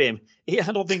state of him? I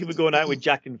don't think he'll be going out with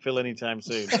Jack and Phil anytime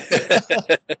soon.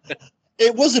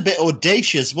 It was a bit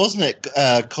audacious, wasn't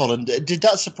it, Colin? Did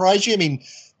that surprise you? I mean,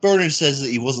 Bernard says that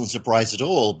he wasn't surprised at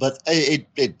all, but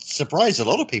it surprised a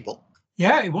lot of people.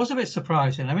 Yeah, it was a bit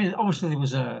surprising. I mean, obviously there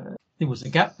was a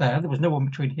gap there. There was no one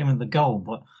between him and the goal,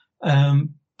 but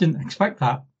didn't expect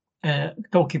that. The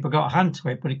goalkeeper got a hand to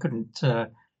it, but he couldn't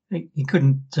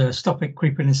stop it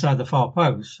creeping inside the far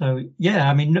post. So yeah,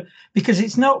 I mean, because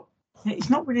it's not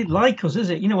really like us,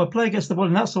 is it? A player gets the ball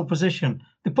in that sort of position,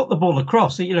 they put the ball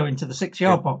across, into the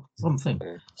 6-yard box or something.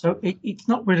 So it's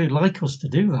not really like us to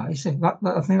do that. You see,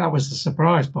 I think that was the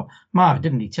surprise. But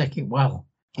didn't he take it well?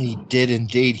 He did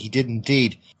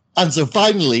indeed. And so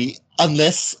finally,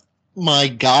 unless my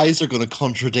guys are going to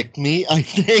contradict me, I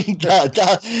think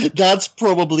that's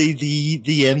probably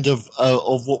the end of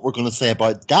what we're going to say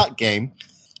about that game.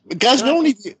 Guys, not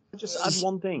only just add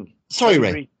one thing. Sorry,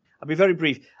 Ray. I'll be very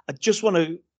brief. I just want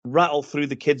to rattle through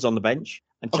the kids on the bench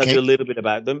and tell you a little bit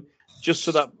about them, just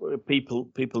so that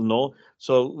people know.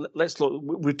 So let's look.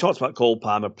 We've talked about Cole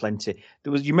Palmer plenty.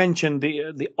 You mentioned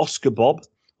the Oscar Bob.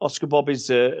 Oscar Bob is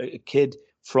a kid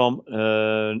from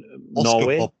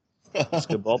Norway.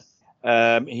 Oscar Bob.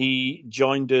 He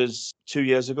joined us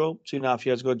 2.5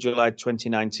 years ago, July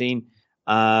 2019.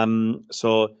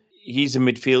 So he's a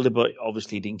midfielder, but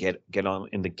obviously he didn't get on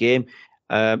in the game.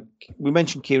 We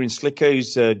mentioned Kieran Slicker,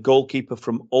 who's a goalkeeper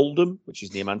from Oldham, which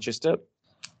is near Manchester.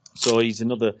 So he's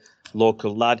another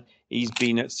local lad. He's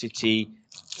been at City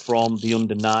from the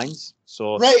under-9s.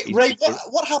 So Ray,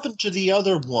 what happened to the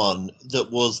other one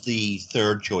that was the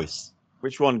third choice?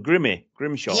 Which one?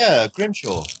 Grimshaw. Yeah,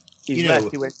 Grimshaw. He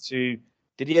left. He went to.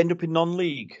 Did he end up in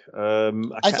non-league? I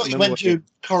thought he went to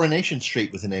Coronation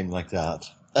Street with a name like that.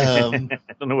 I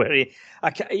don't know where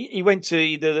he went to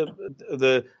either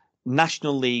the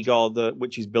National League or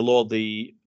which is below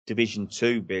the Division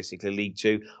 2, basically League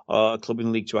 2, or a club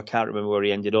in League 2. I can't remember where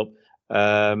he ended up.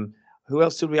 Who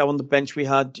else did we have on the bench? Did we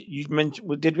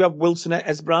have Wilson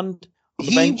Esbrand on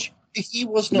the bench? He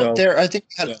was not there. I think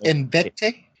we had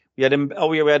Mbete. We had him.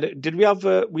 Oh, yeah, we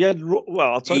had.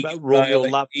 Well, I'll talk about Romeo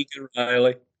Lavia. Egan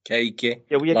Riley, Keiki.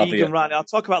 Yeah, we had Lavia. Egan Riley. I'll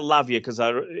talk about Lavia because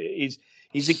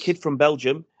He's a kid from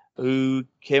Belgium who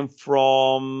came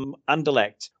from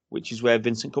Anderlecht, which is where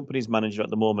Vincent Kompany is manager at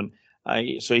the moment.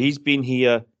 So he's been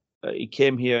here. He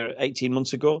came here 18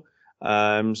 months ago.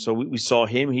 So we saw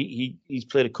him. He's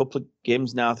played a couple of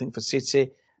games now, I think, for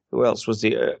City. Who else was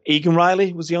there? Egan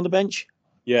Riley, was he on the bench?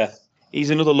 Yeah. He's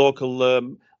another local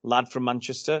lad from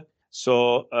Manchester.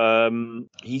 So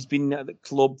he's been at the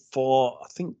club for, I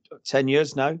think, 10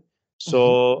 years now.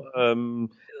 So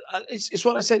it's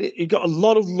what I said. You've got a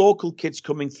lot of local kids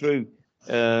coming through.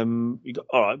 We've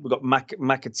got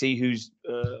McAtee, who's,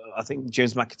 I think,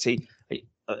 James McAtee.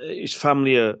 His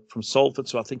family are from Salford,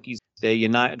 so I think they're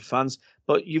United fans.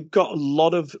 But you've got a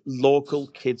lot of local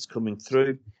kids coming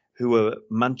through who are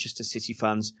Manchester City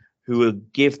fans, who will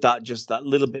give that just that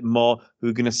little bit more, who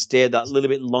are going to stay that little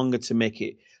bit longer to make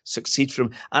it succeed for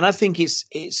them. And I think it's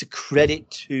a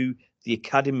credit to the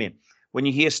academy. When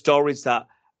you hear stories that,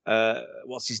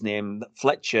 what's his name,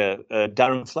 Fletcher,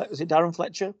 Darren Fletcher, is it Darren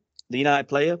Fletcher, the United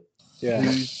player? Yeah.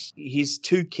 His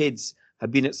two kids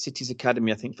have been at City's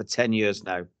academy, I think, for 10 years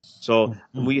now. So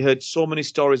we heard so many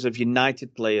stories of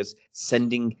United players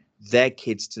sending their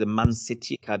kids to the Man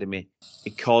City academy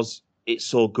because it's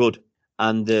so good.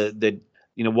 And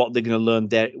what they're going to learn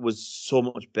there was so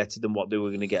much better than what they were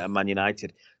going to get at Man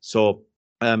United. So,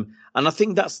 and I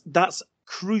think that's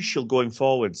crucial going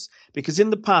forwards, because in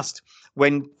the past,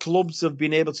 when clubs have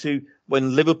been able to,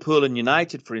 when Liverpool and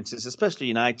United, for instance, especially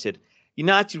United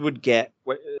would get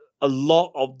a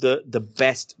lot of the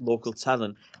best local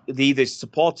talent. They either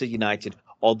supported United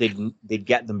or they'd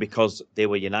get them because they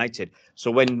were United. So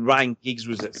when Ryan Giggs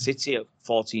was at City at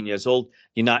 14 years old,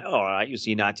 United, all right, he was a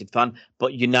United fan,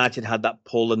 but United had that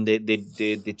pull and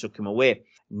they took him away.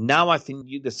 Now I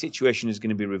think the situation is going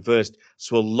to be reversed.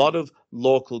 So a lot of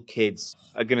local kids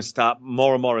are going to start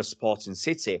more and more as supporting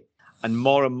City, and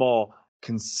more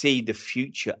can see the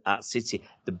future at City,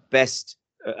 the best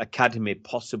academy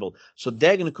possible. So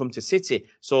they're going to come to City.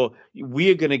 So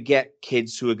we're going to get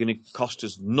kids who are going to cost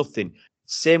us nothing.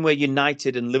 Same way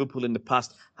United and Liverpool in the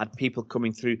past had people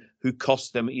coming through who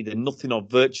cost them either nothing or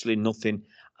virtually nothing,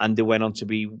 and they went on to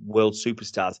be world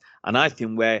superstars. And I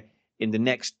think in the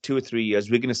next 2 or 3 years,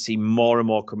 we're going to see more and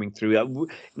more coming through. A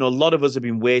lot of us have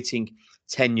been waiting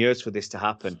 10 years for this to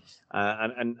happen.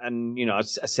 And I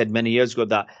said many years ago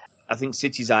that I think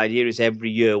City's idea is every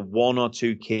year 1 or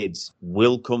 2 kids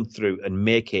will come through and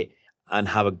make it and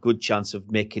have a good chance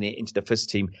of making it into the first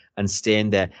team and staying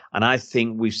there. And I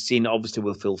think we've seen, obviously,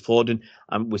 with Phil Foden,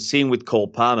 and we're seeing with Cole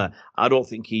Palmer. I don't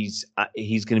think he's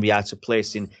going to be out of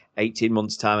place in 18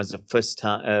 months' time as a first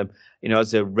time,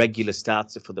 as a regular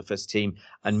starter for the first team,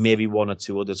 and maybe 1 or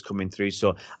 2 others coming through.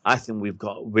 So I think we've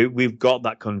got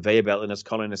that conveyor belt. And as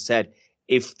Colin has said,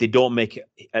 if they don't make it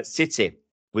at City,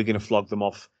 we're going to flog them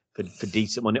off for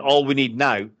decent money. All we need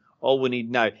now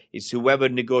is whoever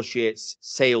negotiates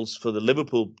sales for the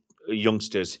Liverpool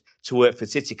youngsters to work for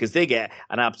City, because they get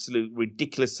an absolute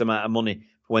ridiculous amount of money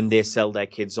when they sell their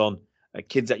kids on,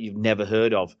 kids that you've never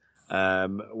heard of,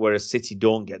 whereas City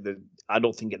I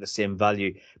don't think get the same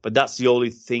value. But that's the only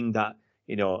thing that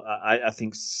I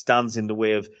think stands in the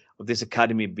way of this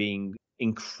academy being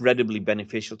incredibly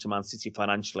beneficial to Man City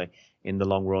financially in the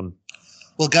long run.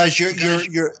 Well, guys,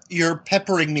 you're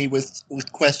peppering me with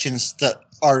questions that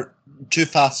are too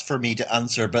fast for me to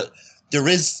answer, but there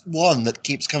is one that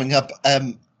keeps coming up.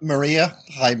 Maria,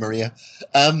 hi Maria.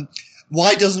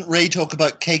 Why doesn't Ray talk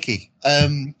about Keiki?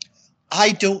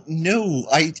 I don't know.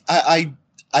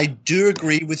 I do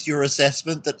agree with your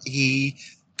assessment that he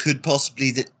could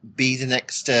possibly be the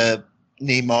next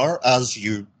Neymar, as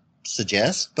you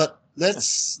suggest. But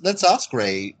let's ask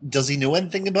Ray. Does he know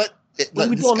anything about this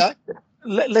guy?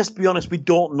 Let's be honest, we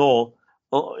don't know,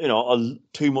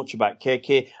 too much about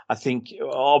KK. I think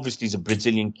obviously he's a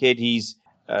Brazilian kid. He's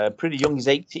pretty young.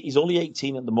 He's only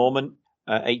 18 at the moment,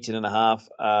 18 and a half.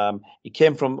 He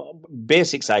came from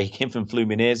basic side. He came from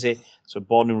Fluminense, so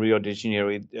born in Rio de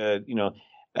Janeiro.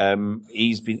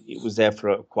 He was there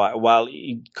for quite a while.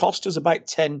 He cost us about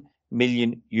 10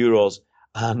 million euros,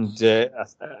 and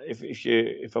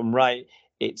if I'm right,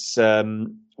 it's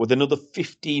with another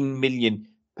 15 million.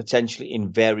 Potentially in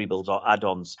variables or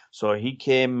add-ons. So he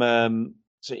came.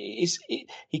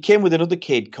 He came with another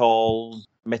kid called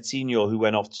Metinho, who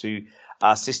went off to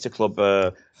our sister club,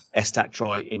 Estac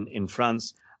Troy in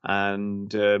France.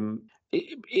 And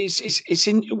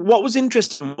what was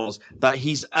interesting was that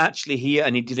he's actually here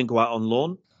and he didn't go out on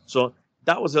loan. So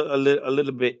that was a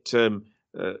little bit.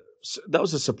 That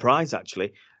was a surprise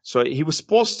actually. So he was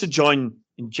supposed to join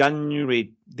in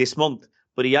January this month.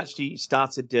 But he actually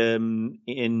started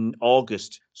in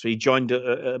August, so he joined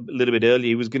a little bit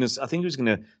early. I think he was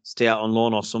going to stay out on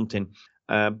loan or something.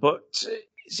 But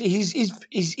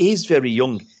he's very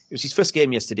young. It was his first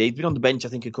game yesterday. He's been on the bench, I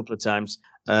think, a couple of times.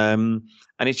 And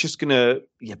it's just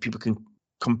people can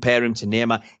compare him to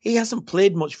Neymar. He hasn't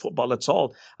played much football at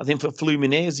all. I think for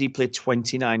Fluminense, he played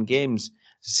 29 games.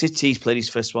 City's played his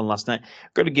first one last night.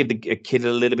 Got to give the kid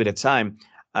a little bit of time.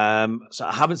 So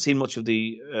I haven't seen much of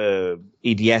the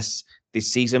EDS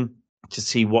this season to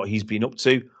see what he's been up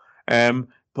to.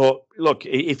 But look,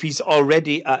 if he's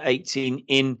already at 18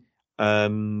 in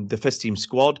the first team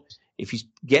squad, if he's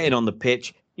getting on the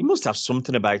pitch, he must have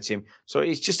something about him. So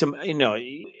it's just,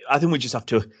 I think we just have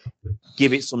to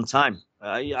give it some time.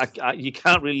 You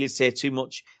can't really say too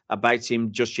much about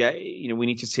him just yet. We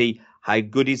need to see how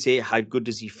good is he, how good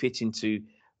does he fit into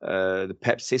the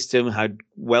Pep system, how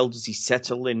well does he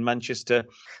settle in Manchester.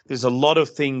 There's a lot of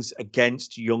things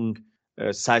against young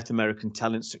South American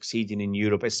talent succeeding in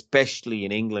Europe, especially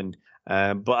in England.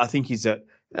 But I think he's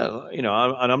and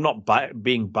I'm not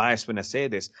being biased when I say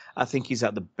this. I think he's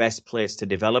at the best place to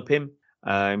develop him.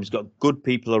 He's got good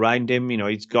people around him.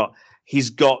 He's got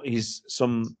his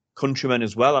some countrymen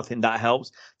as well. I think that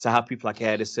helps to have people like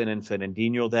Edison and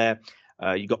Fernandinho there.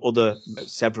 You've got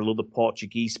several other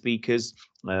Portuguese speakers,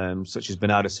 such as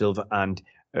Bernardo Silva and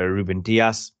Ruben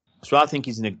Dias. So I think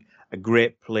he's in a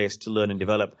great place to learn and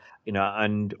develop,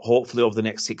 and hopefully over the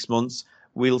next 6 months,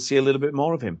 we'll see a little bit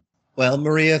more of him. Well,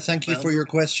 Maria, thank you for your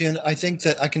question. I think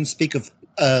that I can speak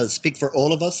for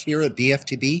all of us here at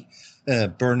BFTB,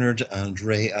 Bernard and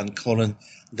Ray and Colin,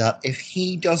 that if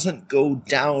he doesn't go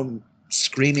down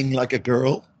screaming like a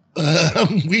girl,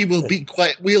 we'll be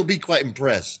quite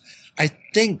impressed. I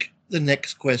think the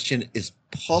next question is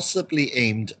possibly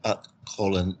aimed at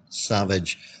Colin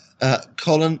Savage.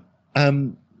 Colin,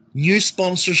 new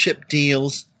sponsorship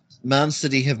deals. Man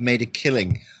City have made a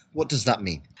killing. What does that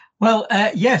mean? Well,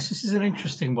 yes, this is an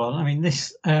interesting one. I mean,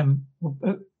 this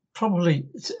probably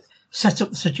set up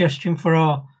the suggestion for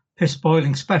our piss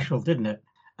boiling special, didn't it?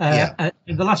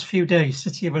 In the last few days,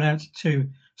 City have announced 2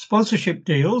 sponsorship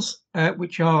deals,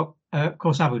 which are, of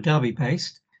course, Abu Dhabi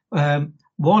based.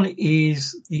 One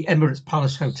is the Emirates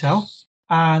Palace Hotel,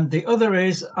 and the other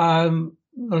is,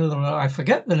 I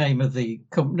forget the name of the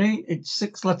company. It's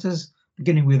 6 letters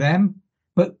beginning with M,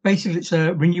 but basically it's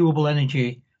a renewable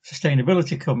energy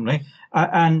sustainability company,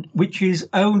 and which is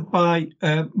owned by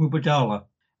Mubadala.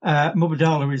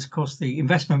 Mubadala is, of course, the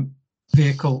investment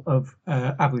vehicle of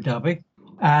Abu Dhabi,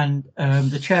 and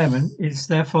the chairman is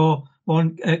therefore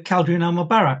one Kaldun Al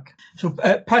Mubarak. So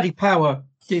Paddy Power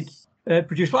did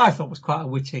produce what I thought was quite a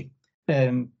witty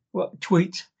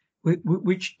tweet,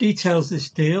 which details this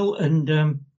deal,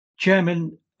 and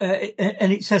Chairman,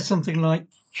 and it says something like,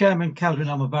 Chairman Kaldun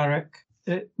Al Mubarak,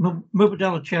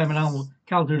 Mubadala Chairman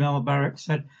Kaldun Al Mubarak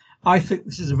said, "I think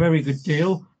this is a very good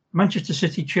deal." Manchester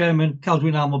City Chairman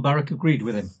Kaldun Al Mubarak agreed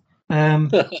with him.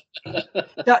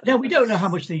 Now, we don't know how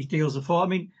much these deals are for. I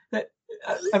mean,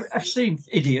 I've seen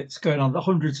idiots going on the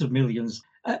hundreds of millions.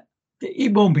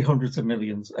 It won't be hundreds of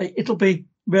millions. It'll be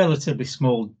relatively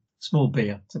small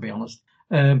beer, to be honest.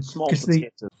 Small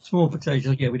potatoes. Small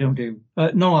potatoes. Yeah, we don't do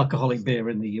non-alcoholic beer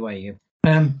in the UAE.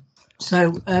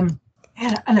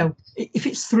 Yeah, I know. If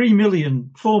it's 3 million,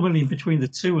 4 million between the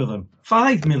two of them,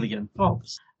 5 million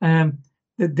tops, then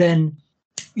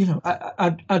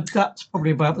that's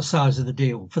probably about the size of the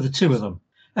deal for the two of them.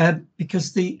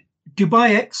 Because the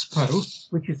Dubai Expo,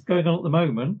 which is going on at the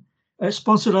moment,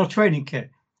 sponsored our training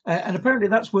kit, and apparently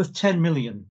that's worth 10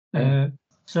 million.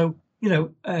 So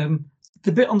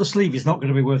the bit on the sleeve is not going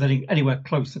to be worth anywhere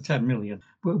close to 10 million.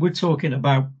 We're talking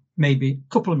about maybe a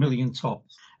couple of million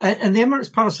tops. And the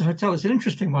Emirates Palace Hotel is an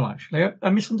interesting one, actually.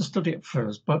 I misunderstood it at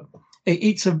first, but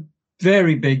it's a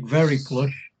very big, very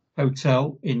plush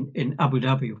hotel in Abu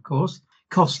Dhabi, of course.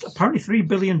 Cost apparently $3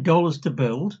 billion to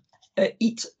build.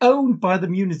 It's owned by the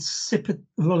municipality.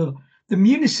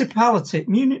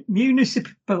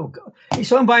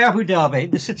 It's owned by Abu Dhabi,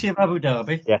 the city of Abu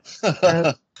Dhabi. Yeah.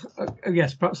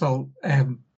 Yes, perhaps I'll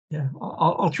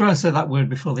try and say that word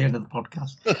before the end of the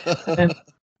podcast.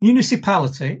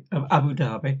 Municipality of Abu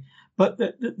Dhabi, but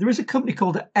there is a company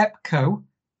called EPCO,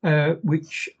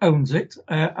 which owns it.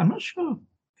 I'm not sure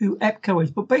who EPCO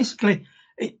is, but basically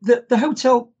the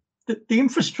hotel, the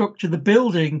infrastructure, the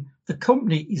building, the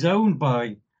company is owned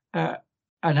by an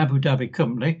Abu Dhabi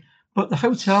company, but the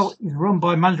hotel is run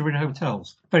by Mandarin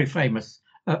Hotels, very famous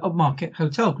upmarket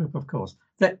hotel group, of course.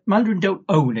 That Mandarin don't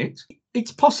own it.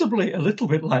 It's possibly a little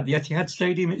bit like the Etihad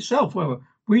Stadium itself, where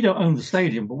we don't own the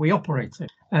stadium, but we operate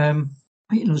it.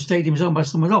 The stadium is owned by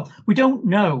someone else. We don't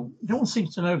know. No one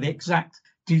seems to know the exact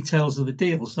details of the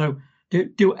deal. So do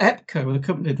EPCO, the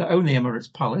company that own the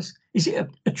Emirates Palace, is it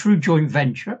a true joint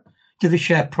venture? do they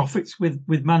share profits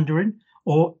with Mandarin,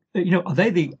 or are they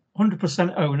the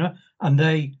 100% owner and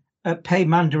they pay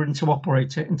Mandarin to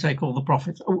operate it and take all the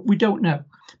profits? We don't know,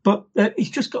 but it's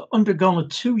just undergone a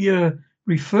 2-year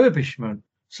refurbishment.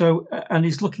 So and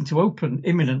is looking to open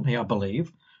imminently, I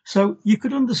believe. So you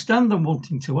could understand them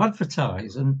wanting to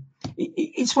advertise, and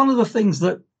it's one of the things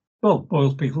that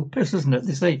boils people's piss, isn't it?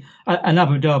 They say an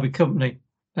Abu Dhabi company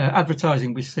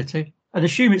advertising with City and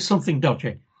assume it's something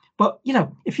dodgy. But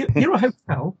if you're a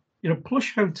hotel, you're a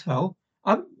plush hotel.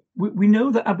 We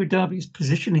know that Abu Dhabi is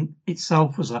positioning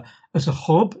itself as a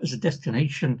hub, as a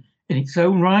destination in its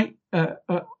own right,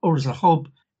 or as a hub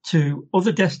to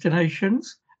other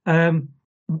destinations.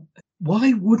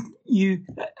 Why wouldn't you?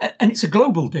 And it's a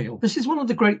global deal. This is one of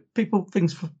the great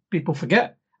things people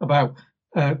forget about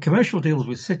commercial deals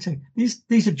with City.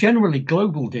 These are generally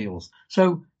global deals.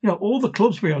 So all the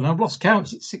clubs we own, I've lost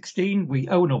count. It's 16 we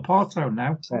own or part own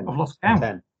now. 10, I've lost count.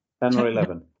 10 or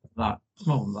 11. That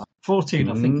more than that. 14,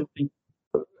 I think.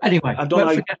 Anyway, I don't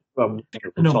know.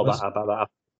 Forget the numbers.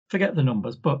 Forget the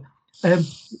numbers, but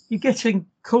you're getting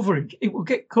coverage. It will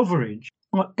get coverage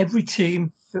on every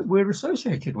team that we're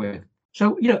associated with.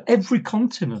 So, every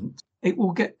continent, it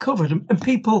will get covered. And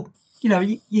people,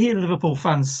 you hear Liverpool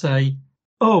fans say,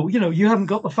 oh, you haven't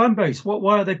got the fan base.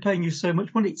 Why are they paying you so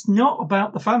much money? It's not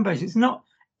about the fan base. It's not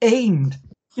aimed,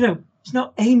 it's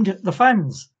not aimed at the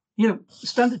fans.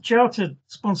 Standard Chartered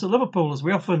sponsor Liverpool, as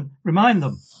we often remind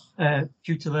them,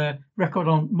 due to their record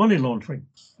on money laundering,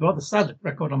 rather sad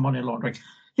record on money laundering.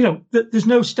 There's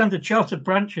no Standard Chartered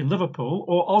branch in Liverpool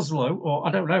or Oslo, or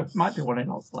I don't know, might be one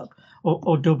in Oslo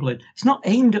or Dublin. It's not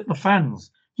aimed at the fans.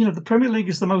 The Premier League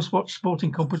is the most watched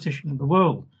sporting competition in the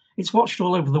world. It's watched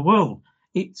all over the world.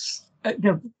 It's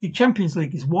the Champions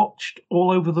League is watched all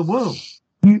over the world.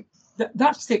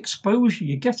 That's the exposure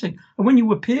you're getting. And when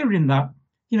you appear in that,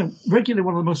 regularly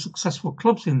one of the most successful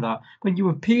clubs in that, when you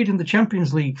appeared in the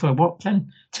Champions League for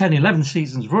 10, 11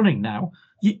 seasons running now,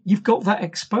 you've got that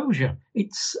exposure.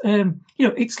 It's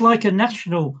it's like a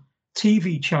national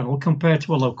TV channel compared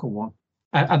to a local one,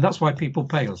 and that's why people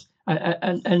pay us.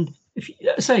 And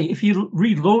if you're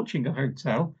relaunching a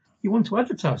hotel, you want to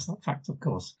advertise that fact, of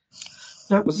course.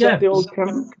 So, was that the old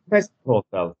Campeschi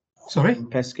hotel? Sorry,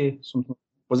 Campeschi something.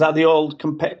 Was that the old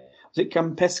Was it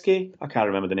Campeschi? I can't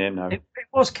remember the name now. It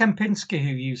was Kempinski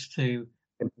who used to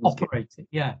operate it.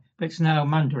 Yeah, but it's now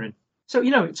Mandarin. So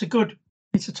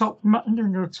it's a top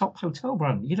Mandarin or a top hotel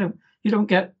brand. You don't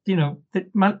get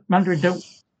Mandarin don't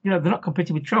they're not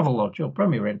competing with Travelodge or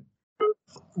Premier Inn.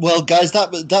 Well, guys,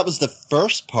 that was the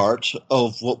first part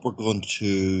of what we're going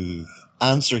to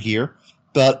answer here.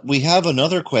 But we have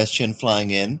another question flying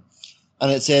in,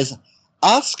 and it says,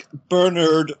 ask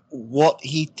Bernard what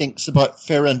he thinks about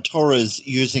Ferran Torres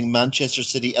using Manchester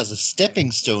City as a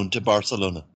stepping stone to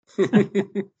Barcelona.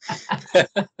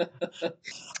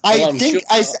 I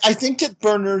think that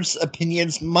Bernard's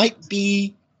opinions might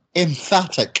be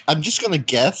emphatic. I'm just going to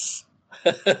guess.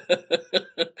 At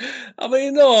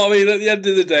the end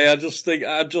of the day, I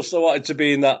just wanted to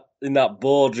be in that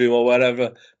boardroom or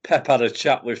wherever Pep had a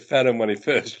chat with Ferran when he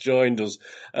first joined us,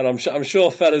 and I'm sure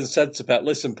Ferran said to Pep,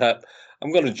 "Listen, Pep,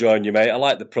 I'm going to join you, mate. I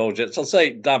like the project. I'll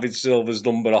take David Silva's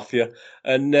number off you.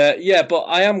 And, but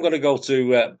I am going to go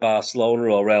to Barcelona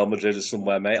or Real Madrid or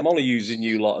somewhere, mate. I'm only using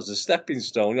you lot as a stepping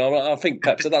stone." I think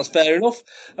Pep said, that's fair enough.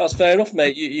 That's fair enough,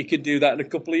 mate. You could do that in a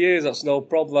couple of years. That's no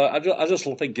problem. I just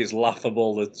think it's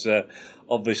laughable that,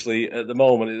 obviously, at the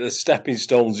moment, the stepping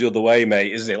stone's the other way,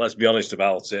 mate, isn't it? Let's be honest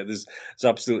about it. There's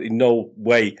absolutely no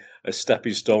way a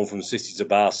stepping stone from City to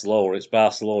Barcelona. It's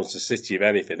Barcelona to City, if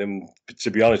anything. And to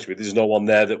be honest with you, there's no one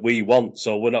there that we want,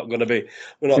 so we're not going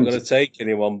to take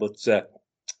anyone. But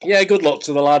good luck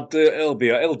to the lad. He'll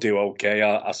do okay,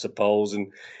 I suppose.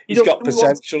 And he's got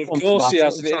potential, of course. He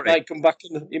has. He might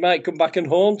come back and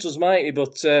haunt us, might he?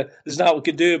 But there's nothing we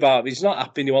can do about it. If he's not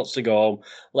happy and he wants to go home,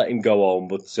 let him go home.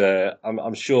 But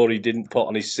I'm sure he didn't put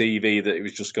on his CV that it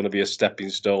was just going to be a stepping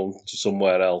stone to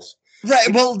somewhere else.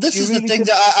 Right. Well, this is the thing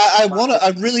that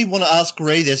I really want to ask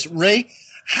Ray this. Ray,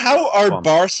 how are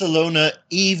Barcelona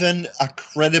even a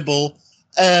credible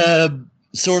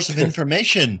source of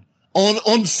information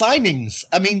on signings?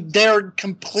 I mean, they're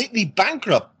completely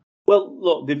bankrupt. Well,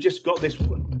 look, they've just got this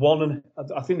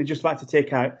I think they're just about to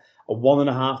take out a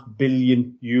 €1.5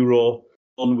 billion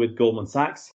loan with Goldman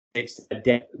Sachs. It's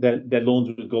their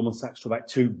loans with Goldman Sachs for about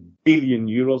 €2 billion.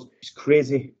 It's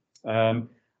crazy.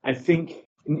 I think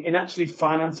in actually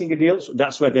financing a deal, so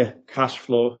that's where the cash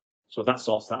flow, so that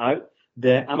sorts that out.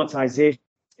 The amortization,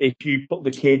 if you put the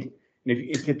kid,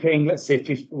 if you're paying, let's say,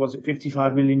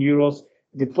 €55 million,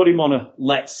 they put him on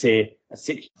let's say, a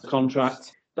 6-year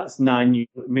contract. That's €9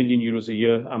 million a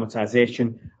year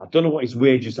amortization. I don't know what his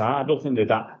wages are. I don't think they're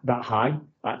that high,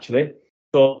 actually.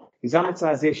 So his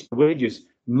amortization wages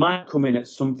might come in at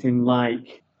something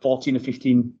like 14 or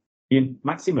 15 million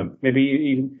maximum,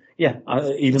 maybe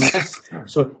even less.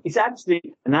 So it's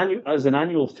actually an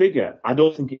annual figure. I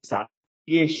don't think it's that.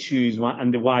 The issues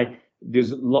and why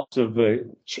there's lots of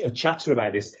chatter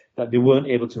about this, that they weren't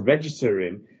able to register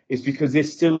him, is because they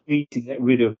still need to get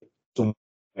rid of some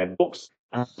books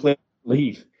and play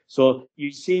leave. So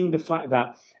you're seeing the fact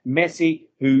that Messi,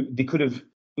 who they could have,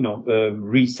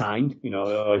 re-signed,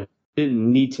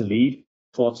 didn't need to leave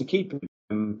to keep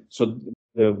him. So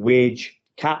the wage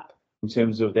cap in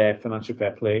terms of their financial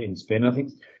fair play in Spain, I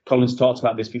think Colin's talked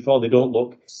about this before. They don't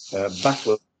look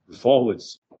backwards,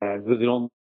 forwards. They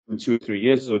don't in 2 or 3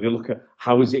 years, so they look at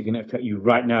how is it going to affect you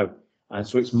right now, and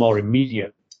so it's more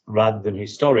immediate rather than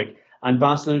historic. And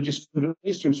Barcelona just couldn't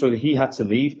register him, so that he had to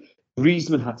leave.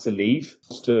 Griezmann had to leave,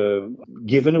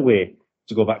 given away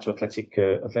to go back to Athletic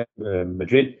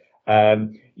Madrid.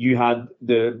 You had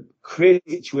the crazy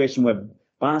situation where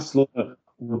Barcelona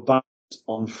were back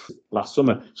on last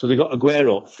summer, so they got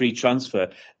Aguero free transfer.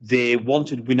 They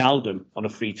wanted Wijnaldum on a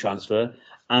free transfer,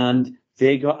 and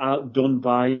they got outdone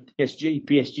by PSG.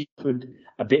 PSG put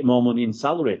a bit more money in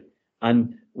salary,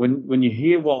 and when you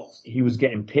hear what he was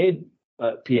getting paid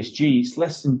at PSG, it's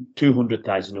less than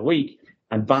 200,000 a week.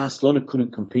 And Barcelona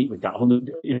couldn't compete with that,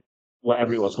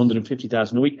 whatever it was,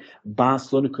 150,000 a week.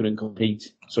 Barcelona couldn't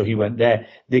compete, so he went there.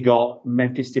 They got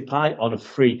Memphis Depay on a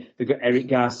free. They got Eric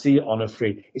Garcia on a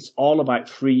free. It's all about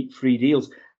free deals.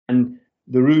 And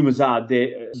the rumours are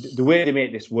the way they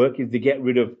make this work is they get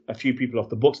rid of a few people off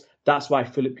the books. That's why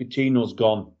Philip Coutinho's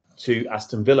gone to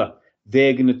Aston Villa.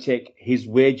 They're going to take his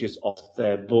wages off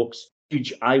their books,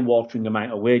 huge eye-watering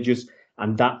amount of wages,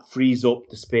 and that frees up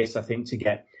the space, I think, to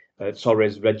get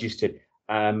Torres registered.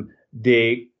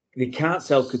 They can't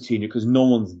sell Coutinho because no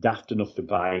one's daft enough to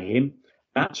buy him.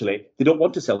 Actually, they don't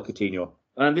want to sell Coutinho.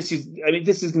 And this is going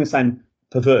to sound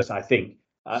perverse, I think.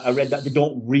 I read that they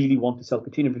don't really want to sell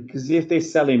Coutinho because if they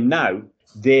sell him now,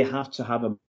 they have to have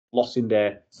a loss in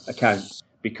their accounts,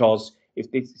 because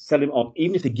if they sell him on,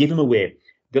 even if they give him away,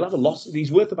 they'll have a loss.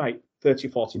 He's worth about 30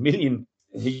 or 40 million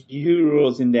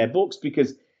euros in their books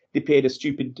because they paid a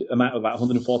stupid amount of about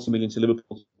 140 million to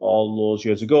Liverpool all those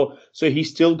years ago. So he's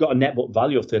still got a net book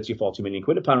value of 30 or 40 million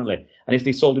quid, apparently. And if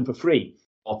they sold him for free,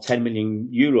 or 10 million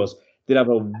euros, they'd have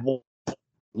a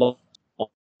lot on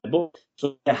their book.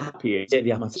 So they're happy.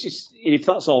 If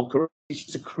that's all correct, it's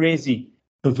just a crazy,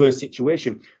 perverse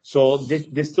situation. So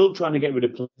they're still trying to get rid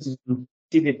of players.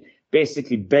 They're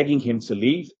basically begging him to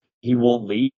leave. He won't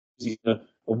leave. He's in a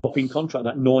whopping contract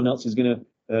that no one else is going to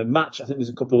match. I think there's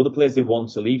a couple of other players they want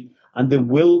to leave, and they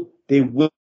will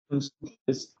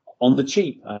on the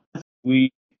cheap.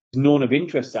 We've known of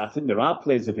interest. I think there are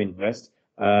players of interest.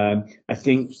 I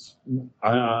think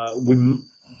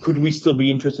could we still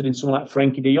be interested in someone like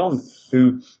Frankie de Jong,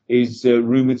 who is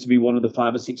rumoured to be one of the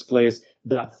 5 or 6 players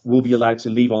that will be allowed to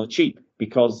leave on the cheap,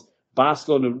 because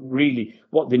Barcelona really,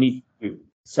 what they need to do,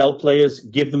 sell players,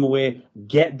 give them away,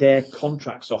 get their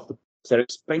contracts off their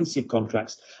expensive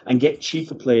contracts, and get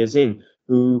cheaper players in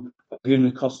who are going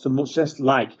to cost them much less,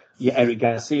 like Eric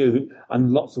Garcia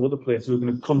and lots of other players who are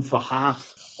going to come for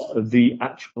half of the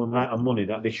actual amount of money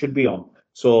that they should be on.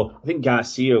 So I think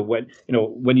Garcia,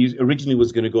 when he originally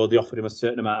was going to go, they offered him a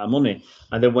certain amount of money,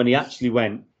 and then when he actually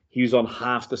went, he was on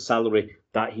half the salary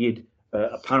that he had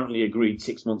apparently agreed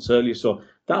 6 months earlier. So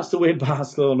that's the way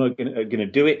Barcelona are going to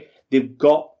do it. They've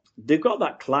got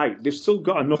that clout. They've still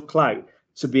got enough clout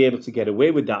to be able to get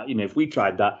away with that. If we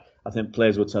tried that, I think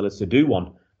players would tell us to do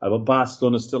one. But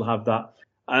Barcelona still have that.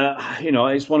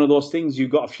 It's one of those things. You've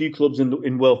got a few clubs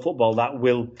in world football that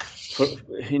will,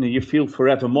 you feel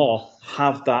forevermore,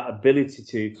 have that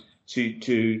ability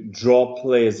to draw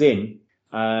players in.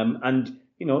 And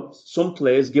some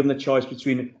players, given the choice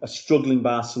between a struggling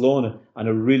Barcelona and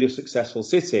a really successful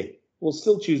City, will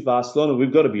still choose Barcelona.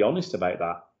 We've got to be honest about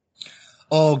that.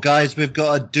 Oh, guys, we've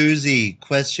got a doozy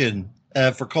question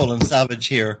for Colin Savage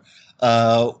here.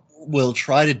 We'll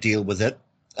try to deal with it.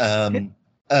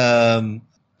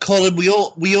 Colin, we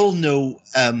all know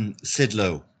Sid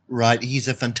Lowe, right? He's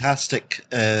a fantastic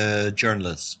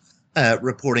journalist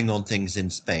reporting on things in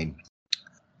Spain.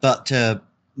 But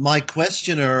my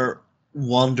questioner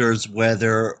wonders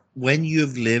whether, when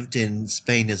you've lived in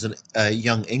Spain as a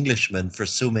young Englishman for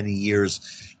so many years,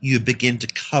 you begin to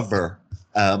cover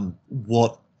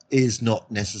what is not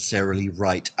necessarily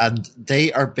right. And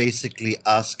they are basically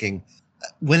asking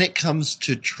when it comes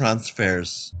to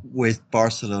transfers with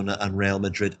Barcelona and Real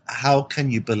Madrid, how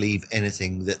can you believe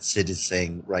anything that Sid is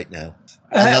saying right now?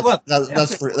 And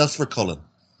that's for Colin.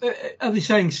 Are they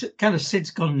saying kind of Sid's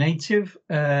gone native?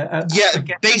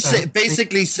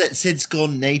 Basically, Sid's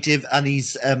gone native, and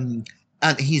he's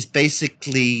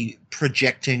basically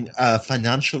projecting a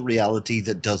financial reality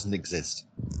that doesn't exist.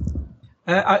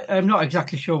 I'm not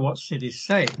exactly sure what Sid is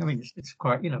saying. I mean, it's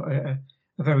quite, a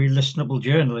very listenable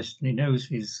journalist, and he knows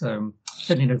his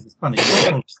certainly knows his Spanish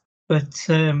football. But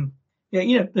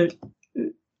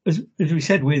as we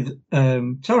said with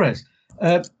Torres,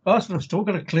 Barcelona's still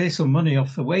got to clear some money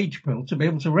off the wage bill to be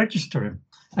able to register him.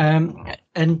 And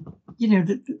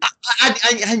yet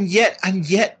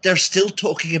they're still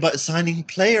talking about signing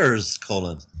players,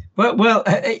 Colin. Well,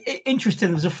 interesting.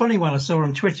 There was a funny one I saw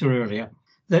on Twitter earlier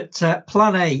that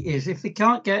plan A is if they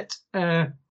can't get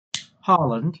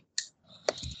Haaland,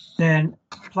 then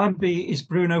plan B is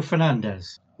Bruno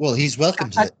Fernandes. Well, he's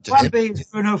welcome to it. Plan B is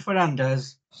Bruno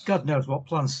Fernandes. God knows what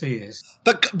plan C is.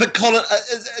 But Colin,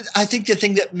 I think the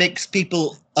thing that makes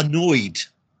people annoyed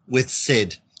with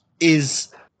Sid is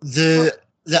the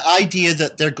idea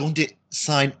that they're going to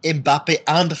sign Mbappe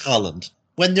and Haaland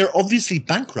when they're obviously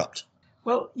bankrupt.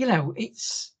 Well,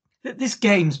 it's this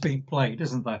game's being played,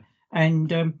 isn't there?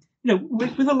 And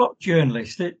with a lot of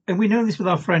journalists, and we know this with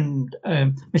our friend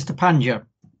Mr. Panja,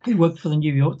 who worked for the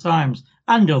New York Times,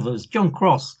 and others. John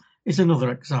Cross is another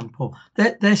example.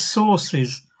 Their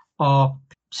sources are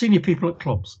senior people at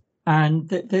clubs, and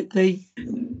they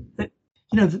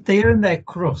earn their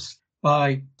crust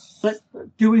by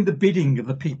doing the bidding of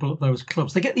the people at those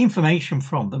clubs. They get the information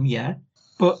from them, yeah,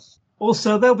 but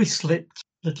also they'll be slipped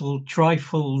little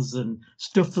trifles and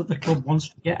stuff that the club wants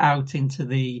to get out into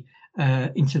the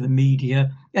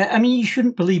media. I mean, you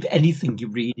shouldn't believe anything you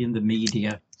read in the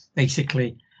media,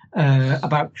 basically,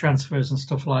 about transfers and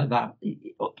stuff like that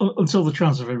until the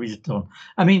transfer is done.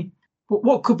 I mean,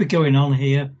 what could be going on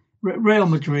here? Real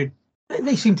Madrid,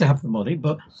 they seem to have the money,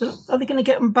 but are they going to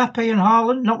get Mbappe and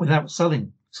Haaland? Not without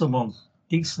selling someone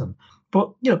decent.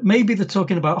 But, maybe they're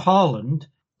talking about Haaland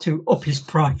to up his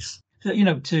price,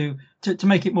 to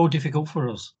make it more difficult for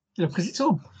us, because it's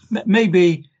all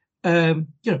maybe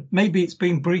it's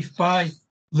being briefed by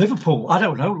Liverpool, I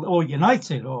don't know, or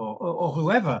United or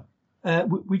whoever.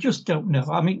 We just don't know.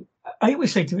 I mean, I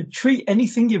always say to them, treat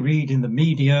anything you read in the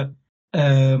media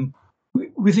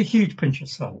with a huge pinch of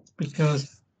salt,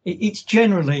 because it's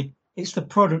the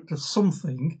product of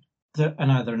something that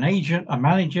either an agent, a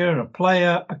manager, a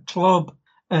player, a club,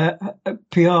 a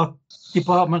PR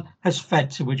department has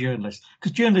fed to a journalist.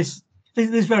 Because journalists,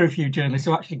 there's very few journalists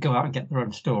who actually go out and get their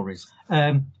own stories.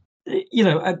 We've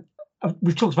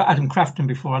talked about Adam Crafton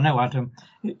before. I know Adam.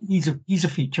 He's a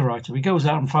feature writer. He goes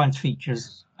out and finds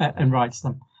features and writes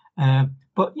them.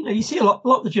 But you see a lot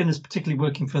of the journalists, particularly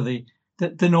working for the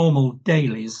normal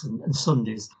dailies and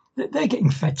Sundays, they're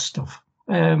getting fed stuff.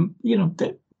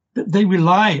 They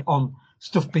rely on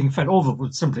stuff being fed, or they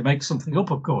would simply make something up,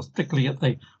 of course, particularly at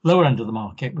the lower end of the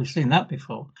market. We've seen that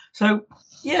before. So,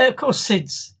 yeah, of course,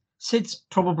 Sid's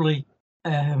probably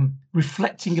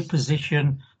reflecting a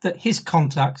position that his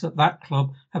contacts at that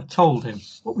club have told him.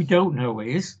 What we don't know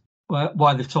is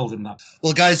why they've told him that.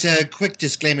 Well, guys, a quick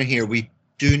disclaimer here. We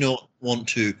do not want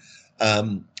to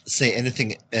say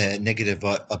anything negative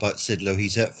about Sid Lowe.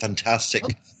 He's a fantastic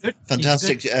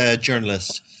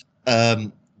journalist.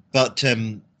 But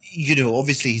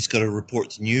obviously he's got to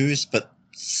report the news, but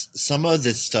some of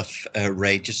this stuff,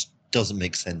 Ray, just doesn't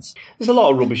make sense. There's a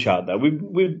lot of rubbish out there.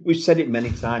 We've said it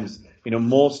many times.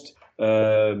 Most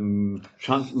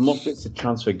bits of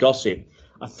transfer gossip,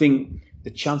 I think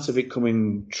the chance of it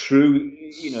coming true,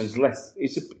 is less.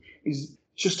 Is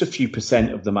just a few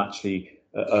percent of them actually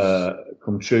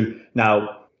come true.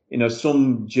 Now,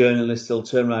 some journalists will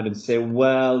turn around and say,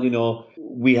 well,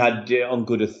 we had on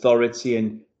good authority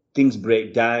and things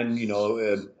break down,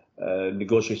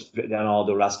 negotiations break down, or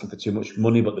they were asking for too much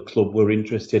money, but the club were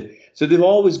interested. So they've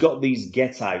always got these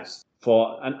get-outs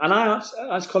and I,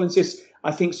 as Colin says,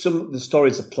 I think some of the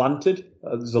stories are planted.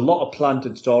 There's a lot of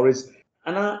planted stories,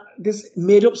 and there's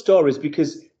made-up stories,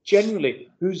 because generally,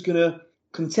 who's going to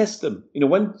contest them?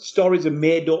 When stories are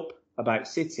made up about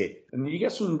City, and you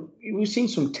get we've seen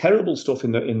some terrible stuff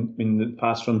in the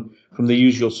past from the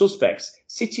usual suspects.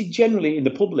 City generally in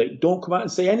the public don't come out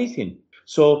and say anything.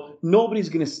 So if no one's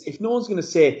going to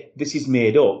say this is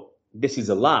made up, this is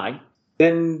a lie,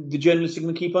 then the journalists are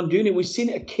going to keep on doing it. We've seen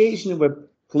it occasionally where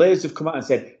players have come out and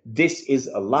said this is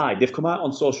a lie. They've come out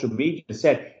on social media and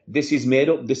said this is made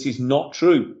up, this is not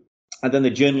true, and then the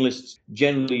journalists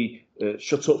generally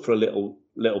shut up for a little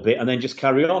bit and then just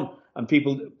carry on. and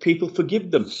people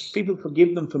forgive them. People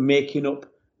forgive them for making up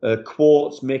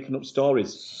quotes, making up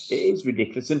stories. It is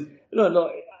ridiculous. And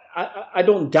look, I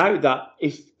don't doubt that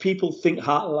if people think,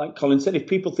 like Colin said, if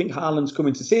people think Haaland's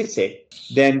coming to City,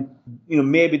 then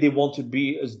maybe they want to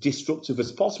be as disruptive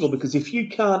as possible. Because if you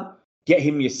can't get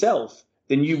him yourself,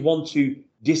 then you want to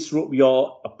disrupt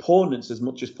your opponents as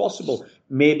much as possible,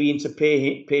 maybe into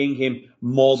paying him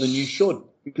more than you should.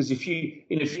 Because if you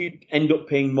end up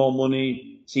paying more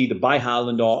money to either buy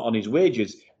Haaland or on his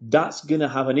wages, that's going to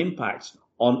have an impact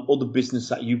on other business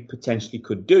that you potentially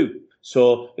could do.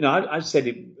 So, I've said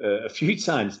it a few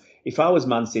times. If I was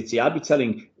Man City, I'd be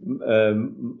telling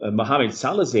Mohamed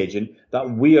Salah's agent that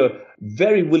we are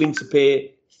very willing to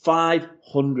pay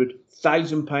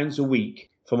 £500,000 a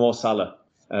week for Mo Salah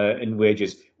in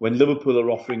wages, when Liverpool are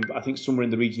offering, I think, somewhere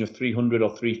in the region of 300 or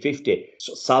 350.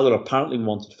 So Salah apparently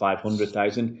wanted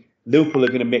 500,000. Liverpool are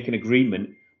going to make an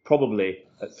agreement probably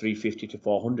at 350 to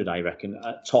 400, I reckon,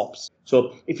 at tops.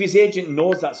 So if his agent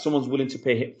knows that someone's willing to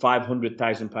pay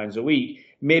 £500,000 a week,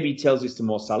 maybe he tells this to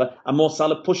Mo Salah, and Mo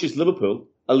Salah pushes Liverpool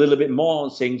a little bit more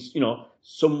and saying,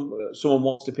 someone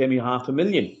wants to pay me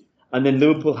 $500,000. And then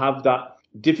Liverpool have that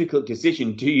difficult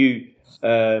decision. Do you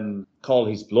call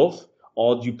his bluff,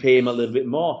 or do you pay him a little bit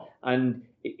more? And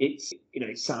it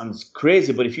sounds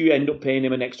crazy, but if you end up paying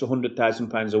him an extra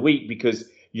 £100,000 a week because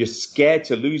you're scared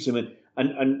to lose him,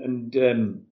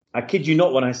 and I kid you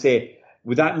not when I say,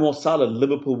 without Mo Salah,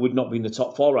 Liverpool would not be in the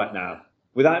top four right now.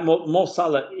 Without Mo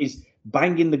Salah is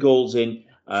banging the goals in.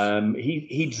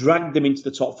 He dragged them into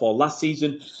the top four last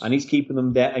season, and he's keeping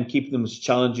them there and keeping them as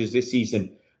challengers this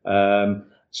season.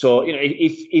 So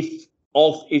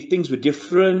if things were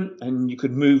different and you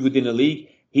could move within a league,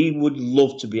 he would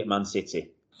love to be at Man City.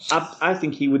 I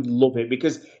think he would love it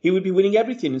because he would be winning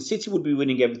everything, and City would be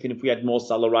winning everything if we had Mo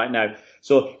Salah right now.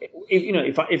 So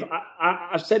if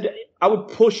I've said I would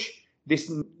push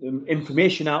this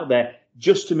information out there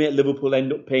just to make Liverpool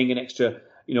end up paying an extra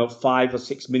 £5 or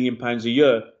 £6 million a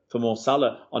year for Mo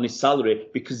Salah on his salary,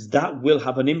 because that will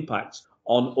have an impact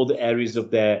on other areas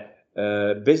of their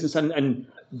business, and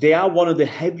they are one of the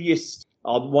heaviest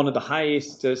or one of the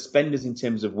highest spenders in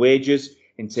terms of wages,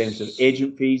 in terms of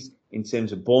agent fees, in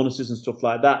terms of bonuses and stuff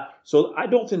like that. So I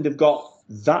don't think they've got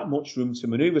that much room to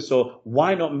manoeuvre. So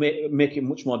why not make it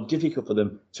much more difficult for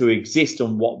them to exist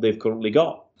on what they've currently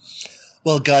got?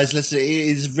 Well, guys, listen, it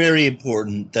is very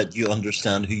important that you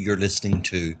understand who you're listening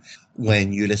to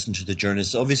when you listen to the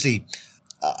journalists. Obviously,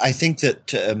 I think that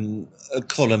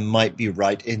Colin might be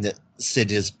right in that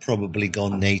Sid has probably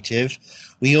gone native.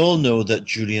 We all know that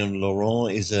Julien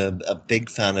Laurent is a big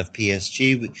fan of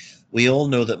PSG. We all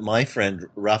know that my friend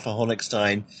Rafa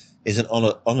Honigstein is an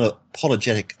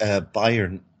unapologetic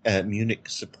Bayern Munich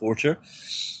supporter.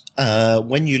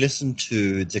 When you listen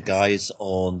to the guys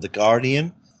on The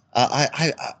Guardian,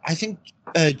 I think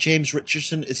James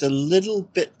Richardson is a little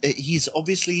bit... he's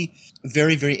obviously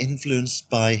very, very influenced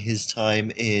by his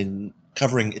time in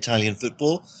covering Italian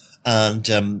football. And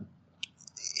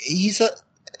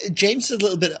James is a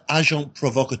little bit agent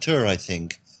provocateur, I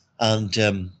think.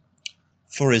 And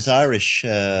for his Irish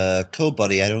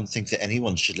co-buddy, I don't think that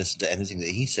anyone should listen to anything that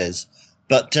he says.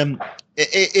 But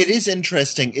it is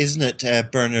interesting, isn't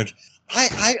it, Bernard?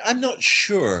 I'm not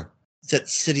sure that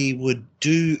City would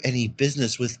do any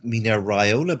business with Mino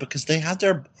Raiola because they had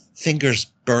their fingers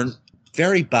burnt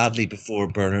very badly before,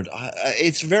 Bernard.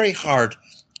 It's very hard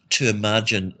to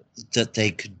imagine that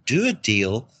they could do a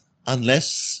deal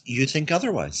unless you think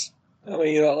otherwise. I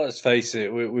mean, let's face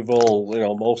it, we've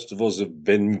all, most of us have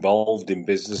been involved in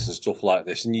business and stuff like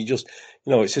this. And you just,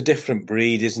 it's a different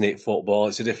breed, isn't it, football?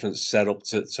 It's a different setup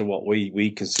to what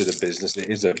we consider business. It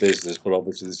is a business, but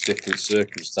obviously there's different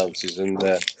circumstances. And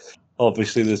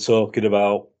obviously they're talking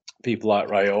about people like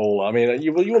Raiola. I mean,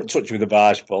 you wouldn't touch with a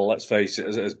barge pole, let's face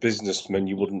it. As businessmen,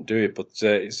 you wouldn't do it. But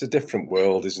it's a different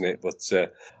world, isn't it? But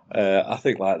I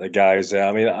think, like the guys there,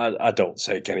 I mean, I don't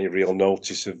take any real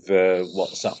notice of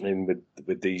what's happening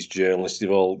with these journalists.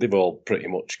 They've all pretty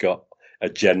much got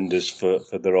agendas for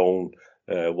their own,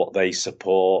 what they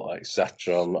support,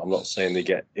 etc. I'm not saying they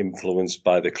get influenced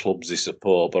by the clubs they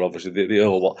support, but obviously they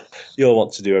all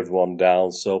want to do everyone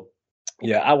down. So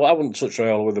yeah, I wouldn't touch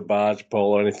Raiola with a barge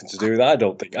pole or anything to do with that.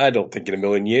 I don't think in a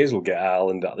million years we'll get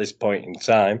Haaland at this point in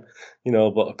time.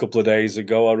 But a couple of days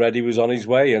ago already he was on his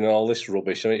way and all this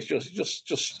rubbish. I mean, it's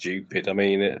just stupid. I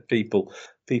mean, people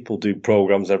do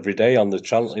programs every day on the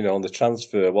on the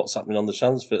transfer. What's happening on the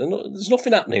transfer? And there's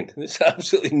nothing happening. There's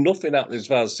absolutely nothing happening as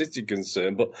far as City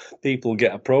concerned. But people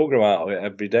get a program out of it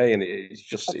every day, and it's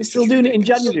just. Are they still doing it in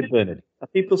January, Bernard? Are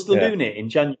people still doing it in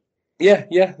January?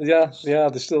 Yeah.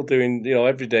 They're still doing,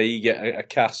 every day you get a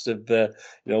cast of,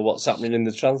 what's happening in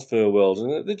the transfer world.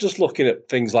 And they're just looking at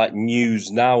things like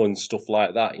news now and stuff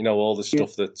like that, all the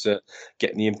stuff that's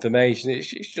getting the information. It's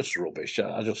just rubbish.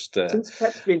 Since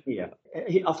Pep's been here,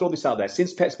 I'll throw this out there.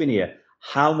 Since Pep's been here,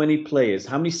 how many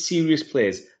serious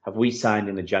players have we signed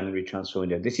in the January transfer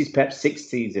window? This is Pep's sixth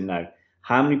season now.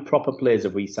 How many proper players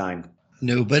have we signed?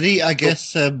 Nobody. I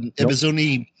guess it was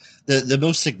only the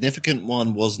most significant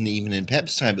one wasn't even in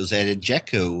Pep's time. It was Edin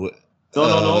Dzeko.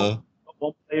 No.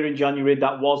 One player in January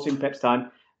that was in Pep's time.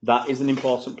 That is an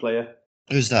important player.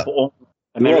 Who's that? Laporte.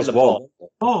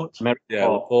 Yeah,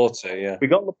 Laporte. Yeah. We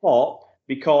got Laporte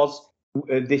because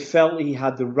they felt he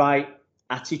had the right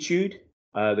attitude,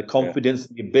 the confidence,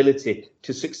 the ability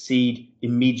to succeed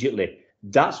immediately.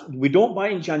 We don't buy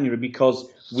in January because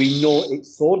we know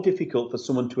it's so difficult for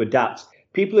someone to adapt.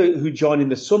 People who join in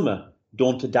the summer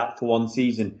don't adapt for one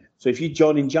season. So if you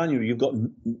join in January, you've got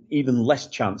even less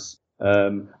chance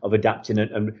of adapting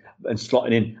and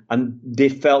slotting in. And they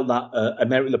felt that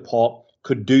Aymeric Laporte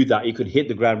could do that. He could hit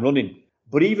the ground running.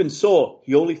 But even so,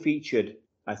 he only featured,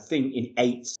 I think, in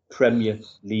 8 Premier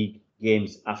League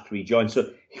games after he joined.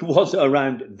 So he wasn't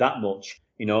around that much,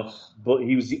 but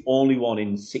he was the only one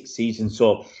in 6 seasons.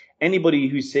 So anybody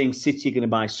who's saying City are going to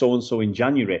buy so-and-so in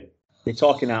January, they're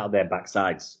talking out of their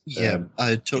backsides. Yeah,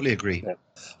 I totally agree. Yeah.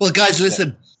 Well, guys,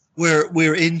 listen,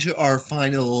 we're into our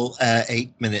final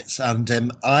 8 minutes,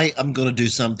 and I am going to do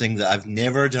something that I've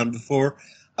never done before.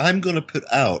 I'm going to put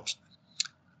out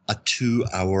a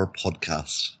 2-hour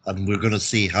podcast, and we're going to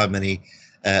see how many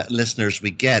listeners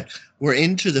we get. We're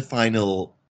into the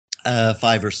final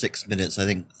 5 or 6 minutes, I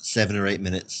think 7 or 8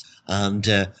 minutes,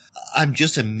 and I'm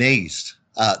just amazed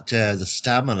at the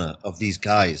stamina of these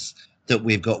guys that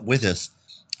we've got with us,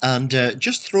 and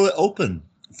just throw it open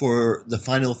for the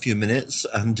final few minutes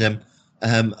and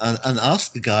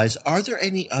ask the guys, are there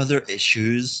any other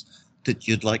issues that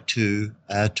you'd like to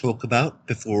talk about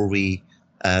before we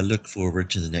look forward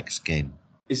to the next game?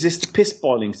 Is this the piss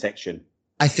boiling section?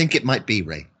 I think it might be,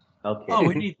 Ray. Okay. Oh,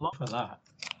 we need luck for that.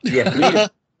 Yeah,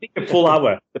 we need a full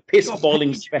hour. The piss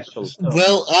boiling special.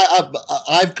 Well,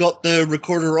 I've got the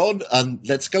recorder on, and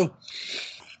let's go.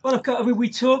 Well, we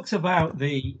talked about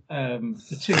the 2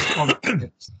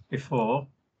 sponsors before,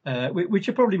 which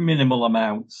are probably minimal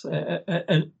amounts,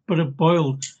 but have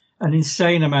boiled an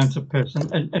insane amount of piss.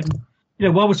 And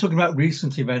while we're talking about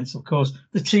recent events, of course,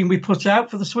 the team we put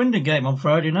out for the Swindon game on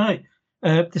Friday night,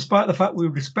 despite the fact we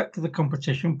respected the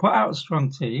competition, put out a strong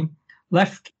team,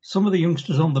 left some of the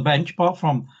youngsters on the bench, apart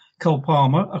from Cole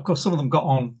Palmer. Of course, some of them got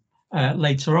on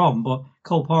later on, but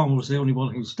Cole Palmer was the only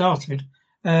one who started.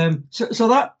 So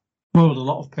that boiled a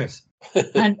lot of piss.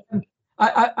 And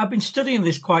I've been studying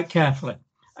this quite carefully.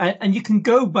 And you can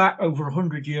go back over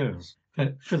 100 years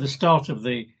for the start of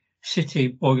the City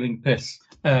boiling piss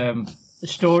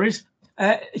stories.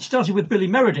 It started with Billy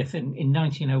Meredith in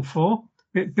 1904.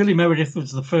 Billy Meredith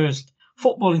was the first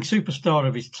footballing superstar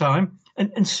of his time.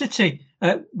 And City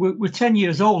were 10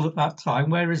 years old at that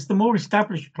time, whereas the more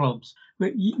established clubs,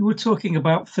 you were talking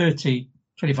about 30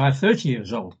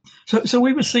 years old. So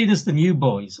we were seen as the new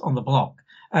boys on the block.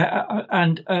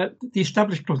 And the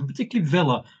established clubs, particularly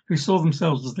Villa, who saw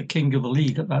themselves as the king of the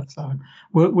league at that time,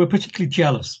 were particularly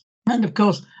jealous. And of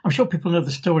course, I'm sure people know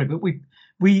the story, but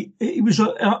it was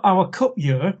our cup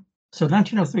year, so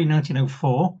 1903,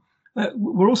 1904.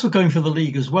 We're also going for the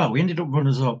league as well. We ended up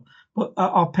runners up, but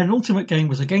our penultimate game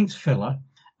was against Villa,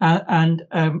 and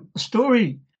a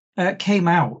story came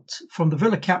out from the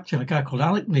Villa captain, a guy called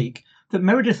Alec Leake, that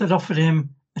Meredith had offered him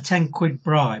a 10 quid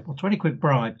bribe or 20 quid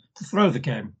bribe to throw the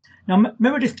game. Now,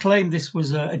 Meredith claimed this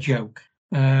was a joke.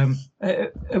 Of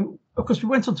course, we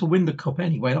went on to win the cup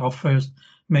anyway, our first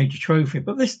major trophy.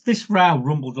 But this row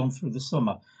rumbled on through the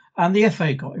summer, and the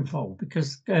FA got involved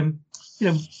because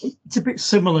it's a bit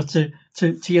similar to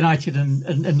United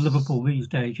and Liverpool these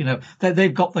days.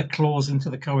 They've got their claws into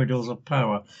the corridors of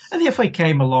power, and the FA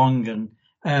came along,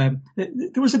 and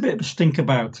there was a bit of a stink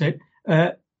about it.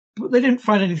 But they didn't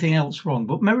find anything else wrong.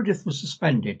 But Meredith was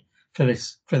suspended for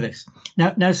this.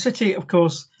 Now City, of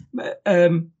course,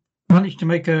 managed to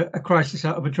make a crisis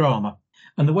out of a drama,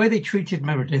 and the way they treated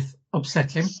Meredith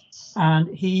upset him,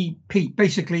 and he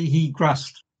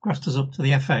grassed us up to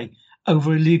the FA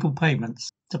over illegal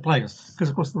payments to players, because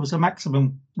of course there was a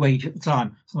maximum wage at the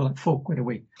time, something like 4 quid a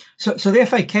week. So the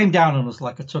FA came down on us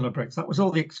like a ton of bricks. That was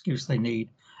all the excuse they need,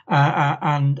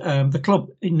 and the club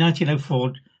in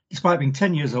 1904. Despite being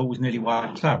 10 years old, was nearly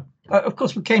wiped out. Of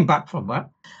course, we came back from that.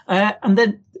 And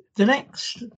then the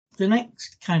next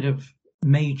kind of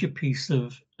major piece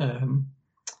of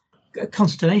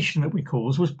consternation that we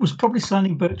caused was probably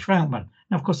signing Bert Trautmann.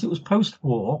 Now, of course, it was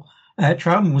post-war.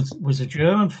 Trautmann was a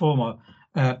German former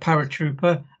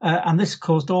paratrooper, and this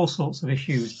caused all sorts of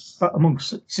issues, but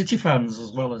amongst City fans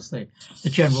as well as the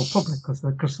general public,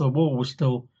 because the war was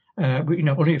still,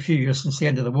 only a few years since the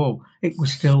end of the war, it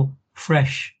was still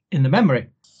fresh in the memory.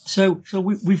 So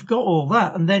we've got all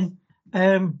that, and then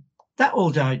that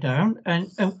all died down,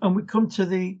 and we come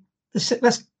to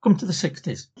let's come to the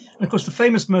 60s. And of course, the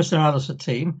famous Mercer Allison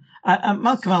team, and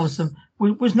Malcolm Allison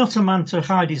was not a man to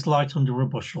hide his light under a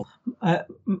bushel.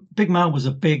 Big Mal was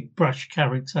a big, brash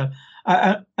character,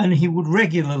 and he would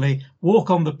regularly walk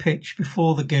on the pitch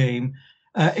before the game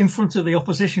in front of the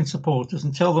opposition supporters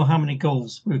and tell them how many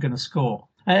goals we were going to score.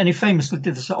 And he famously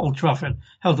did this at Old Trafford,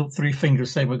 held up 3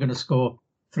 fingers saying we're going to score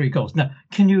 3 goals. Now,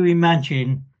 can you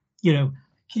imagine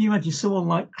someone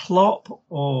like Klopp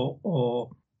or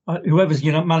whoever's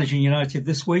managing United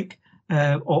this week,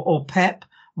 or Pep,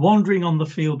 wandering on the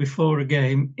field before a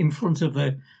game in front of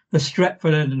the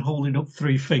Stretford end and holding up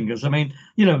 3 fingers? I mean,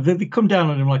 they come down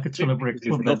on him like a ton of bricks.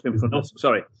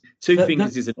 Sorry, 2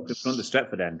 fingers is enough in front of the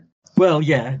Stretford end. Well,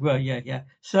 yeah.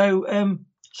 So,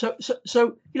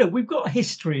 we've got a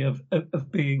history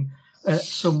of being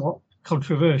somewhat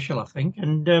controversial, I think,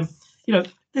 and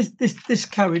this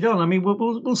carried on. I mean,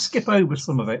 we'll skip over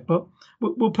some of it, but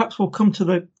we'll come to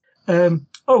the. There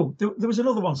was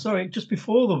another one. Sorry, just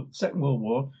before the Second World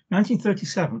War,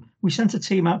 1937, we sent a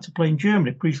team out to play in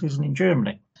Germany, pre-season in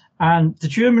Germany, and the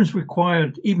Germans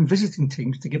required even visiting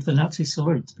teams to give the Nazi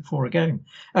salute before a game.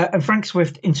 And Frank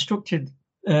Swift instructed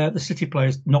the City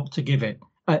players not to give it,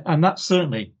 and that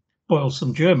certainly boiled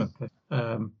some German,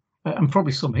 and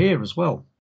probably some here as well.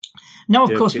 Now,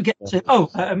 of course, we get to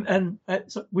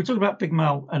so we're talking about Big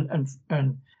Mal and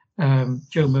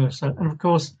Joe Mercer, and of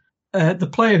course, the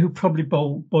player who probably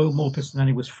boiled more piss than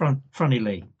any was Franny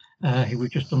Lee, who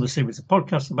we've just done the series of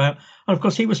podcasts about, and of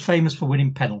course, he was famous for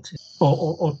winning penalties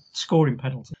or scoring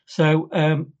penalties. So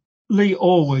Lee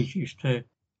always used to,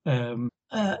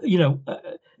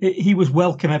 he was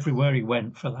welcome everywhere he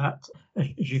went for that, as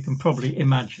you can probably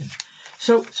imagine.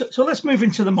 So let's move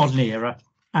into the modern era,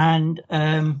 and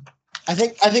I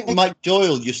think Mike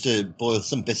Doyle used to boil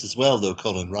some piss as well, though,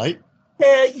 Colin, right?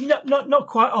 Not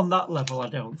quite on that level, I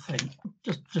don't think.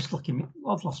 Just looking,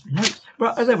 I've lost my notes.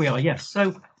 But there we are. Yes.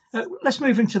 So let's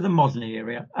move into the modern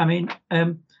era. I mean,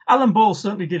 Alan Ball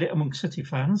certainly did it among City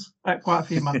fans. Quite a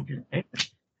few managers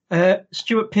did.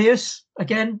 Stuart Pearce,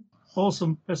 again,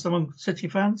 awesome among City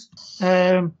fans.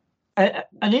 And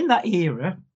in that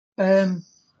era,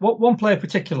 one player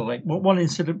particularly, one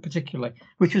incident particularly,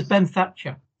 which was Ben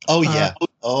Thatcher. Oh yeah!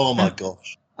 Oh my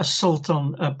gosh! Assault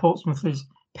on Portsmouth's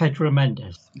Pedro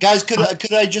Mendes. Guys, could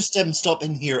I just stop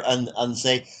in here and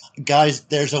say, guys,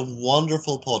 there's a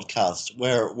wonderful podcast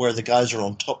where the guys are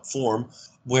on top form,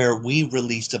 where we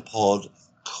released a pod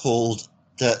called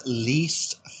The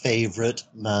Least Favourite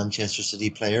Manchester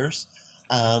City Players,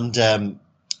 and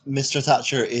Mr.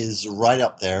 Thatcher is right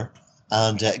up there.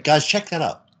 And guys, check that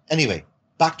out. Anyway,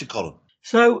 back to Colin.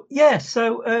 So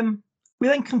we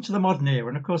then come to the modern era,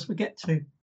 and of course we get to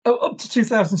up to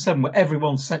 2007, where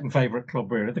everyone's second favourite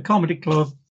club, really, the Comedy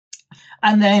Club.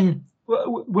 And then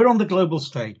we're on the global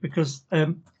stage because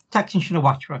Thaksin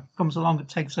Shinawatra comes along and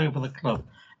takes over the club.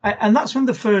 And that's when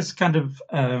the first kind of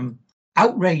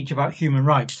outrage about human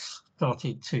rights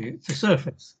started to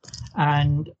surface.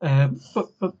 And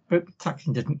but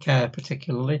Thaksin didn't care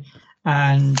particularly.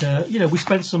 And, we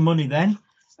spent some money then,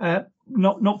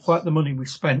 not quite the money we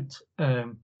spent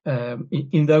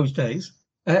in those days.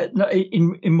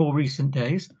 In more recent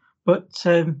days, but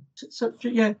so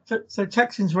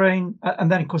Thaksin's reign,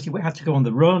 and then of course he had to go on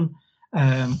the run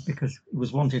because he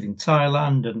was wanted in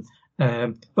Thailand, and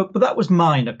but that was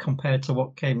minor compared to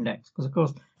what came next, because of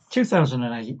course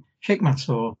 2008 Sheikh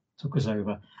Mansour took us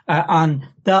over, and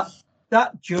that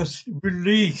just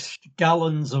released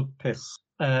gallons of piss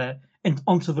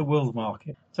onto the world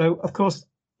market. So of course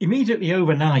immediately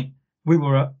overnight we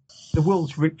were at the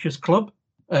world's richest club.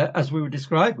 As we were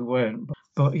described, we weren't,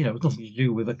 but it was nothing to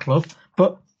do with the club.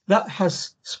 But that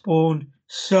has spawned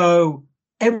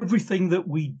everything that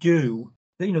we do.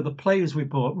 The players we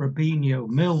bought: Robinho,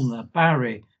 Milner,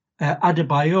 Barry,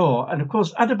 Adebayor, and of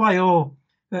course Adebayor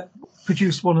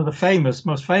produced one of the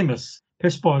most famous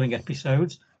piss boiling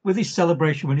episodes with his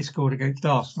celebration when he scored against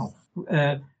Arsenal,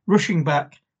 rushing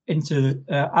back into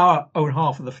our own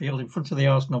half of the field in front of the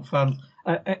Arsenal fans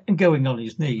and going on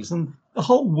his knees, and the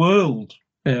whole world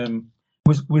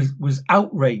was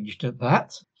outraged at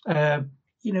that.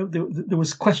 There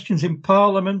was questions in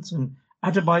Parliament, and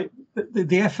Adebayor,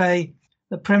 the FA,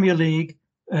 the Premier League,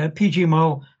 PG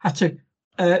Mall had to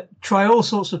try all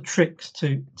sorts of tricks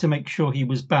to make sure he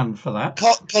was banned for that.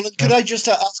 Colin, could I just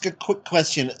ask a quick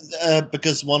question?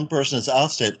 Because one person has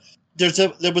asked it.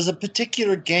 There was a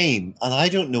particular game, and I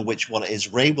don't know which one it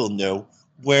is. Ray will know,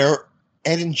 where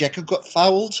Edin Dzeko got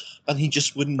fouled and he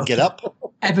just wouldn't get up.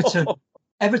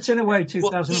 Everton away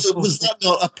 2004. Was that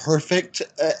not a perfect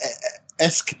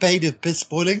escapade of piss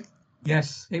boiling?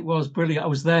 Yes, it was brilliant. I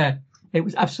was there. It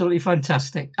was absolutely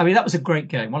fantastic. I mean, that was a great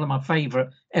game. One of my favourite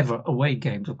ever away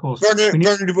games, of course.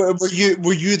 Bernard,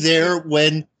 were you there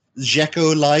when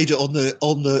Dzeko lied on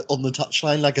the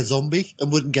touchline like a zombie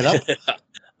and wouldn't get up?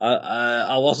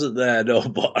 I wasn't there, no,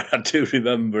 but I do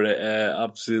remember it.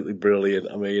 Absolutely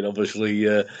brilliant. I mean, obviously,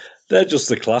 they're just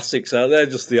the classics, aren't they? They're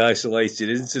just the isolated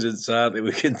incidents, aren't they?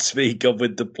 We can speak of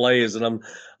with the players, and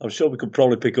I'm sure we could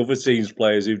probably pick other teams'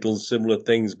 players who've done similar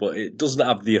things, but it doesn't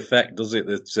have the effect, does it,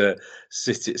 that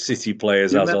City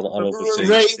players has on other teams.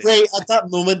 Ray, at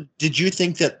that moment, did you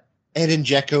think that Edin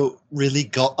Dzeko really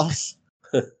got us?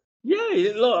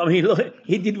 Yeah, look,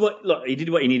 he did what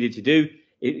he needed to do.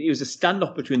 It was a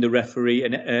standoff between the referee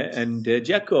and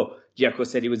Dzeko. Dzeko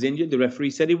said he was injured. The referee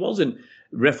said he wasn't.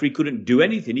 The referee couldn't do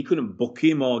anything. He couldn't book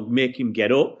him or make him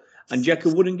get up, and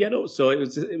Dzeko wouldn't get up. So it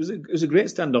was a great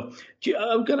standoff.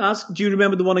 I'm going to ask, do you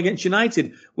remember the one against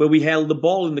United where we held the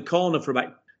ball in the corner for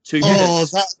about 2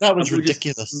 minutes? Oh, that was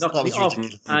ridiculous. That was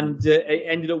ridiculous. And it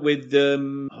ended up with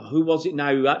who was it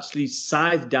now who actually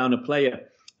scythed down a player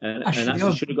and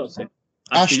actually should have got sent.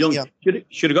 Ashley Young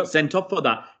should have got sent off for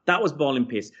that. That was ball and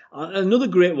piss. Another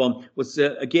great one was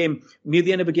a game near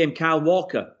the end of a game. Kyle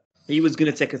Walker, he was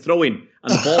going to take a throw in,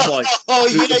 and the ball boy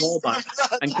threw the ball back,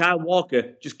 and Kyle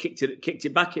Walker just kicked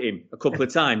it back at him a couple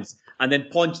of times, and then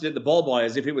pointed at the ball boy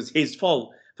as if it was his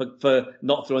fault for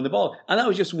not throwing the ball, and that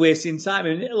was just wasting time.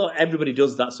 I mean, look, everybody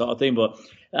does that sort of thing, but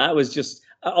that was just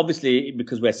obviously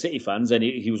because we're City fans and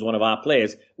he was one of our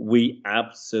players. We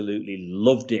absolutely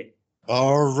loved it.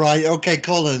 All right, okay,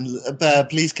 Colin,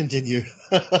 please continue.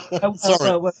 Sorry.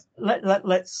 So,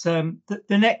 let's. The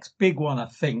next big one, I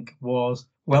think, was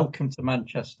Welcome to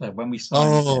Manchester when we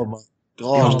signed. Oh my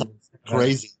gosh, that's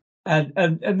crazy!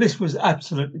 And this was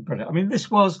absolutely brilliant. I mean, this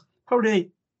was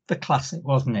probably the classic,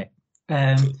 wasn't it?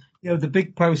 The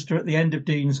big poster at the end of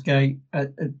Deansgate,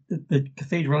 at the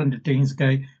cathedral end of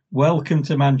Deansgate. Welcome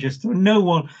to Manchester. And no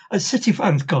one, as City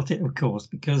fans, got it, of course,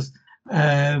 because.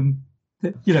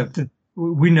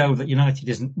 We know that United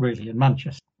isn't really in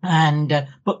Manchester. And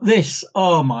but this,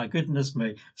 oh my goodness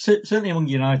me, certainly among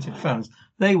United fans,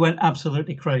 they went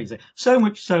absolutely crazy. So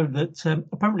much so that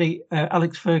apparently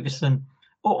Alex Ferguson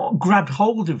grabbed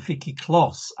hold of Vicky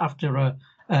Kloss after a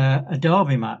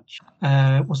derby match.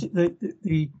 Was it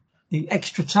the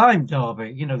extra time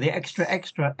derby? You know, the extra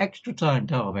time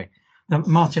derby, the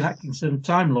Martin Atkinson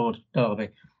Time Lord derby,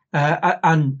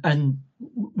 and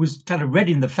was kind of red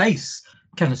in the face.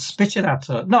 Kind of spitting at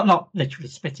her, not literally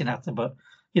spitting at her, but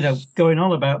going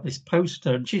on about this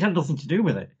poster, and she had nothing to do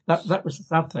with it. That was the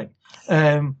sad thing.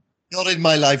 Not in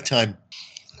my lifetime.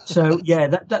 So yeah,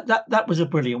 that was a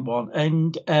brilliant one.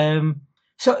 And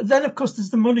so then, of course,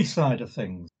 there's the money side of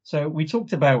things. So we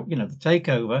talked about the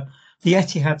takeover, the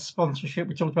Etihad sponsorship.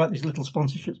 We talked about these little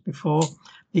sponsorships before.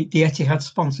 The Etihad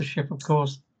sponsorship, of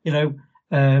course,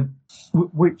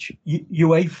 which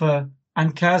UEFA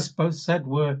and CAS both said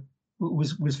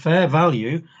was fair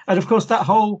value. And of course that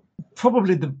whole,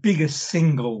 probably the biggest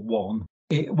single one,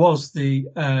 it was the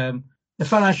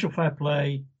financial fair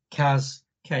play CAS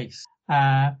case,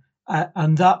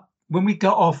 and that when we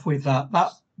got off with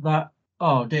that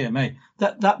oh dear me,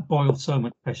 that boiled so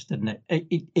much piss, didn't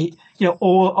it?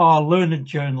 All our learned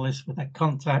journalists with their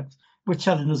contacts were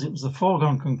telling us it was a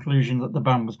foregone conclusion that the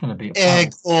ban was going to be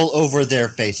egg all over their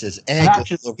faces. Well,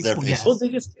 they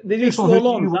just roll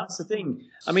on. That's the thing.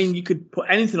 I mean, you could put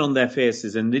anything on their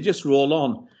faces, and they just roll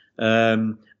on,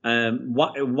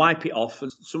 wipe it off.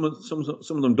 And some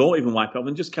of them don't even wipe it off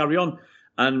and just carry on.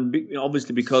 And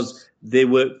obviously, because they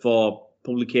work for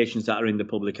publications that are in the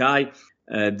public eye,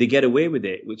 they get away with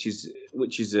it, which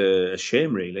is a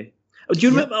shame, really. Do you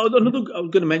remember another?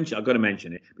 I've got to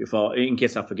mention it before, in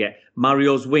case I forget.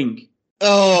 Mario's wink.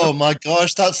 Oh my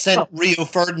gosh, that sent Rio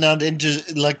Ferdinand into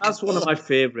That's one of my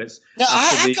favourites. Now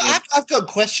I've got a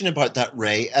question about that,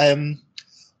 Ray.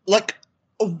 What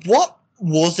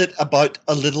was it about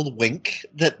a little wink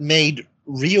that made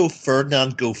Rio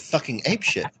Ferdinand go fucking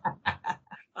apeshit?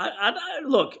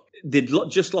 Look, they'd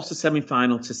just lost a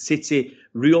semi-final to City.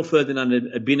 Rio Ferdinand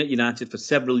had been at United for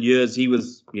several years. He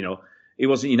was, he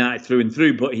wasn't United through and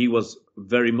through, but he was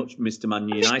very much Mr. Man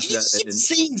United. He's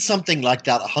seen something like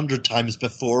that 100 times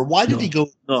before. Why did he go?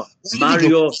 No,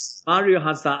 Mario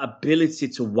has that ability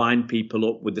to wind people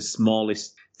up with the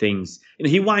smallest things.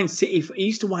 He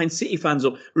used to wind City fans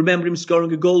up. Remember him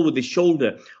scoring a goal with his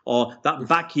shoulder, or that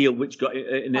back heel which got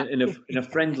in a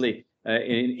friendly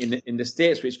in the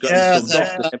States, which got him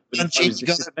subbed off.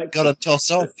 And got a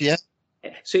toss off, yeah.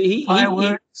 So he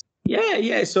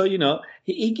yeah. So he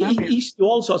used to do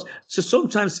all sorts. So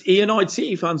sometimes he annoyed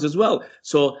City fans as well.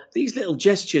 So these little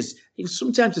gestures,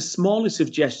 sometimes the smallest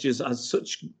of gestures, has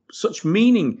such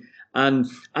meaning. And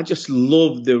I just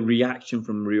love the reaction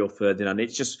from Rio Ferdinand.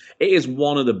 It is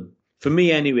one of for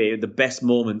me anyway, the best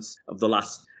moments of the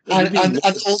last. And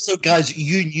also, guys,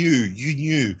 you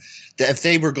knew that if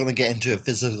they were going to get into a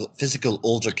physical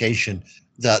altercation,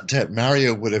 that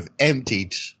Mario would have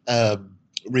emptied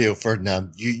Rio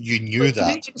Ferdinand. You knew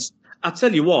that. I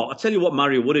tell you what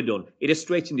Mario would have done. He'd have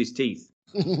straightened his teeth.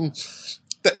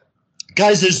 But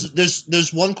guys,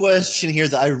 there's one question here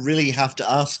that I really have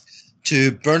to ask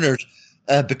to Bernard,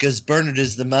 because Bernard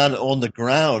is the man on the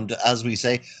ground, as we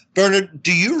say. Bernard,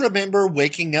 do you remember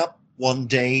waking up one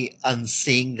day and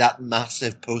seeing that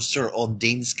massive poster on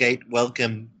Deansgate,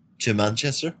 "Welcome to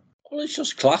Manchester"? Well, it's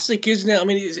just classic, isn't it? I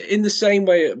mean, it's in the same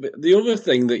way. The other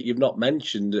thing that you've not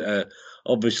mentioned,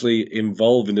 obviously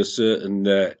involving a certain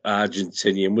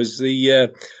Argentinian, was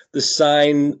the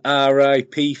sign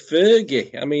 "R.I.P.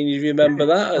 Fergie." I mean, you remember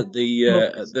that at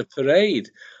the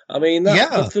parade? I mean,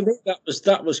 for me,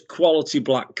 that was quality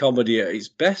black comedy at its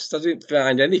best. I didn't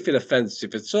find anything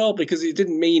offensive at all, because it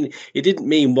didn't mean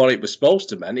what it was supposed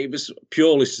to mean. It was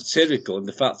purely satirical in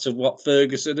the fact of what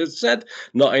Ferguson had said,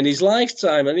 not in his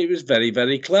lifetime, and it was very,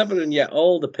 very clever. And yet,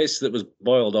 all the piss that was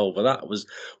boiled over that was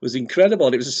incredible.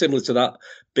 And it was similar to that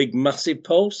big, massive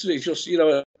poster. It's just,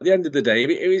 at the end of the day, if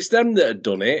it's them that had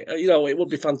done it, it would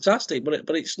be fantastic. But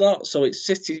it's not. So it's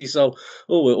City. So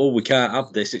we can't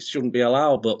have this. It shouldn't be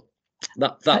allowed. But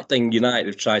that thing United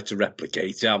have tried to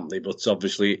replicate, haven't they? But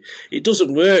obviously it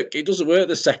doesn't work. It doesn't work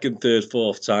the second, third,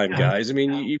 fourth time, guys. I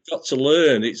mean, you've got to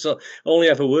learn. It's only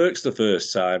ever works the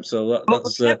first time. So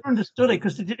that's. I never understood it,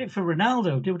 because they did it for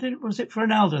Ronaldo. Was it for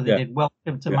Ronaldo they did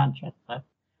 "Welcome to Manchester"?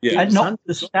 Yeah, and not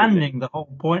understanding the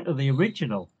whole point of the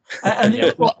original.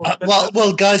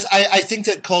 Well, guys, I think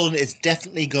that Colin is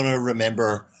definitely going to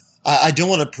remember. I don't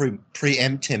want to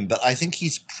preempt him, but I think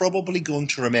he's probably going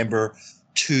to remember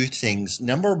two things.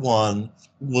 Number one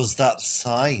was that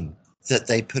sign that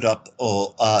they put up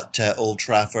at Old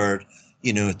Trafford,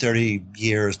 30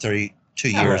 years, 32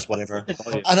 years, whatever.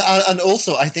 And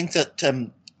also, I think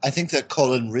that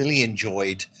Colin really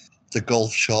enjoyed the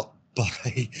golf shot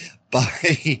by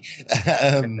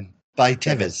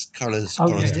Tevez, Carlos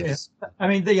Tevez. I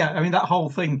mean, that whole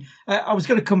thing. I was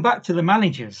going to come back to the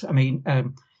managers. I mean,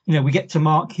 we get to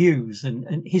Mark Hughes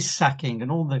and his sacking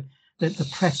and all the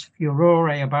press furore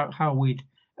about how we'd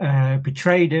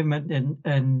betrayed him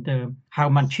and how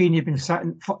Mancini had been sat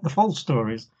in the false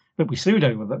stories that we sued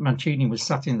over, that Mancini was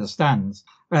sat in the stands.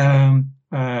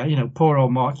 Poor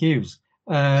old Mark Hughes.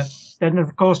 Then,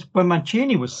 of course, when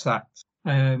Mancini was sacked,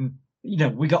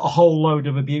 we got a whole load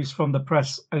of abuse from the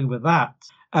press over that.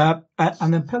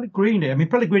 And then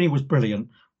Pellegrini was brilliant,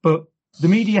 but the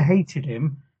media hated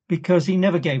him because he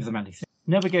never gave them anything.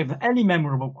 Never gave them any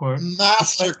memorable quote.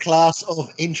 Masterclass of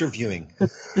interviewing.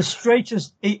 The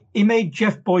straightest. He made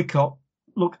Jeff Boycott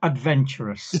look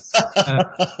adventurous.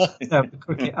 The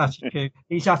cricket attitude,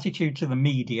 his attitude to the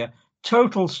media,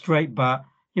 total straight bat.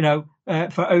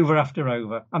 For over after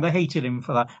over, and they hated him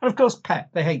for that. And of course, Pep.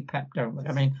 They hate Pep, don't they?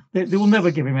 I mean, they will never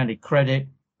give him any credit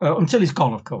until he's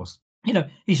gone. Of course,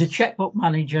 he's a checkbook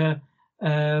manager.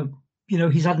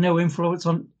 He's had no influence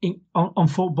on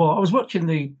football. I was watching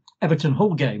the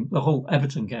Everton-Hull game, the Hull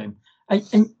Everton game,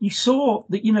 and you saw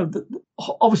that,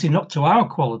 obviously not to our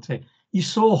quality, you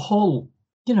saw Hull,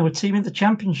 a team in the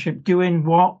Championship doing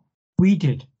what we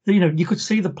did. You could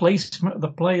see the placement of the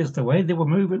players, the way they were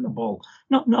moving the ball.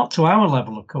 Not to our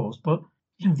level, of course, but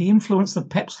the influence that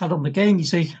Pep's had on the game. You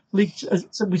see, as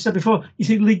we said before, you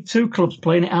see League Two clubs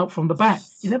playing it out from the back.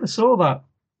 You never saw that,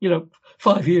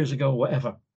 5 years ago or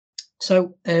whatever.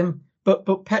 So,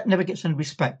 but Pep never gets any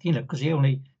respect, because he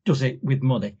only does it with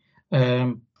money.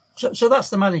 So that's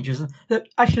the managers.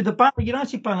 Actually, the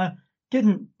United banner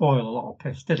didn't boil a lot of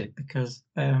piss, did it? Because,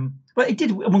 it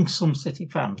did among some City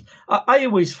fans. I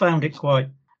always found it quite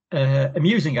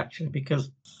amusing, actually, because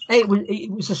it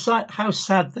was a sight how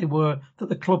sad they were that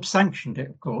the club sanctioned it.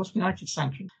 Of course, United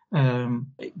sanctioned.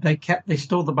 They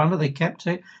stole the banner, they kept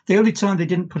it. The only time they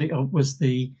didn't put it up was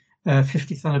the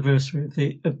 50th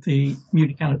anniversary of the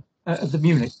Munich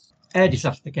air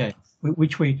disaster game,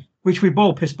 which we which we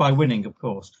ball pissed by winning, of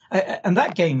course. And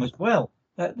that game as well.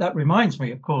 That reminds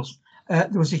me, of course, there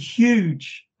was a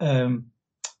huge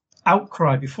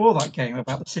outcry before that game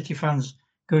about the City fans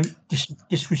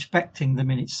disrespecting the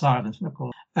minute's silence. And of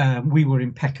course, we were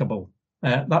impeccable.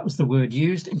 That was the word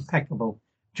used, impeccable,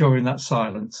 during that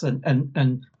silence.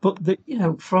 But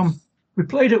we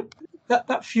played it.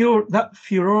 That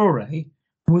furore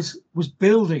was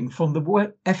building from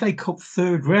the FA Cup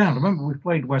third round. I remember we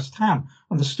played West Ham,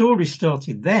 and the story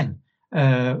started then.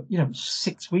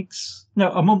 6 weeks,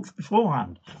 a month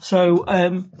beforehand. So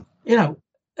and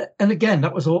again,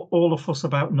 that was all a fuss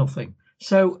about nothing.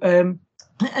 So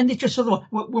and it just sort of,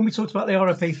 when we talked about the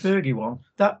RFA Fergie one,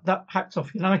 that hacked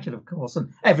off United, of course,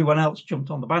 and everyone else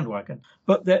jumped on the bandwagon.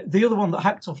 But the other one that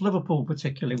hacked off Liverpool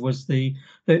particularly was the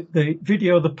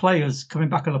video of the players coming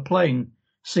back on a plane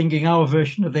singing our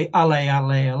version of the Ale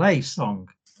Ale Ale song,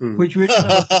 which we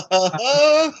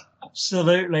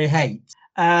absolutely hate.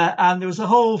 And there was a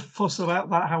whole fuss about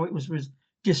that, how it was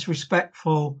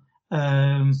disrespectful.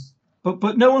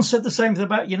 But no one said the same thing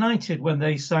about United when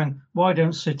they sang "Why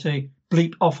Don't City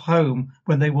Bleep Off Home"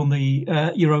 when they won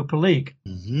the Europa League.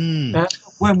 Mm-hmm.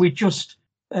 When we just,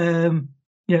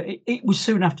 it was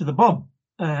soon after the bomb,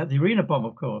 the arena bomb,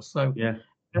 of course. So yeah.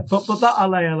 But that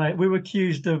LA, we were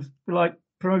accused of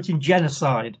promoting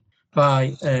genocide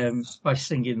by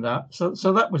singing that.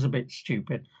 So that was a bit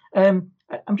stupid. I'm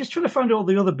just trying to find all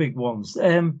the other big ones. Just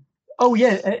to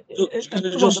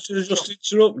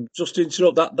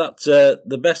interrupt that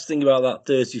the best thing about that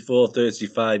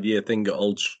 35 year thing at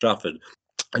Old Trafford,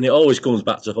 and it always comes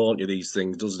back to haunt you, these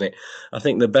things, doesn't it? I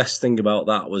think the best thing about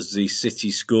that was the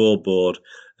City scoreboard,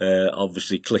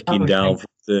 obviously clicking down from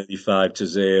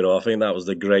 35-0. I think that was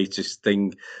the greatest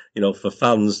thing, for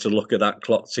fans to look at that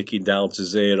clock ticking down to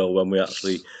 0 when we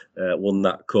actually won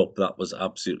that cup. That was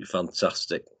absolutely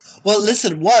fantastic. Well,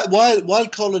 listen, while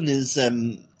Colin is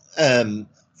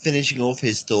finishing off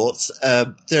his thoughts,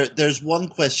 there's one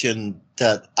question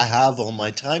that I have on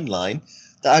my timeline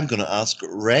that I'm going to ask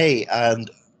Ray, and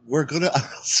we're going to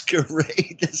ask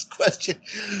Ray this question.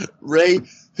 Ray,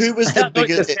 who was the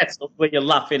biggest... You're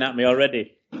laughing at me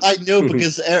already. I know,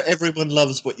 because everyone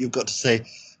loves what you've got to say.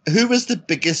 Who was the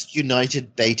biggest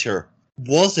United baiter?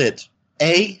 Was it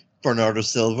A, Bernardo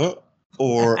Silva,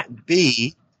 or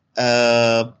B,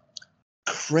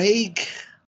 Craig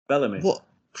Bellamy? What?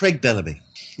 Craig Bellamy.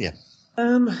 Yeah.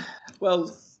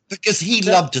 Well, because he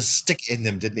loved to stick in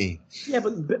them, didn't he? Yeah,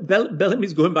 but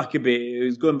Bellamy's going back a bit. He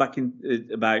was going back in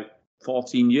about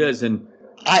 14 years, and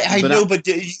I know, but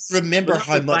do you remember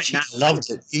how much he loved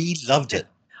it? He loved it.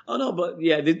 Oh no, but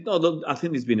yeah, I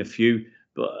think there's been a few,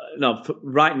 but no,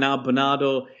 right now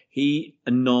Bernardo, he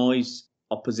annoys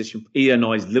opposition. He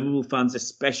annoys Liverpool fans,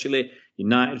 especially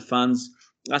United fans.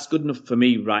 That's good enough for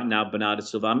me right now, Bernardo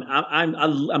Silva.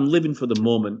 I'm living for the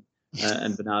moment,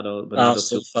 and Bernardo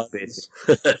Silva.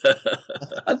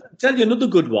 I'll tell you another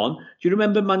good one. Do you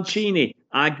remember Mancini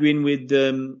arguing with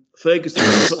Ferguson?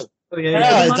 That's what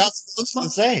I was going to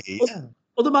say. Yeah.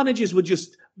 Other managers would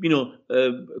just,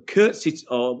 curtsy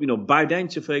or bow down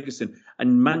to Ferguson,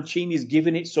 and Mancini's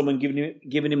giving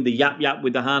him the yap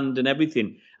with the hand and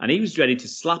everything, and he was ready to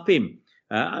slap him.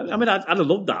 I'd have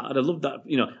loved that. I'd have loved that.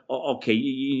 Okay,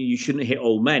 you shouldn't hit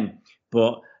old men,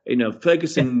 but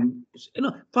Ferguson.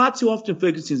 Far too often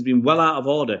Ferguson's been well out of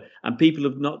order, and people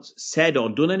have not said or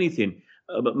done anything.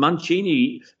 But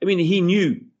Mancini, he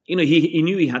knew. He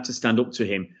knew he had to stand up to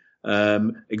him,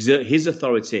 exert his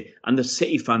authority, and the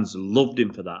City fans loved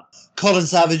him for that. Colin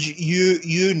Savage,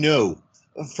 you know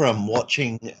from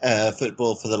watching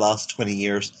football for the last 20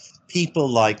 years. People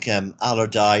like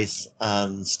Allardyce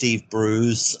and Steve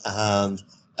Bruce and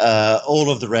all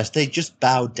of the rest, they just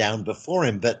bowed down before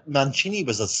him. But Mancini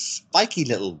was a spiky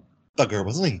little bugger,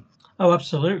 wasn't he? Oh,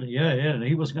 absolutely, yeah.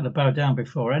 He wasn't going to bow down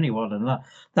before anyone, and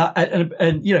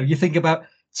you think about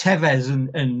Tevez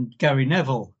and Gary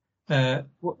Neville,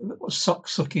 what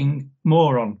sock-sucking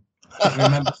moron. If you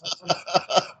remember.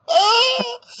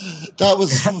 That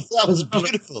was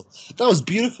beautiful. That was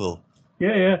beautiful.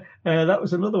 Yeah. That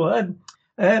was another one.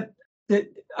 I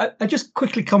just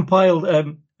quickly compiled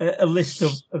a list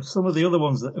of some of the other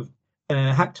ones that have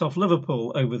hacked off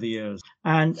Liverpool over the years.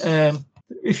 And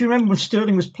if you remember when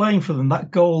Sterling was playing for them,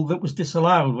 that goal that was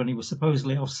disallowed when he was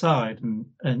supposedly offside, and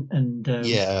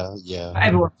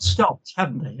everyone stopped,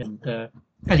 hadn't they? And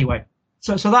anyway,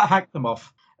 so that hacked them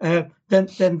off.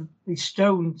 Then the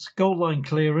Stones goal line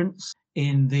clearance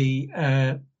in the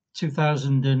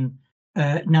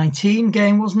 2019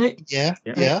 game, wasn't it? Yeah.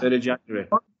 3rd of January.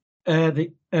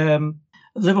 The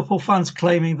Liverpool fans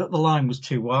claiming that the line was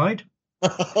too wide.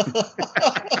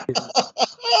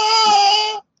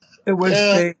 There was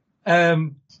the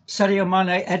Sadio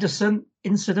Mane Edison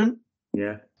incident.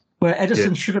 Yeah. Where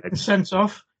Edison should have been sent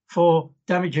off for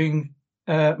damaging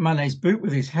Mane's boot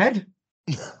with his head,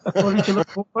 according to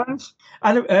Liverpool fans.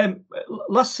 And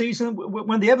last season,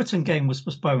 when the Everton game was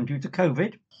postponed due to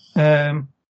COVID,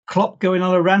 Klopp going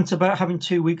on a rant about having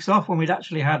 2 weeks off when we'd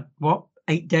actually had,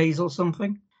 8 days or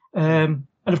something. And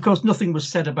of course, nothing was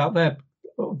said about their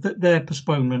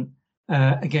postponement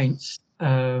against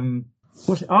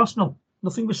was it Arsenal?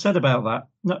 Nothing was said about that.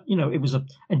 No, it was an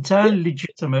entirely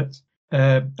legitimate.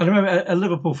 I remember a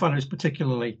Liverpool fan who was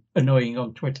particularly annoying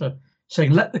on Twitter,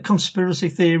 saying, "Let the conspiracy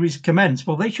theories commence."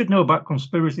 Well, they should know about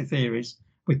conspiracy theories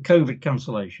with COVID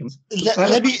cancellations.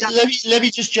 Let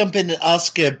me just jump in and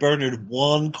ask Bernard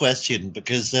one question,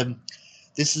 because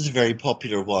this is a very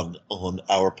popular one on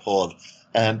our pod.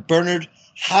 Bernard,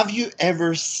 have you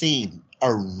ever seen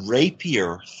a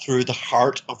rapier through the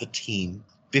heart of a team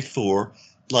before,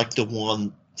 like the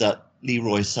one that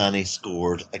Leroy Sané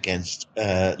scored against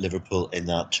Liverpool in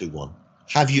that 2-1?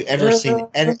 Have you ever seen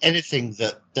anything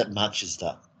that matches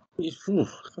that?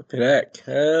 Fucking heck.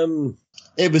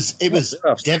 It was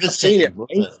devastating. I've seen it.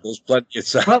 There's plenty of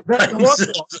times. Well,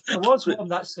 there was one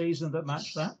that season that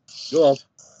matched that. Go on.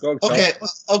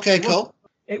 Okay, Cole.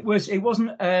 It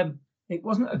wasn't a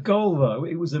goal though.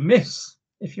 It was a miss,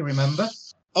 if you remember.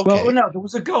 Okay. Well, no, there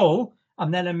was a goal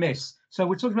and then a miss. So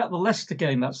we're talking about the Leicester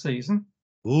game that season.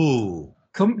 Ooh.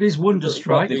 Company's wonder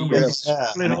strike. Ian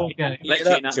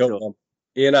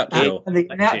And the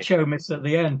Nacho miss at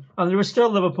the end. And there were still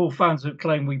Liverpool fans who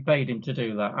claimed we paid him to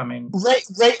do that. I mean,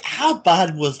 Ray, how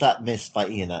bad was that miss by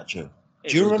Ian Nacho?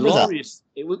 Do you remember glorious.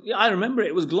 That? I remember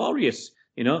it was glorious.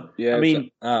 Yeah, I mean,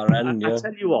 I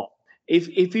tell you what, if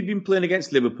he'd been playing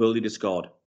against Liverpool, he'd have scored.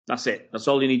 That's it. That's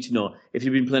all you need to know. If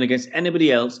he'd been playing against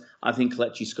anybody else, I think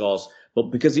Kelechi scores. But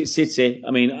because it's City,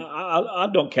 I mean, I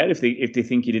don't care if they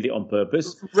think he did it on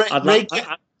purpose.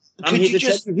 I'm here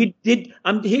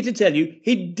to tell you,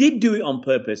 he did do it on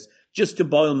purpose, just to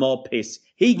boil more piss.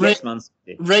 He gets Man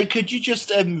City. Ray, could you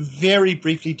just very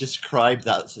briefly describe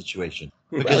that situation?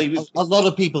 Because a lot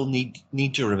of people need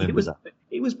to remember that.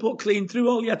 It was put clean through.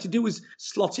 All you had to do was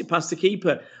slot it past the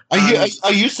keeper.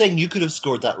 Are you saying you could have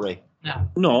scored that, Ray?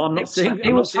 No, I'm not saying that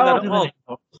at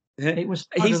all.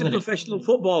 He's a professional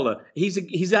footballer.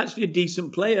 He's actually a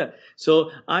decent player. So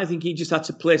I think he just had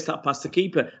to place that past the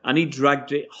keeper, and he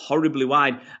dragged it horribly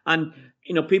wide. And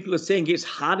people are saying it's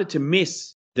harder to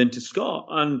miss than to score.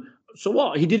 And so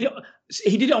what? He did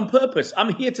it on purpose.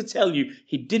 I'm here to tell you,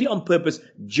 he did it on purpose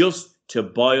just to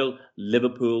boil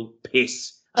Liverpool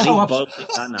piss. And he boiled it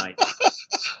that night.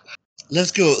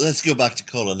 Let's go back to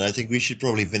Colin. I think we should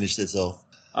probably finish this off.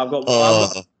 I've got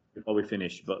before we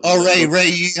finish. But Ray,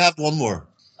 you have one more.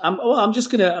 I'm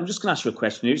just gonna ask you a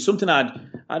question. It's something I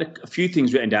had a few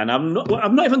things written down.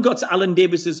 I've not even got to Alan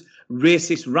Davis's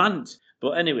racist rant.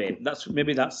 But anyway, that's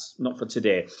not for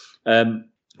today.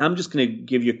 I'm just gonna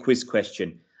give you a quiz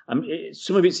question.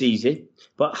 Some of it's easy,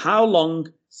 but how long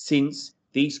since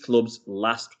these clubs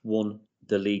last won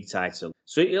the league title?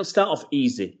 So it'll start off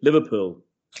easy. Liverpool.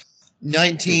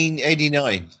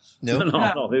 1989. No.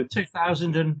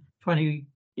 2020.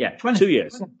 Yeah, 2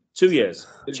 years. 2 years.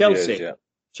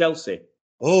 Chelsea.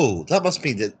 Oh, that must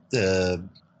be the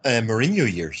Mourinho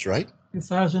years, right?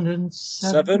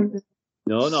 2007.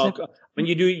 No. I mean,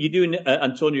 you're doing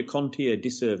Antonio Conte a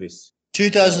disservice.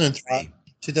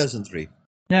 2003.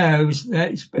 No,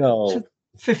 it's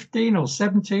 15 or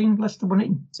 17. Leicester won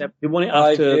it. They won it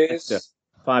after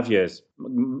 5 years.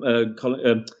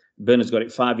 Bernard's got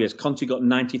it 5 years. Conte got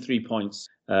 93 points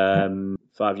 5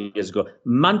 years ago.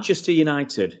 Manchester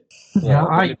United. Yeah,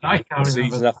 I can't remember.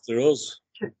 Season after us.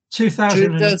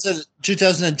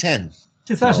 2010.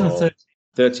 2013.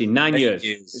 13, 9 years.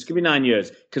 It's going to be 9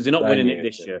 years because they're not winning it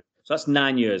this year. So that's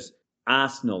 9 years.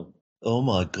 Arsenal. Oh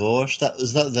my gosh,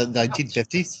 was that the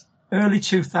 1950s? Early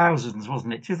 2000s,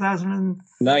 wasn't it?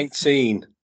 2019.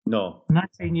 No.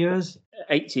 19 years.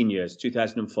 18 years,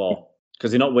 2004.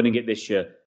 Because they're not winning it this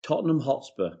year. Tottenham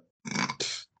Hotspur.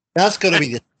 That's going to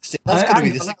be the 60s. I'm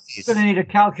going to need a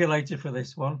calculator for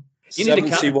this one. You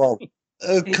need 71.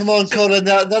 Come on, Colin.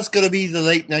 That's going to be the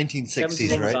late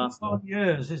 1960s, right? 4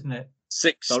 years, isn't it?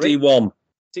 61.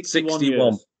 61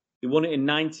 years. They won it in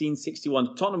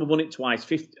 1961. Tottenham won it twice.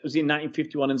 It was in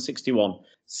 1951 and 61.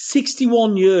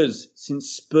 61 years since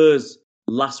Spurs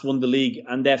last won the league,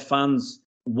 and their fans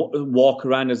walk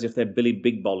around as if they're Billy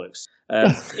Big Bollocks.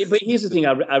 But here's the thing.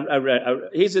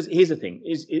 Here's the thing.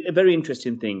 It's a very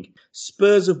interesting thing.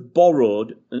 Spurs have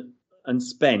borrowed and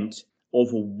spent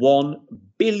over £1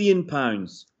 billion.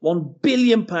 £1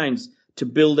 billion to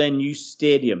build their new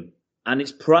stadium. and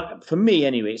it's for me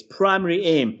anyway. Its primary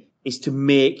aim is to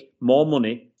make more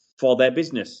money for their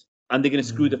business, and they're going to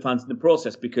screw the fans in the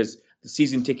process because the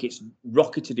season tickets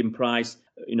rocketed in price.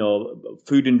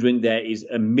 Food and drink there is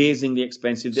amazingly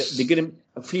expensive. They're going to,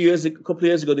 a couple of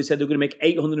years ago, they said they're going to make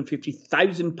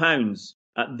 £850,000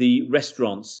 at the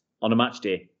restaurants on a match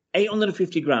day.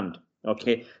 850 grand.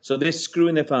 Okay, so they're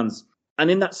screwing their fans,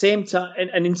 and in that same time,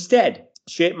 and instead,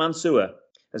 Sheikh Mansour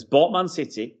has bought Man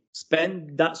City,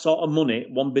 spent that sort of money,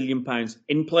 £1 billion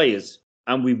in players,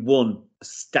 and we've won a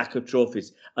stack of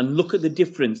trophies. And look at the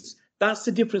difference. That's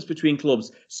the difference between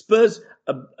clubs. Spurs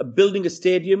are building a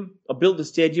stadium, or built a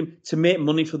stadium to make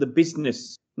money for the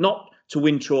business, not to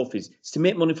win trophies. It's to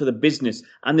make money for the business,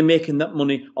 and they're making that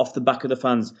money off the back of the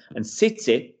fans. And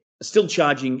City are still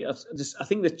charging, I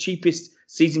think the cheapest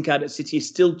season card at City is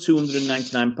still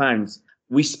 £299.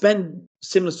 We spend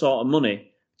similar sort of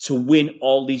money to win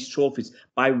all these trophies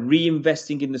by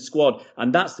reinvesting in the squad.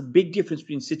 And that's the big difference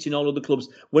between City and all other clubs.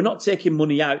 We're not taking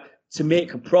money out to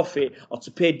make a profit or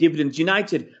to pay dividends.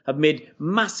 United have made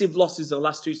massive losses the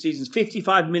last 2 seasons,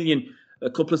 55 million a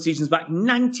couple of seasons back,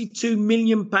 92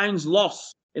 million pounds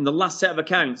loss in the last set of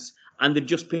accounts. And they've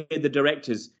just paid the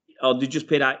directors, or they just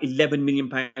paid out 11 million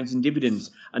pounds in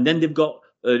dividends. And then they've got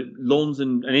loans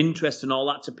and interest and all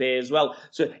that to pay as well.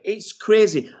 So it's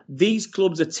crazy. These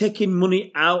clubs are taking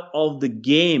money out of the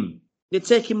game. They're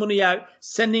taking money out,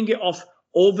 sending it off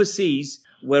overseas,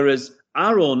 whereas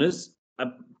our owners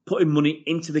are putting money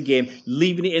into the game,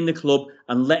 leaving it in the club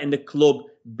and letting the club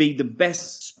be the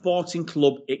best sporting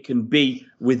club it can be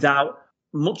without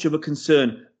much of a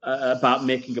concern about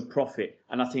making a profit.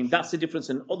 And I think that's the difference.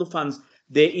 And other fans,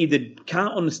 they either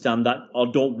can't understand that or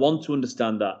don't want to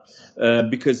understand that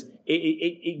because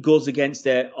it goes against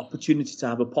their opportunity to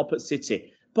have a pop at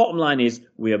City. Bottom line is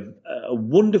we have a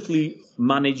wonderfully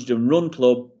managed and run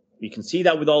club. You can see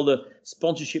that with all the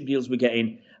sponsorship deals we're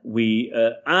getting. We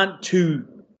aren't too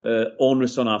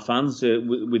onerous on our fans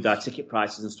with our ticket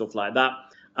prices and stuff like that.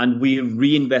 And we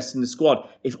reinvest in the squad.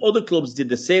 If other clubs did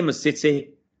the same as City,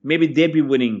 maybe they'd be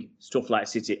winning stuff like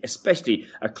City, especially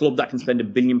a club that can spend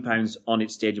 £1 billion on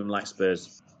its stadium like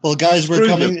Spurs. Well, guys, we're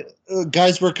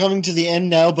coming to the end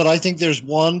now, but I think there's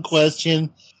one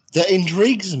question that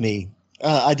intrigues me.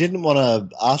 I didn't want to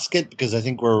ask it because I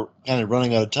think we're kind of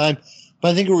running out of time, but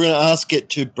I think we're going to ask it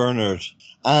to Bernard.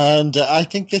 And I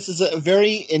think this is a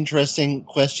very interesting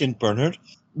question, Bernard.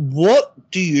 What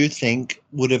do you think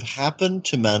would have happened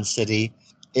to Man City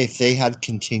if they had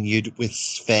continued with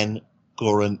Sven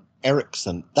Goran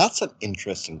Eriksson? That's an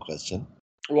interesting question.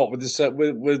 What, with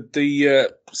the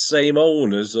same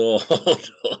owners, or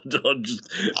just?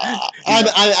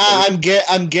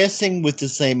 I'm guessing with the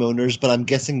same owners, but I'm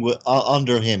guessing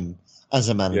under him as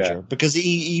a manager because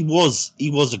he was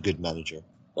a good manager.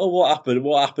 Well, what happened?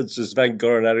 What happened to Sven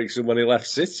Goran Eriksson when he left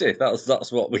City?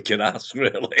 That's what we can ask,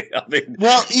 really. I mean,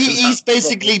 well, he's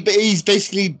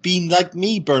basically been like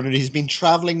me, Bernard. He's been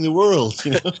traveling the world.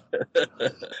 You know?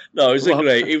 No,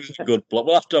 he was a good bloke.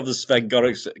 We'll have to have the Sven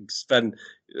Goran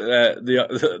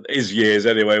his years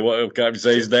anyway. I can't even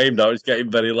say his name now. It's getting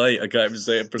very late. I can't even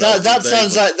say it.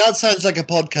 That sounds like a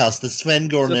podcast. The Sven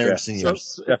Goran Eriksson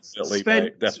years. Definitely, Sven,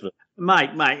 mate, definitely.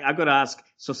 Mike, I've got to ask.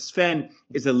 So Sven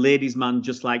is a ladies' man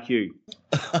just like you.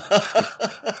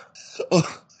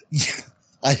 Oh, yeah.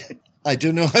 I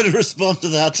don't know how to respond to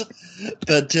that,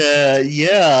 but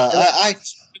I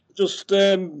just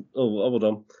hold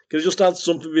on. Can I just add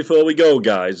something before we go,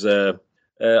 guys?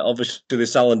 Obviously,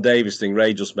 this Alan Davis thing,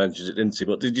 Ray just mentioned it, didn't he?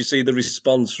 But did you see the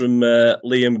response from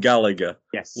Liam Gallagher?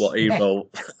 Yes. What he wrote?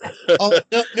 Oh,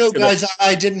 no, guys,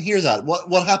 I didn't hear that.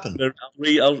 What happened?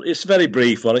 It's a very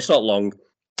brief one. It's not long.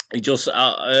 He just,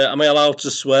 am I allowed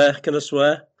to swear? Can I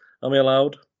swear? Am I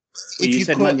allowed? Well, you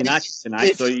said Man United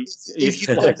tonight, if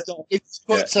you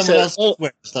quote someone else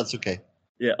swears, that's okay.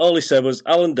 Yeah, all he said was,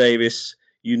 Alan Davis,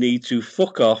 you need to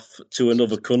fuck off to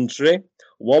another country,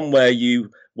 one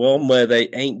where they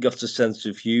ain't got a sense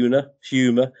of humour.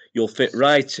 You'll fit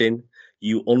right in,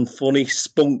 you unfunny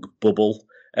SpunkBubble,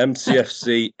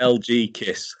 MCFC LG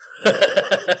kiss.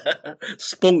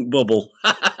 SpunkBubble.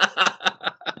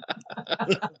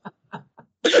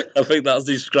 I think that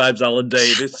describes Alan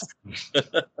Davis.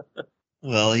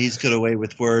 Well, he's got away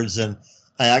with words, and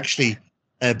I actually,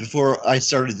 before I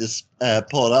started this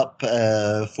pod up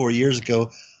 4 years ago,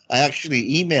 I actually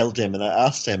emailed him and I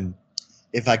asked him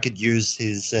if I could use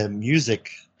his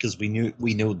music, because we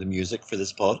know the music for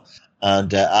this pod,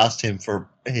 and asked him for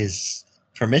his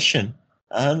permission.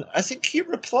 And I think he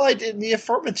replied in the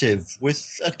affirmative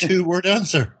with a 2-word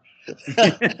answer.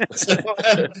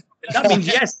 That means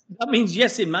yes. That means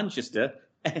yes in Manchester.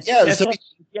 Yeah, so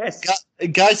yes.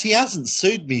 guys, he hasn't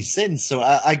sued me since, so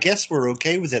I guess we're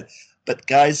okay with it. But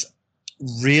guys,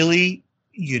 really,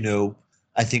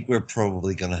 I think we're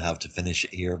probably going to have to finish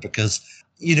it here because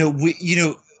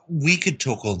we could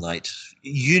talk all night,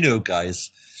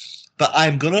 guys. But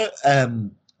I'm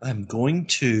going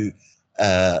to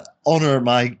honor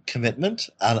my commitment,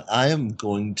 and I am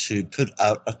going to put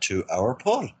out a 2-hour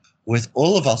pod with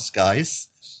all of us guys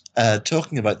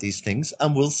talking about these things,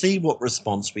 and we'll see what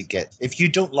response we get. If you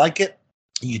don't like it,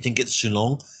 you think it's too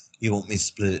long, you want me to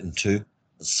split it in two,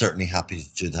 certainly happy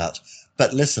to do that.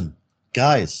 But listen,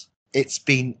 guys, it's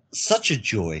been such a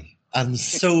joy and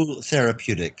so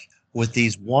therapeutic with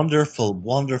these wonderful,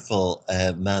 wonderful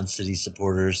Man City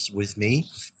supporters with me.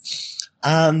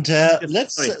 And I'm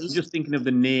just thinking of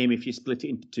the name. If you split it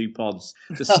into two pods,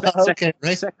 the okay,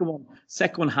 right. second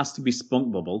one has to be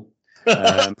SpunkBubble.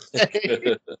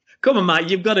 Come on, Mike,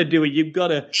 you've got to do it. You've got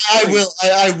to.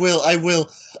 I will.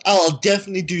 I'll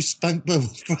definitely do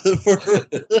SpunkBubble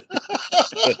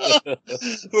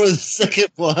for the second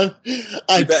one.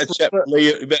 You better check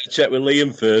with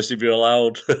Liam first if you're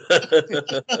allowed.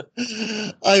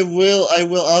 I will.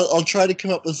 I'll try to come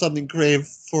up with something creative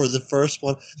for the first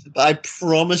one, but I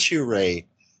promise you, Ray,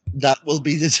 that will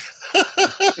be the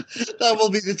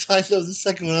title of the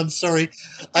second one. I'm sorry.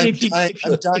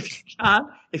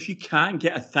 If you can't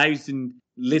get 1,000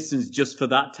 listens just for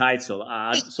that title,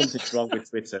 something's wrong with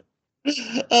Twitter.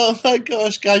 Oh my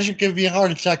gosh, guys, you're giving me a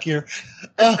heart attack here.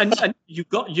 And you've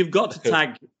got to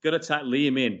tag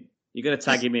Liam in. You got to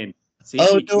tag him in. See,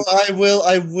 I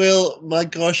will. My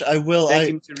gosh, I will. Beg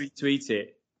him to retweet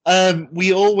it.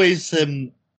 We always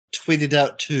tweeted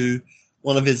out to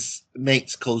one of his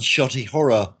mates called Shotty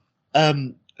Horror,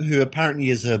 who apparently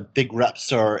is a big rap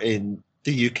star in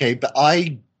the UK, but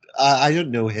I don't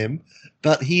know him,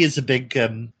 but he is a big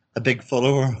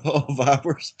follower of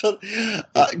ours. But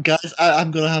guys, I'm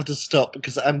going to have to stop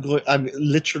because I'm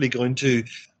literally going to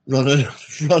run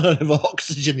out of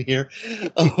oxygen here.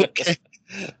 Okay.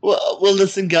 Well,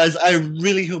 listen, guys, I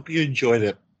really hope you enjoyed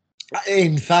it.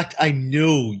 In fact, I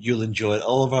know you'll enjoy it.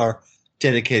 All of our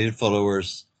dedicated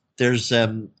followers. There's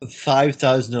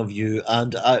 5,000 of you,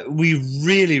 and we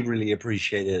really, really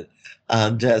appreciate it.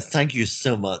 And thank you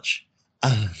so much.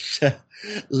 And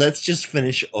let's just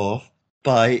finish off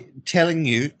by telling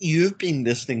you've been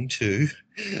listening to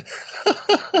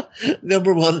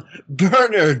number one,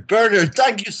 Bernard. Bernard,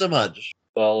 thank you so much.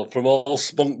 Well, from all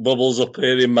spunk bubbles up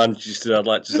here in Manchester, I'd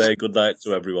like to say good night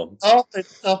to everyone. Stop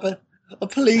it. Oh,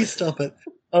 please stop it.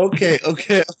 Okay.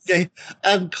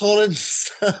 And Colin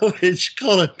Savage.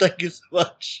 Colin, thank you so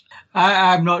much.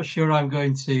 I'm not sure I'm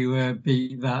going to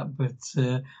beat that, but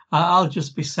I'll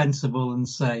just be sensible and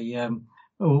say,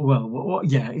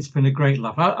 it's been a great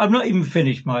laugh. I've not even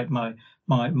finished my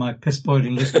piss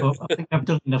boiling list, but I think I've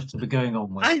done enough to be going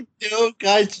on with. I know,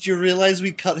 guys. Did you realize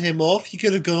we cut him off? He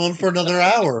could have gone on for another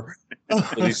hour.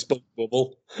 He spunk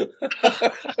bubble.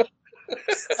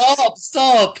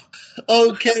 Stop.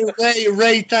 Okay,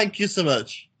 Ray, thank you so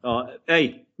much.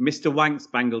 Hey, Mr. Wank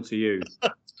Spangle to you.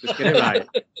 Just get it right.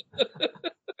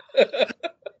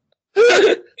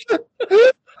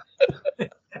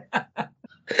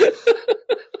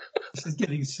 This is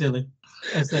getting silly.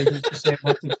 As they used to say,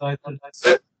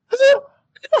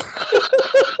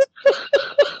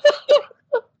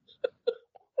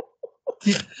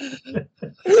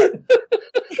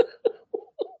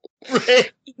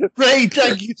 Ray,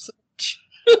 thank you so much.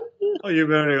 Oh, you're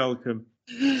very welcome.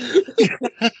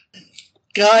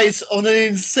 Guys, on an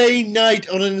insane night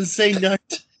with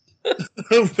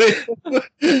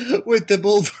the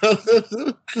bull.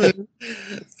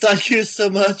 Thank you so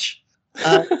much.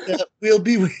 We'll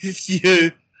be with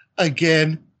you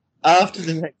again after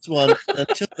the next one.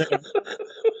 Until then,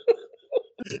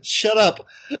 shut up.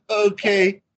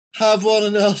 Okay, have one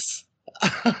on us.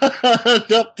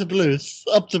 And up the blues.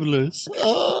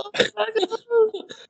 Oh.